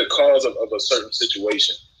 if you're the cause of a certain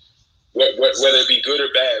situation, whether it be good or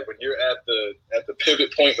bad, when you're at the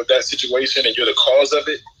pivot point of that situation and you're the cause of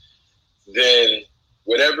it, then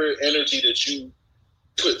whatever energy that you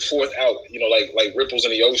put forth out, like ripples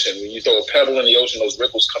in the ocean, when you throw a pebble in the ocean, those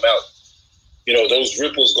ripples come out. Those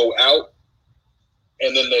ripples go out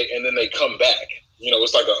and then they come back.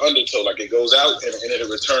 It's like an undertow, like it goes out and then it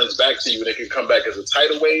returns back to you, and it can come back as a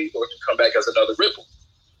tidal wave or it can come back as another ripple.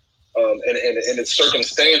 And it's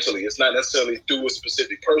circumstantially. It's not necessarily through a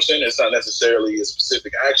specific person. It's not necessarily a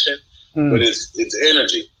specific action, but it's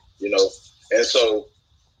energy, And so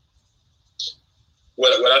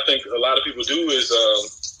what I think a lot of people do is,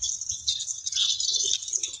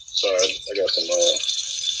 sorry, I got some,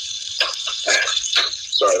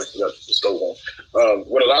 sorry, I got the stove on.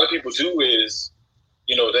 What a lot of people do is,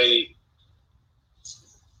 they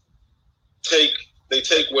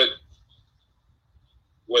take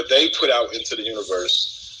what they put out into the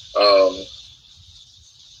universe,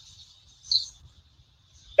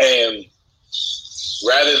 and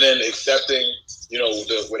rather than accepting,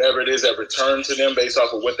 whatever it is that returned to them based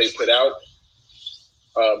off of what they put out,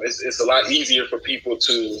 it's a lot easier for people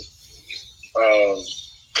to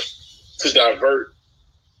divert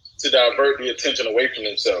the attention away from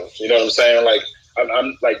themselves. You know what I'm saying? Like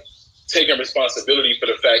I'm like taking responsibility for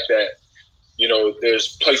the fact that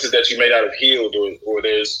there's places that you may not have healed, or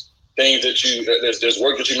there's things that there's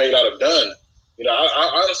work that you may not have done.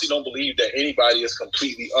 I honestly don't believe that anybody is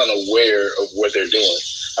completely unaware of what they're doing.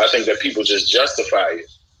 I think that people just justify it.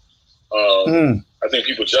 I think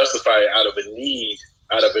people justify it out of a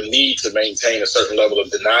need to maintain a certain level of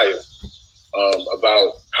denial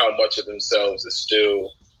about how much of themselves is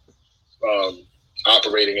still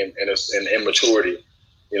operating in immaturity,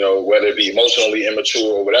 whether it be emotionally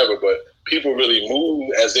immature or whatever. But people really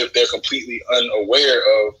move as if they're completely unaware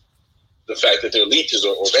of the fact that they're leeches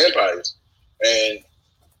or vampires. And,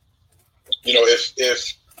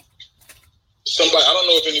 if somebody, I don't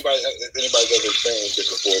know if anybody's ever experienced this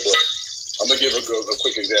before, but I'm going to give a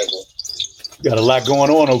quick example. Got a lot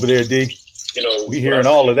going on over there, D. We hearing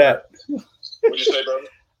all of that. What'd you say, brother?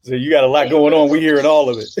 So you got a lot going on. We hearing all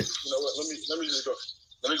of it. You know what? Let me just go.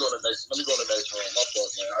 Let me go to the next room. My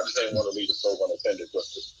fault, man. I just didn't want to leave the stove unattended, but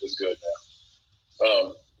it's good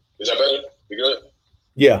now. Is that better? We good?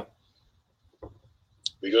 Yeah.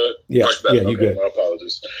 We good? Yeah. Yeah, you good. My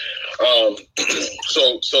apologies.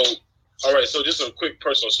 So all right. So just a quick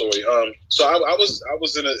personal story. So I was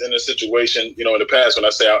in a situation, in the past, when I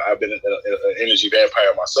say I've been an energy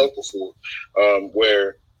vampire myself before,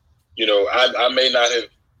 where, I may not have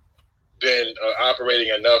been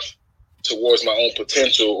operating enough towards my own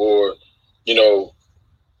potential, or,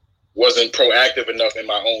 wasn't proactive enough in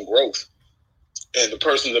my own growth. And the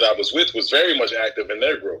person that I was with was very much active in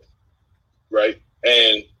their growth. Right.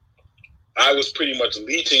 And I was pretty much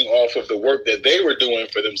leeching off of the work that they were doing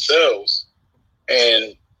for themselves.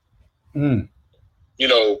 And,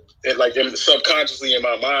 subconsciously in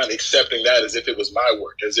my mind, accepting that as if it was my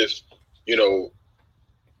work, as if,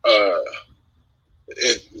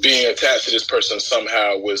 it being attached to this person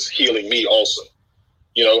somehow was healing me also,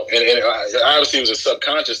 and obviously it was a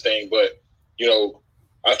subconscious thing, but,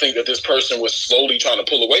 I think that this person was slowly trying to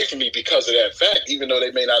pull away from me because of that fact, even though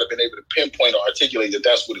they may not have been able to pinpoint or articulate that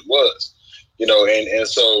that's what it was, and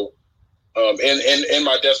so, in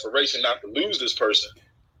my desperation not to lose this person,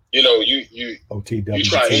 you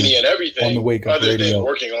try any and everything on the Wake Up other Radio. than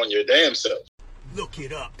working on your damn self. Look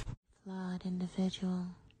it up. Flawed individual.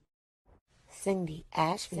 Cindy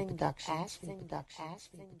Ashby Productions.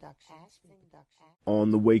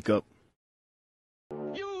 On the Wake Up.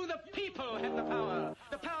 You, the people, have the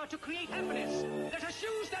power to create happiness. Let us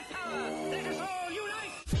use that power. Let us all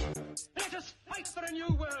unite. Let us fight for a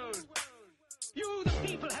new world. You, the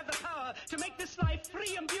people, have the power to make this life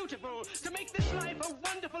free and beautiful, to make this life a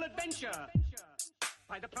wonderful adventure.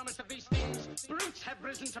 By the promise of these things, brutes have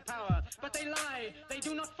risen to power, but they lie. They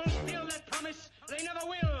do not fulfill that promise. They never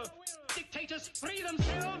will. Dictators free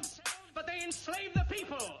themselves, but they enslave the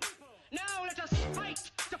people. Now let us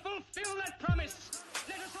fight to fulfill that promise.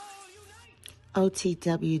 Let us all unite.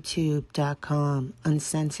 OTWTube.com,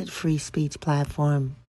 uncensored free speech platform.